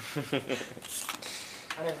 I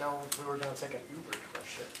didn't know if we were going to take an Uber to our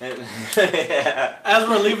ship. Yeah. As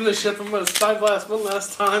we're leaving the ship, I'm going to spy blast one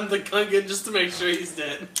last time the Gungan just to make sure he's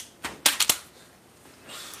dead.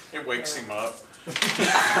 It wakes him up.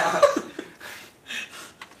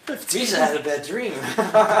 He's had a bad dream.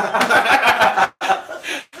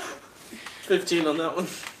 15 on that one.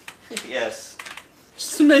 Yes.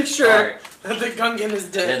 Just to make sure Alright. that the Gungan is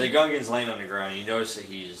Yeah, dead. the Gungan's laying on the ground. You notice that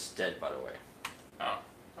he's dead, by the way. Oh.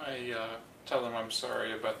 I tell them I'm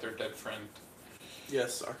sorry about their dead friend.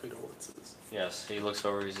 Yes, our condolences. Yes, he looks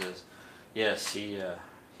over. He says, "Yes, he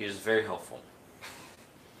was very helpful."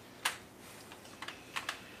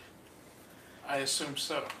 I assume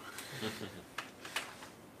so.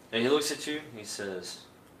 And he looks at you. He says,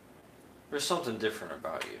 "There's something different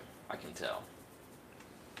about you. I can tell."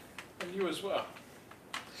 And you as well.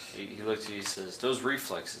 He looks at you. He says, "Those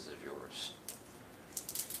reflexes of yours,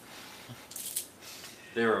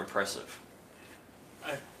 they were impressive."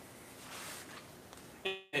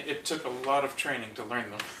 It took a lot of training to learn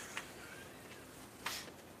them.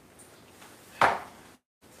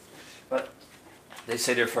 But they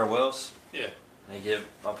say their farewells. Yeah. They give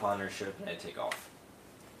up on their ship and they take off.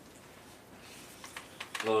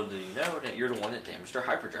 Little do you know that you're the one that damaged our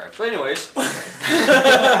hyperdrive. But anyways, Hey,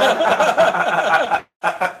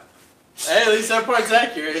 at least that part's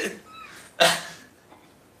accurate.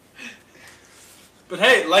 But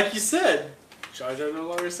hey, like you said, Jar Jar no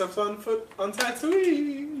longer steps on foot on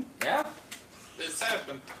Tatooine. yeah, It's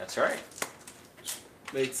happened. that's right.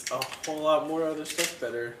 Makes a whole lot more other stuff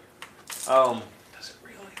better. Does it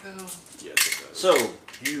really though? Yes, it does. So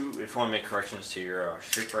if you want to make corrections to your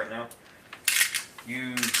ship right now,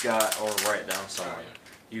 you've got, or write it down somewhere.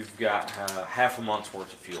 You've got half a month's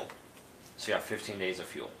worth of fuel. So you got 15 days of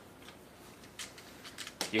fuel.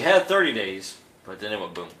 You had 30 days, but then it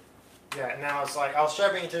went boom. Yeah, now it's like, I was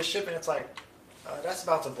strapping into the ship and it's like, that's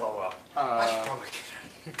about to blow up. I should probably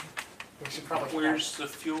we should probably Where's the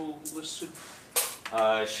fuel listed?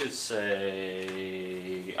 It should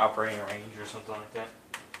say operating range or something like that.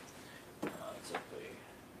 It's up there.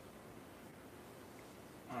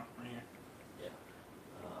 Oh, right here.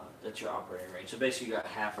 That's your operating range. So basically you got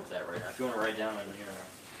half of that right now. If you want to write down on your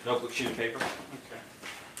notebook sheet of paper. Okay.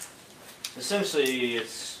 Essentially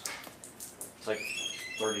it's like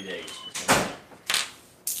 30 days.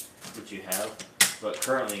 Which you have. But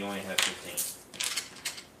currently you only have 15.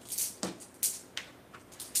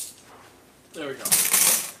 There we go.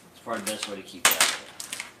 It's probably the best way to keep that.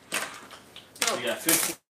 So you got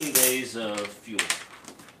 15 days of fuel.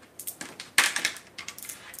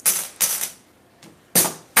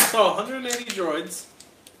 So 180 droids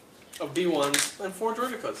of B1s and 4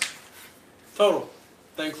 droidicas. Total.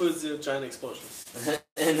 That includes the giant explosion.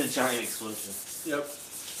 And the giant explosion. Yep.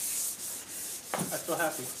 I feel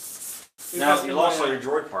happy. Now you lost all your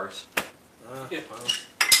droid parts. Yeah. Well,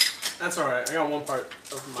 that's alright. I got one part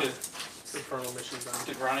of my Did, infernal mission done.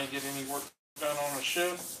 did Ronnie get any work done on the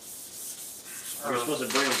ship? We're supposed to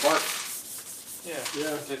bring them apart. Yeah.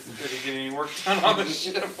 Yeah. Did he get any work done on the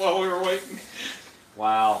ship while we were waiting?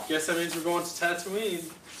 Wow. Guess that means we're going to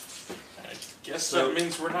Tatooine. I guess So- that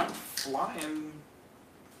means we're not flying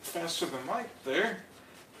faster than light there.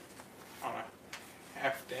 On a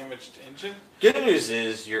half-damaged engine. Good news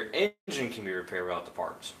is your engine can be repaired without the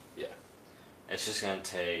parts. Yeah. It's just gonna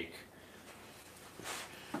take.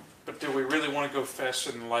 But do we really want to go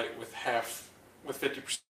faster than light with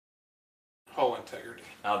 50% hull integrity?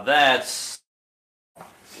 Now that's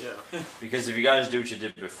Yeah. because if you guys do what you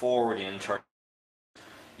did before with the Uncharted,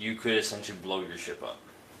 you could essentially blow your ship up.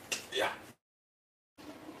 Yeah.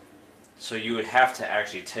 So you would have to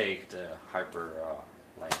actually take the hyper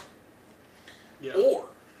lane. Yeah. Or,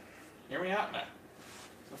 hear me out now.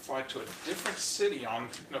 We'll fly to a different city on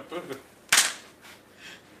Naboo.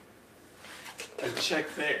 And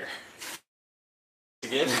check there.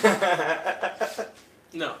 Again?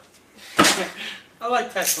 No. I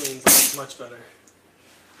like Tatooine much better.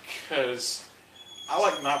 Because I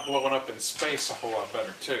like not blowing up in space a whole lot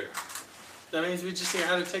better too. That means we just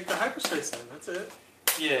got to take the hyperspace in. That's it.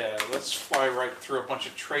 Yeah, let's fly right through a bunch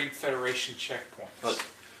of Trade Federation checkpoints. But-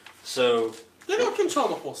 So They don't control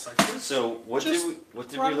the whole section. what Just did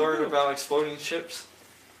we run learn through. about exploding ships?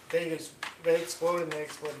 They explode and they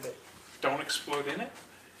explode. They Don't explode in it?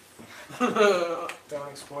 don't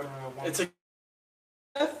explode in one. It's a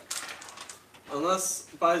unless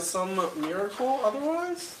by some miracle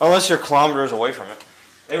otherwise. Unless you're kilometers away from it.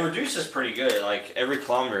 It reduces pretty good. Like every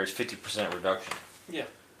kilometer is 50% reduction. Yeah.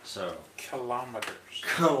 So Kilometers.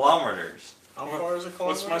 kilometers. How far is a kilometer?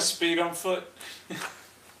 What's my speed on foot?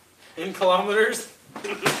 in kilometers?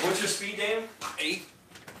 What's your speed, Dan? 8.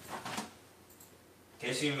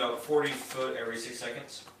 Okay, so you can go 40 foot every 6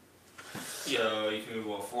 seconds. So you can move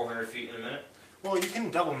about 400 feet in a minute. Well, you can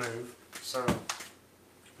double move, so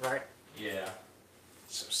right. Yeah.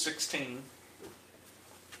 So 16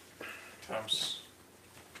 times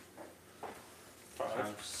 5.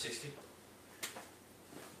 Times 60.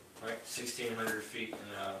 Right, 1,600 feet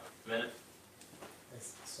in a minute.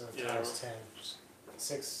 So Yeah. times 10.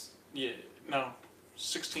 6. Yeah, no.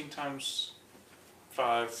 16 times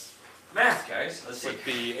 5 Math, guys. Let's see. would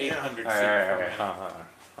be 800 All feet right, per all right, minute.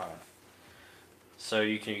 hold on. So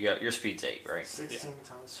you got your speed's 8, right? 16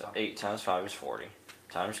 times So 5. 8 times 5 is 40.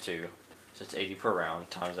 Times 2, so it's 80 per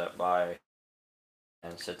round. Times that by,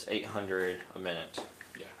 and so it's 800 a minute.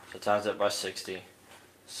 Yeah. So times that by 60,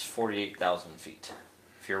 it's 48,000 feet.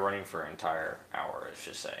 If you're running for an entire hour, let's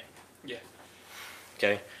just say. Yeah.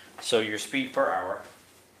 Okay, so your speed per hour.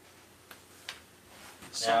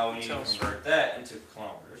 Now we need to Tells- convert that into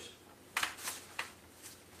kilometers.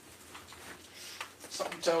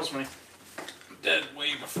 Something tells me I'm dead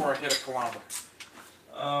way before I hit a kilometer.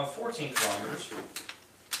 14 kilometers.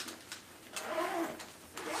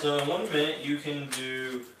 So in 1 minute you can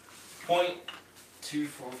do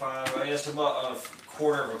 0.245, I guess about a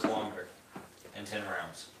quarter of a kilometer in 10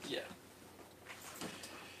 rounds. Yeah.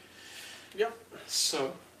 Yep.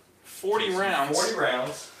 So, 40 rounds. 40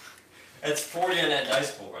 rounds. That's 40 on that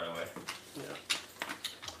dice pool, by the way. Yeah.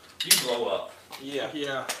 You blow up. Yeah.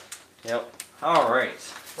 Yeah. Yep. All right.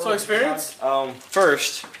 So experience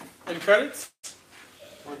First, and credits.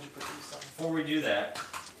 Where'd you put these on? before we do that,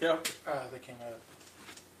 Yep. They came out.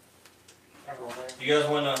 Everywhere. you guys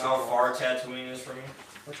want to know how far Tatooine is from you?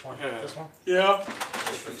 Which one? Yeah. This one? Yeah.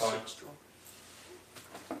 Just for fun.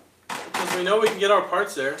 Because we know we can get our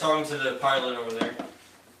parts there. Talking to the pilot over there.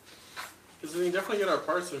 Because we can definitely get our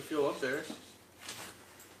parts and fuel up there.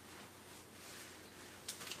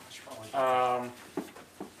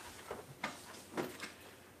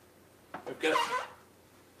 I've got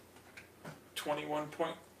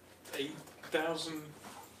 21.8 thousand.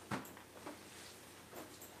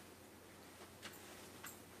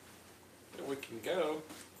 That we can go.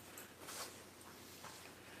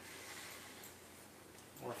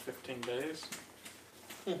 Or 15 days.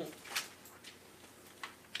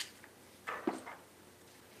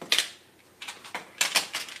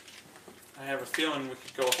 I have a feeling we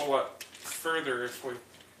could go a whole lot further if we're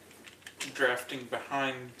drafting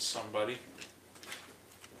behind somebody.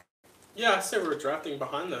 Yeah, I say we're drafting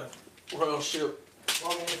behind the royal ship.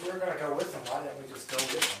 Well, I mean, if we were gonna go with them, why didn't we just go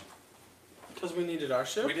with them? Because we needed our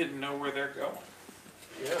ship. We didn't know where they're going.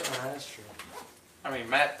 Yeah. That's true. I mean,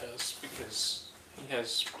 Matt does because he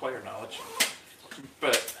has player knowledge,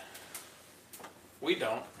 but we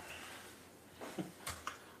don't.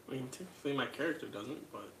 I mean, technically my character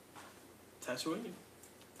doesn't, but Tatooine.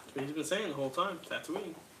 That's what he's been saying the whole time.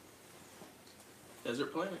 Tatooine.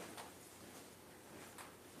 Desert planet.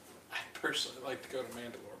 I personally like to go to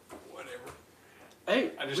Mandalore, but whatever.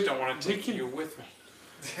 Hey, I just don't want to take can, you with me.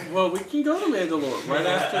 Well, we can go to Mandalore right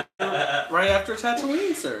after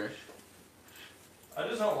Tatooine, sir. I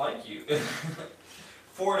just don't like you.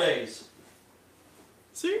 4 days.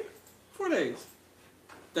 See? 4 days.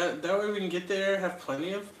 That way we can get there, have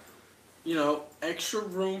plenty of, extra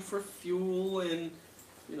room for fuel and,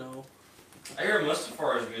 I hear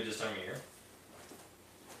Mustafar is good this time of year.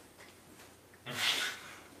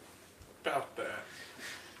 About that.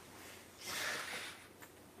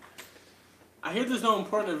 I hear there's no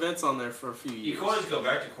important events on there for a few You years. can always go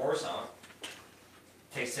back to Coruscant.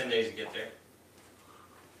 Takes 10 days to get there.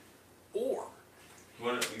 Or You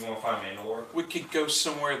want to find Mandalore? we could go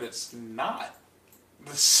somewhere that's not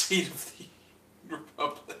the seat of the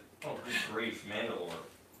Republic. Oh, good grief, Mandalore.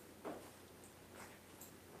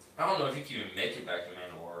 I don't know if you can even make it back to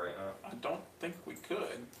Mandalore right now. I don't think we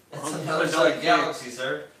could. It's On another the side other galaxy,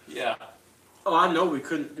 sir. Yeah. Oh, I know we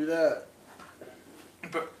couldn't do that.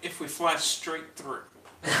 But if we fly straight through.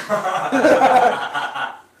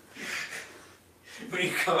 When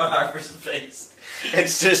you come out of hyperspace,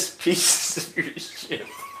 it's just pieces of your ship.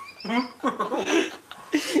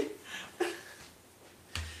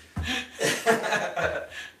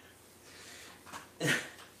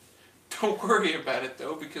 Don't worry about it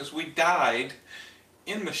though, because we died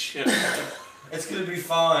in the ship It's gonna be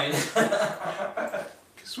fine.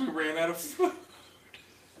 because we ran out of food.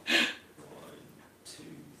 1, 2,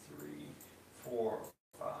 3, 4,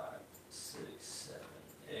 5, 6, 7,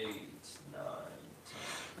 8, 9,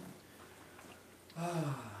 10,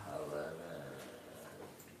 11,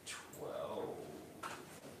 12,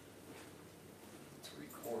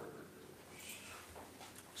 3/4.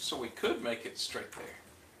 So we could make it straight there.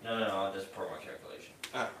 No, that's part of my calculation.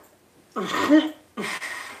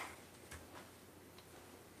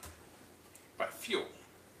 By fuel.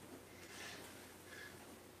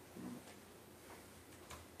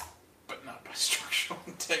 But not by structural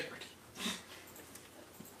integrity.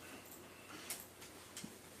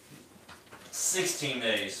 16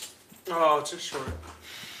 days. Oh, it's just short.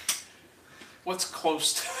 What's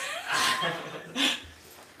close to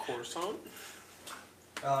Coruscant?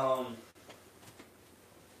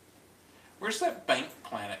 Where's that bank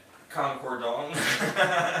planet? Concord Dawn.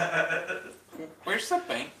 Where's the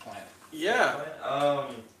bank planet? Yeah.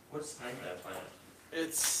 What's the name of that planet?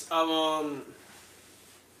 It's,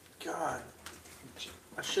 God.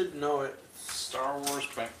 I should know it. Star Wars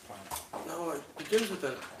bank planet. No, it begins with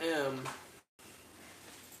an M.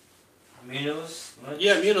 Munilist?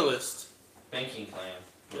 Yeah, Munilist. Banking plan.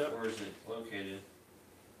 Yep. Where is it located?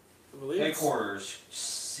 I believe it's- Headquarters.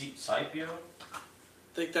 Scipio?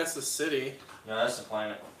 I think that's the city. No, that's the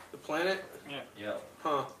planet. The planet? Yep.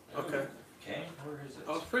 Huh. Okay. Okay, where is it?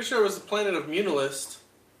 I was pretty sure it was the planet of Munilist.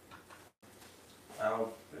 Oh,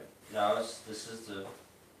 no, this is the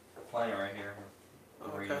planet right here.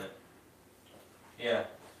 I'll read Okay. it. Yeah.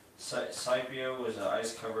 Scipio is an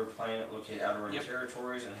ice-covered planet located out of Rim Yep.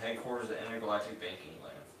 territories and headquarters of the Intergalactic Banking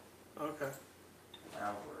Land. Okay.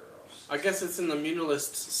 Alvaros. I guess it's in the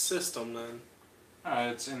Munilist system then.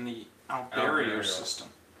 It's in the Alberio Alberio. system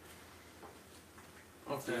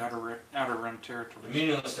of Okay. the Outer Rim The territories.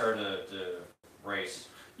 Munilists are the race.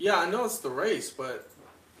 Yeah, I know it's the race, but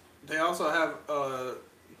they also have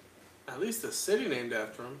at least a city named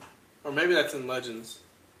after him, or maybe that's in Legends.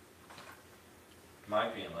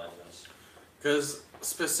 Might be in Legends. Because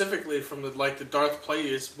specifically from the Darth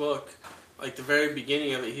Plagueis book, like the very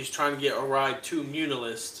beginning of it, he's trying to get a ride to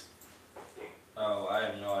Munilist. Oh, I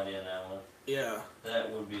have no idea that one. Yeah, That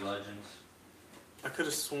would be Legends. I could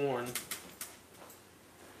have sworn.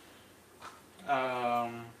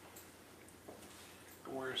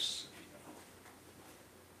 Where's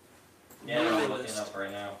Yeah, I'm Munilist. looking up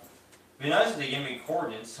right now. It'd be nice if they give me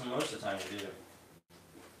coordinates. Most of the time they do.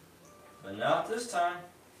 But not this time.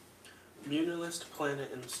 Munilist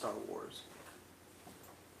planet in Star Wars.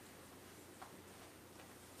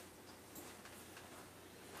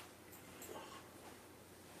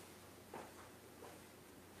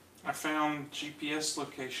 I found GPS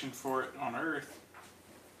location for it on Earth.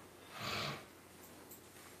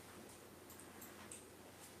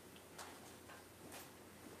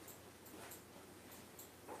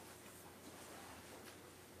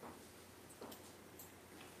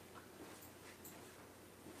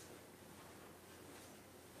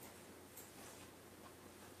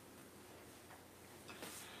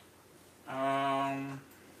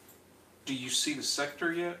 Do you see the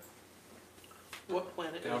sector yet? What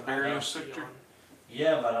planet The is Alberio IRC sector? on?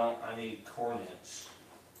 Yeah, but I need coordinates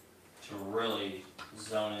to really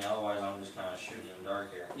zone in. Otherwise, I'm just kind of shooting in the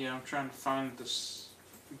dark here. Yeah, I'm trying to find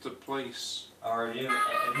the place. Or if you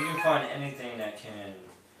can find anything that can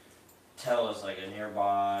tell us like a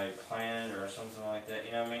nearby planet or something like that,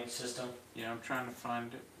 you know what I mean? System. Yeah, I'm trying to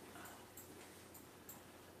find it.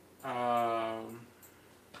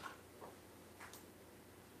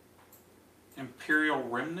 Imperial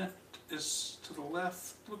Remnant is to the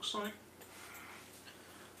left, looks like.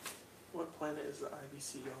 What planet is the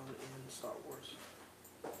IBC on in Star Wars?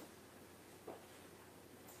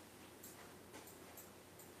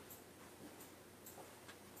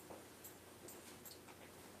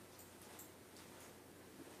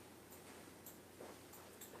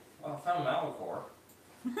 Well, I found Malachor.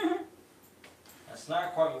 That's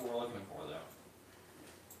not quite what we're looking for, though.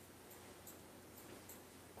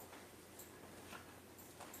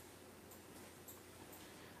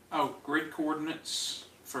 Oh, grid coordinates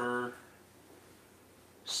for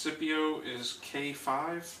Scipio is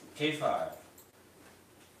K5. K5.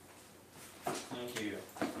 Thank you.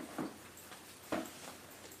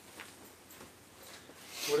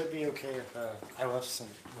 Would it be okay if I left some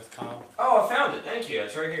with Kyle? Oh, I found it. Thank you.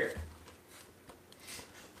 It's right here.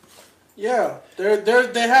 Yeah,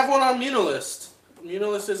 they have one on Munilist.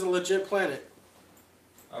 Munilist is a legit planet.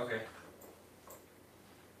 Okay.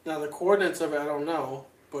 Now the coordinates of it, I don't know,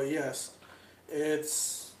 but yes,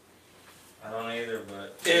 it's I don't either,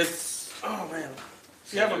 but oh man.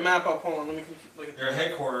 If you have a map up, hold on, let me look at their that.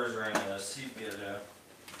 headquarters are in Sepia,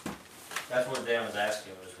 though. That's what Dan was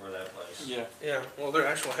asking, was where that place. Yeah. Yeah, well, their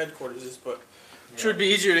actual headquarters is, but Yeah. it should be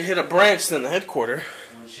easier to hit a branch than the headquarter.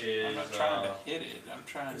 Which is. I'm not trying to hit it. I'm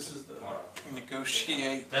trying This to is the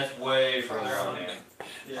negotiate. That's way further out there.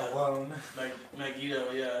 funding. Alone.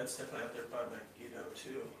 Magneto. Yeah, it's definitely out there by Magneto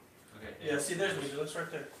too. Okay. Yeah, see, there's Magneto. It's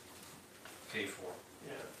right there. K4.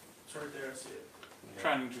 Yeah, it's right there. I see it. I'm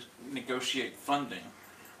trying to just negotiate funding.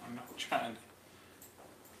 I'm not trying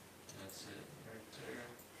That's it. Right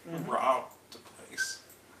there. to rob the place.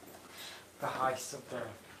 The heist up there.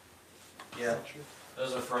 Yeah.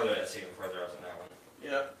 Those are further. That's even further out than that one.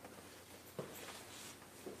 Yeah.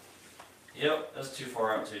 Yep, that's too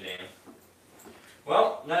far out too, Dan.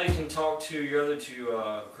 Well, now you can talk to your other two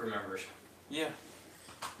crew members. Yeah.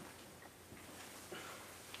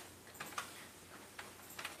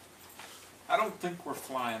 I don't think we're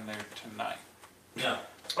flying there tonight. No.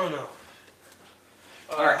 Oh no.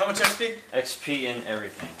 Alright. How much XP? XP and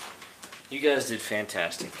everything. You guys did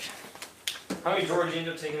fantastic. How many droids you end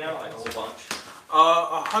up taking out? Like a whole bunch.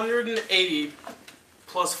 180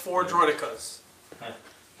 plus 4 droidicas.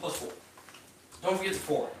 Plus 4. Don't forget the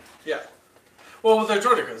 4. Yeah. Well, they're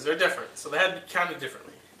droidicas. They're different, so they had to be counted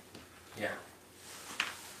differently. Yeah.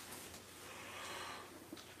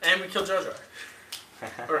 And we killed Jar Jar.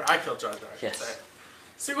 Or I killed Jar Jar. I should Yes. say.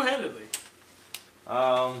 Single-handedly.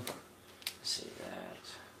 Let's see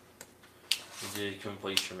that. You did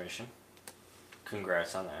complete your mission.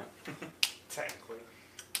 Congrats on that. Technically.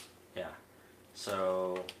 Yeah.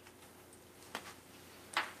 So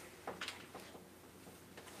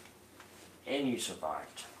And you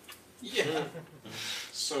survived. Yeah.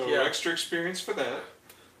 So Yeah. extra experience for that.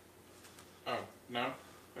 Oh no.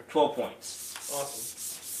 12 points.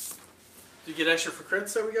 Awesome. Did you get extra for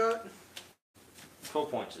crits that we got?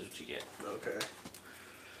 12 points is what you get. Okay.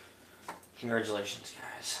 Congratulations,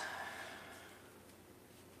 guys.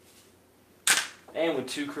 And with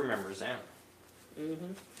 2 crew members down.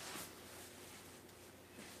 Mm-hmm.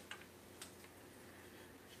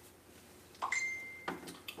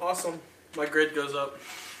 Awesome. My grade goes up.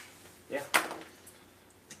 Yeah.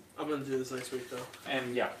 I'm gonna do this next week though.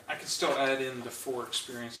 And Yeah. I can still add in the 4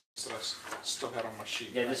 experience that I still had on my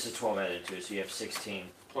sheet. Yeah, this is 12 added to it, so you have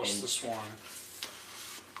 16. Plus and- the swan.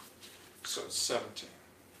 So it's 17.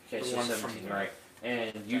 Okay, The so one 17, from- right.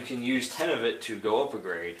 And you can use 10 of it to go up a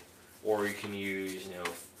grade, or you can use,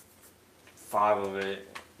 5 of it,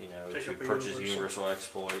 Pick to up a purchase universal. universal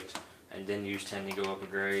exploit, and then use 10 to go up a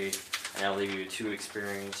grade, and that'll leave you with 2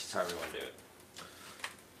 experience. That's how you want to do it.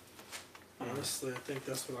 Honestly, I think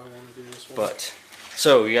that's what I want to do this one. But,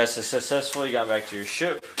 so you guys successfully got back to your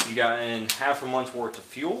ship. You got in half a month's worth of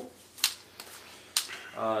fuel.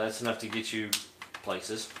 That's enough to get you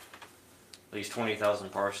places. At least 20,000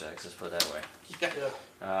 parsecs, let's put it that way.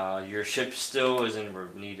 Yeah. Your ship still is in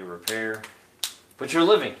need of repair, but you're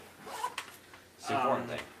living. It's the important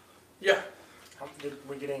thing. Yeah. Did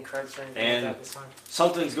we get any credits or anything And- like that this time?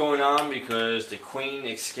 Something's going on because the Queen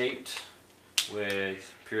escaped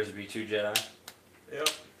with appears to be 2 Jedi Yep.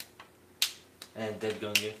 and dead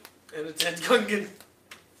Gungan. And a dead Gungan.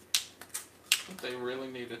 They really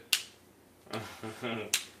need it.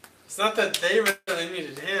 It's not that they really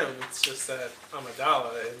needed him. It's just that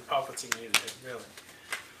Amidala and Palpatine needed him. Really.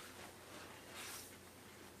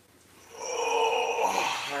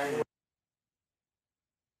 Alright.